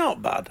 It's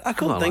not bad. I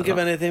couldn't think of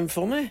anything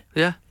funny.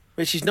 Yeah.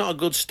 Which is not a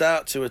good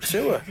start to a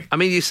tour. I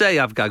mean, you say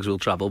Have Gags Will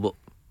Travel, but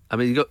I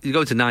mean, you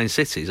go to 9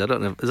 cities. I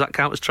don't know. Does that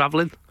count as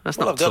travelling? That's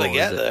not a tour. I've got to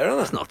get there, haven't I?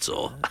 That's not a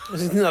tour.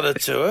 It's not a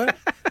tour.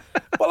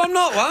 Well, I'm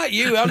not like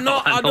you. I'm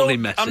not. I'm only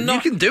messing.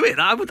 You can do it.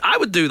 I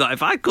would do that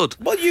if I could.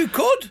 Well, you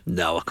could.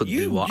 No, I couldn't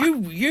do what.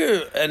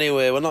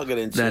 Anyway, we're not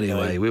getting into it.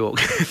 Anyway, we won't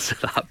get into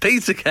that.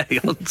 Peter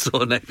Kay on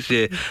tour next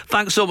year.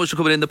 Thanks so much for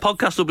coming in. The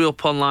podcast will be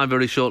up online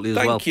very shortly as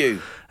well. Thank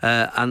you.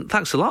 And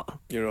thanks a lot.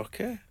 You're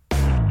okay.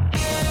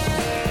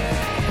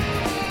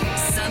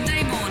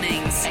 Sunday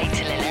mornings, 8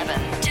 till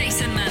 11.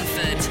 Jason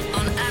Manford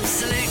on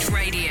Absolute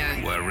Radio.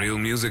 Where real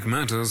music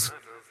matters.